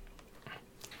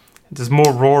 It is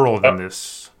more rural than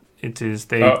this. It is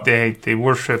they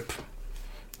worship,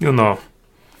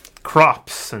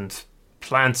 crops and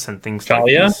plants and things like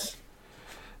Thalia? this.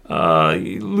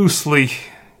 Loosely,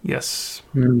 yes.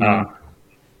 Ah,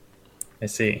 I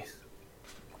see.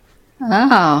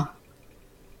 Oh.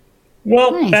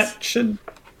 Well, Nice. that should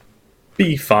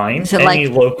be fine. Is it Any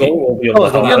like- local will be able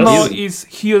to Oh, help us.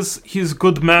 he is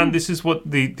good man. This is what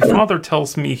the father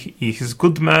tells me. He's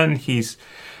good man. He's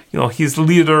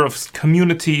leader of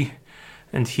community,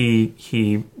 and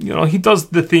he does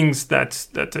the things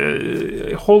that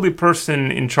a holy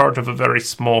person in charge of a very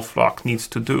small flock needs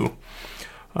to do.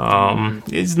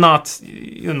 It's not,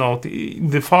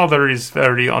 the father is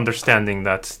very understanding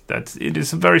that it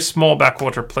is a very small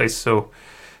backwater place, so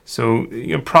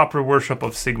proper worship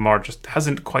of Sigmar just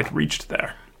hasn't quite reached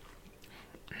there.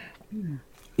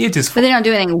 It is. But they don't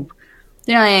do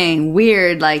anything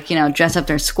weird, like, dress up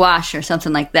their squash or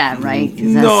something like that, right? 'Cause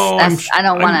No, I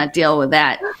don't want to deal with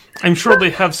that. I'm sure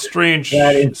they have strange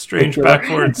particular.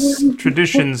 backwards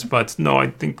traditions, but no, I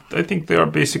think they are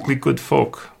basically good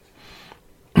folk.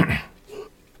 I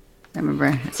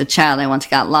remember as a child, I once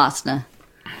got lost in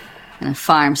a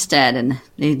farmstead, and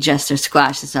they dressed their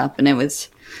squashes up, and it was.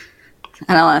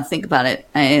 I don't want to think about it.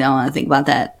 I don't want to think about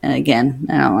that. And again,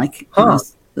 I don't like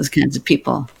those kinds of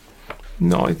people.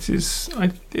 No, it is.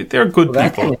 They're good Well,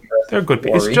 that's an people. interesting They're good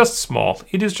people. It's story. just small.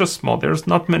 It is just small. There's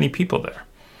not many people there.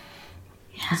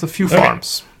 There's a few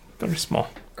farms. Very small.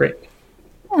 Great.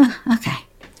 Okay.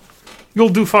 You'll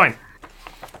do fine.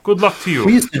 Good luck to you.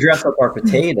 We used to dress up our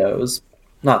potatoes,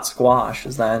 not squash,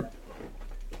 but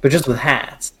just with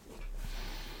hats.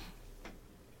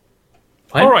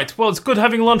 What? All right. Well, it's good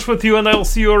having lunch with you, and I'll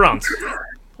see you around.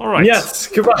 All right. Yes,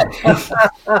 goodbye.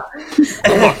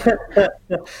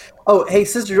 Oh, hey,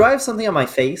 sister, do I have something on my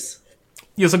face?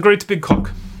 He is a great big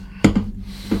cock.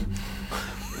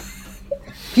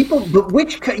 People,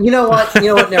 but you know what?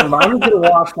 Never mind. I'm going to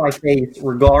wash my face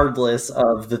regardless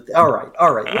of the. All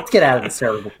right. Let's get out of this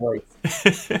terrible place.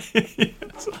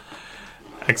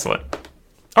 Excellent.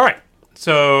 All right.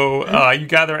 So you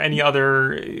gather any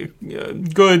other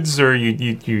goods, or you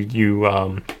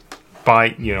buy.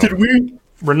 Did we?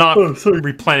 Renat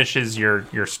replenishes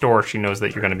your store. She knows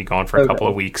that you're going to be gone for a couple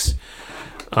of weeks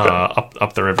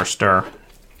up the River Stir,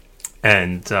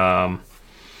 and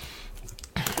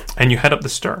you head up the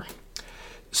Stir.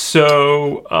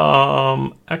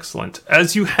 So excellent.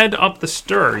 As you head up the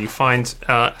Stir, you find,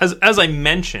 as I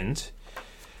mentioned,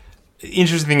 the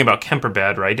interesting thing about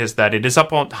Kemperbad, right, is that it is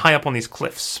high up on these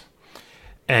cliffs,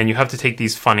 and you have to take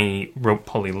these funny rope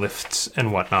pulley lifts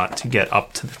and whatnot to get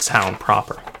up to the town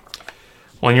proper.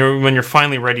 When you're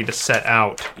finally ready to set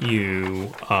out,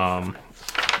 you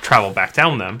travel back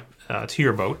down them to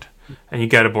your boat, and you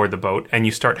get aboard the boat, and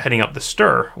you start heading up the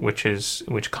Stir, which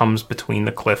comes between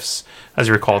the cliffs. As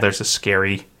you recall, there's a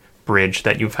scary bridge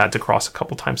that you've had to cross a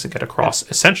couple times to get across,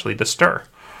 essentially the Stir.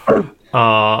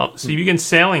 So you begin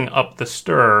sailing up the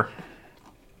Stir,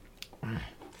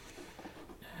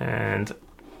 and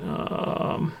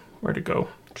where to go?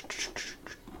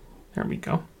 There we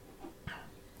go.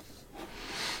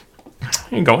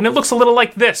 There you go, and it looks a little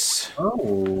like this.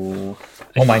 Oh.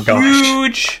 Oh my gosh.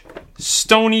 Huge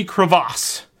stony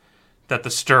crevasse that the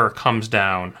Stir comes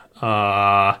down.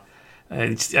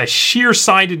 It's a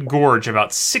sheer-sided gorge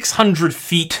about 600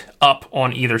 feet up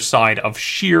on either side of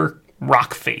sheer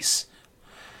rock face.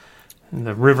 And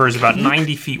the river is about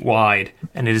 90 feet wide,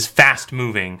 and it is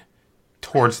fast-moving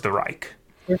towards the Reich.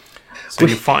 So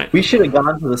you find... We should have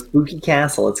gone to the spooky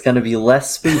castle. It's going to be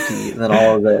less spooky than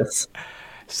all of this.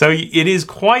 So it is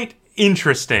quite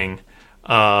interesting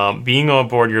being on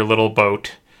board your little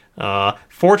boat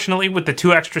Fortunately, with the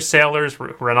 2 extra sailors,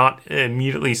 Renat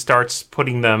immediately starts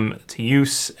putting them to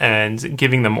use and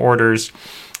giving them orders,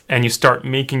 and you start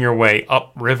making your way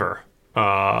upriver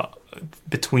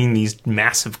between these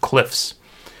massive cliffs.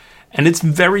 And it's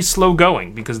very slow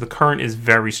going because the current is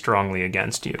very strongly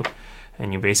against you.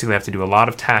 And you basically have to do a lot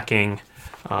of tacking.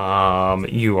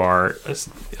 You are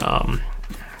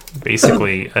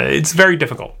basically... it's very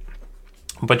difficult.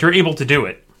 But you're able to do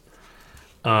it.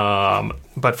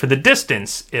 But for the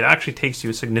distance, it actually takes you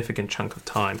a significant chunk of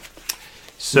time.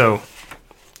 So,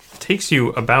 it takes you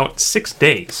about 6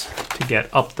 days to get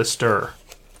up the Stir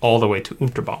all the way to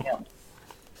Unterbaum.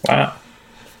 Wow.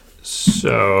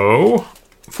 So,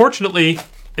 fortunately,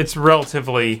 it's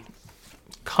relatively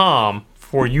calm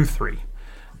for you 3.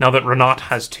 Now that Renat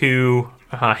has 2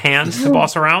 hands to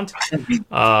boss around,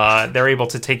 they're able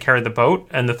to take care of the boat,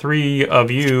 and the 3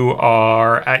 of you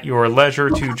are at your leisure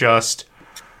to just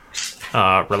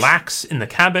relax in the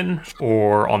cabin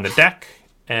or on the deck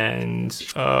and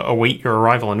await your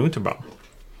arrival in Unterbaum.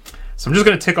 So I'm just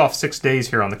going to tick off 6 days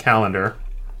here on the calendar.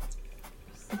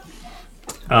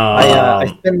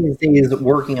 I spend these days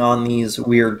working on these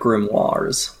weird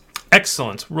grimoires.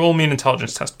 Excellent. Roll me an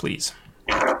intelligence test, please.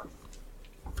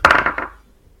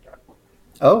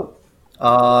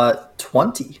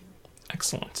 20.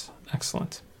 Excellent.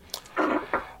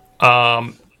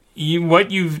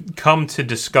 What you've come to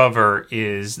discover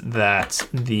is that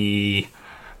the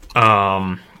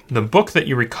book that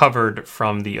you recovered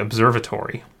from the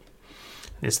observatory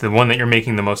is the one that you're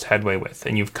making the most headway with,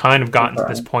 and you've kind of gotten to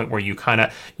this point where you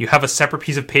have a separate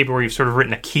piece of paper where you've sort of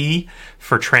written a key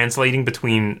for translating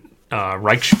between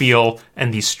Reichspiel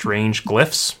and these strange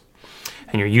glyphs.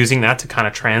 And you're using that to kind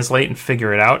of translate and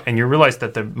figure it out. And you realize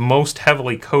that the most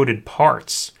heavily coded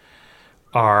parts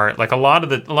are like a lot of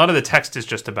the text is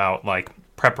just about like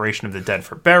preparation of the dead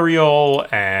for burial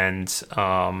and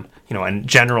and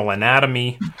general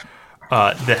anatomy.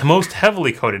 The most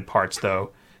heavily coded parts,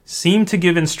 though, seem to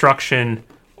give instruction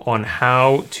on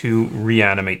how to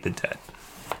reanimate the dead.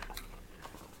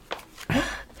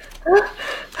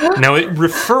 Now, it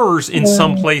refers in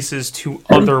some places to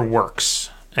other works.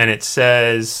 And it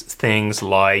says things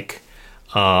like,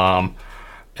 reference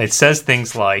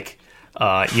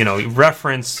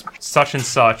such and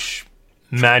such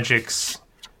magics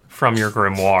from your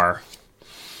grimoire.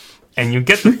 And you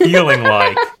get the feeling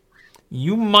like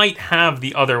you might have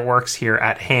the other works here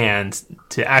at hand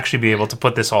to actually be able to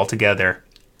put this all together,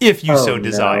 if you so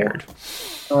desired.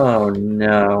 Oh,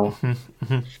 no.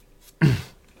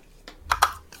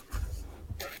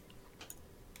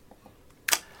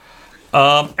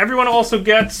 Everyone also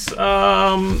gets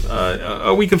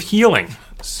a week of healing.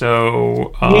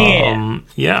 So,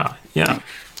 yeah.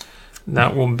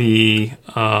 That will be,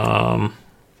 I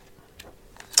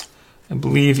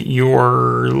believe,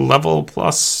 your level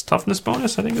plus toughness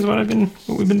bonus, I think is what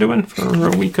we've been doing for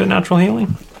a week of natural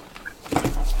healing.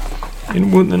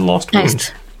 In Wound and Lost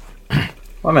Wound.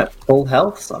 I'm at full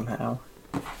health somehow.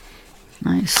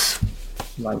 Nice.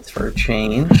 Nice for a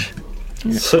change.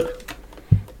 So,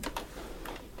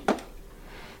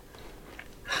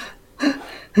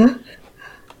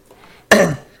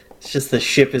 it's just the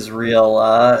ship is real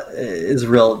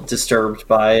disturbed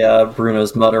by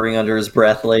Bruno's muttering under his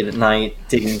breath late at night,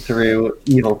 digging through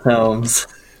evil tomes.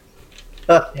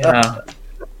 yeah.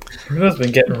 Bruno's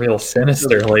been getting real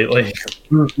sinister lately.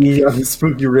 Spooky on the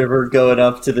spooky river, going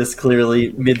up to this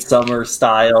clearly midsummer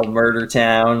style murder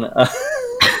town.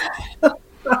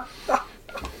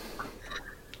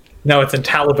 No, it's in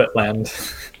Talbot Land.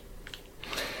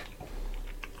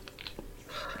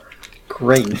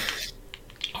 Great.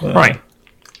 Right.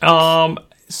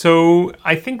 So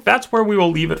I think that's where we will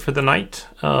leave it for the night,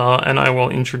 and I will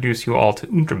introduce you all to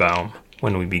Unterbaum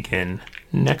when we begin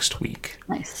next week.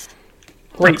 Nice.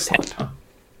 Great.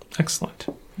 Excellent.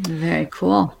 Very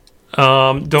cool.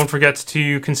 Don't forget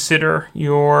to consider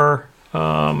your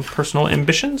personal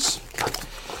ambitions.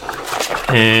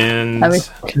 And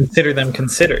consider them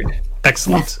considered.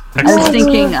 Excellent. I was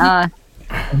thinking, I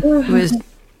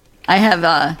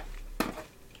have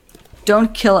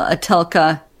don't kill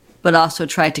Atelka, but also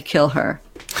try to kill her.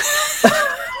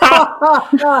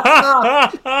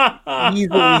 Easily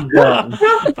done.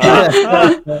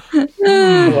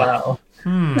 Wow.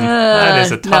 That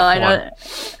is a tough one.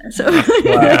 So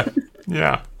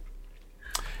Yeah.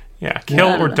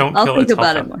 Kill or don't I'll kill. think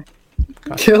about it more.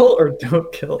 Kill or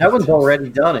don't kill. That one's already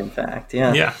done, in fact.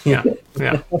 Yeah. Yeah.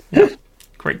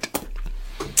 Great.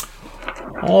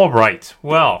 All right.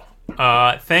 Well,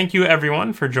 thank you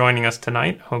everyone for joining us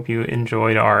tonight. Hope you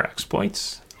enjoyed our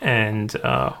exploits, and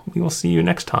we will see you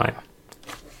next time.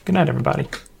 Good night, everybody.